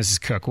out that. to Mrs.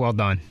 Cook. Well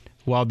done.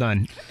 Well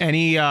done.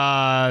 Any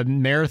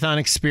marathon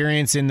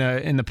experience in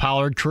the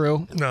Pollard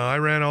crew? No, I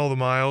ran all the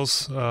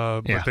miles,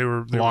 but they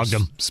were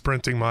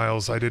sprinting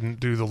miles. I didn't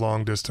do the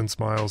long distance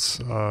miles.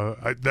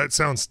 That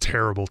sounds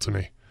terrible to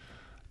me.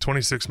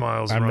 26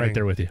 miles. I'm running. right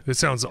there with you. It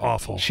sounds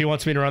awful. She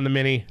wants me to run the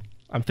mini.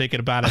 I'm thinking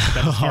about it, but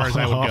that's as far as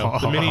I would go.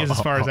 The mini is as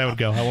far as I would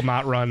go. I will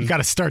not run. You got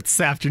to start this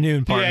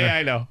afternoon, partner. Yeah,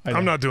 I know.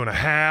 I'm not doing a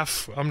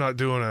half. I'm not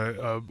doing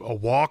a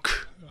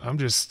walk. I'm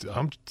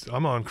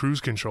on cruise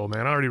control,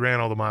 man. I already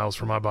ran all the miles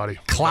for my body.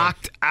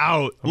 Clocked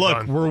out. Look,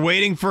 done. we're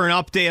waiting for an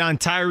update on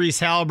Tyrese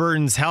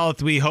Halliburton's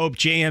health. We hope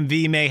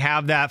JMV may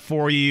have that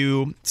for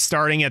you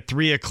starting at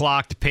 3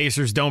 o'clock. The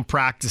Pacers don't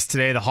practice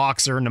today. The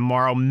Hawks are in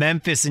tomorrow.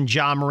 Memphis and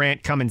John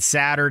Morant coming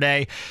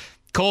Saturday.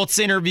 Colts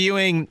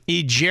interviewing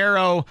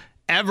Ejiro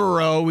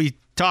Evero. We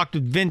talked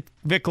with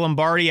Vic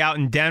Lombardi out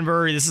in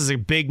Denver. This is a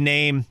big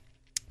name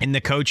in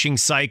the coaching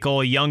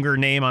cycle, a younger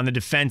name on the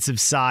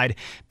defensive side.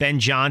 Ben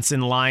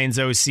Johnson, Lions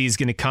OC, is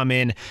going to come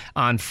in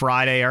on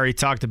Friday. I already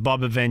talked to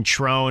Bubba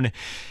Ventrone.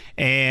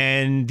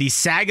 And the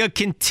saga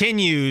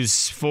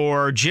continues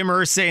for Jim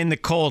Irsay and the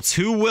Colts.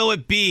 Who will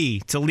it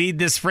be to lead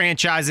this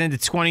franchise into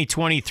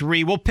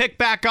 2023? We'll pick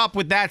back up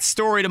with that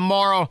story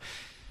tomorrow.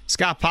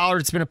 Scot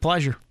Pollard, it's been a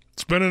pleasure.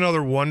 It's been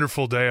another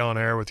wonderful day on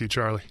air with you,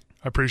 Charlie.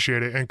 I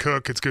appreciate it. And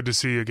Cook, it's good to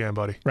see you again,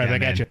 buddy. Right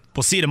back at you.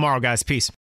 We'll see you tomorrow, guys. Peace.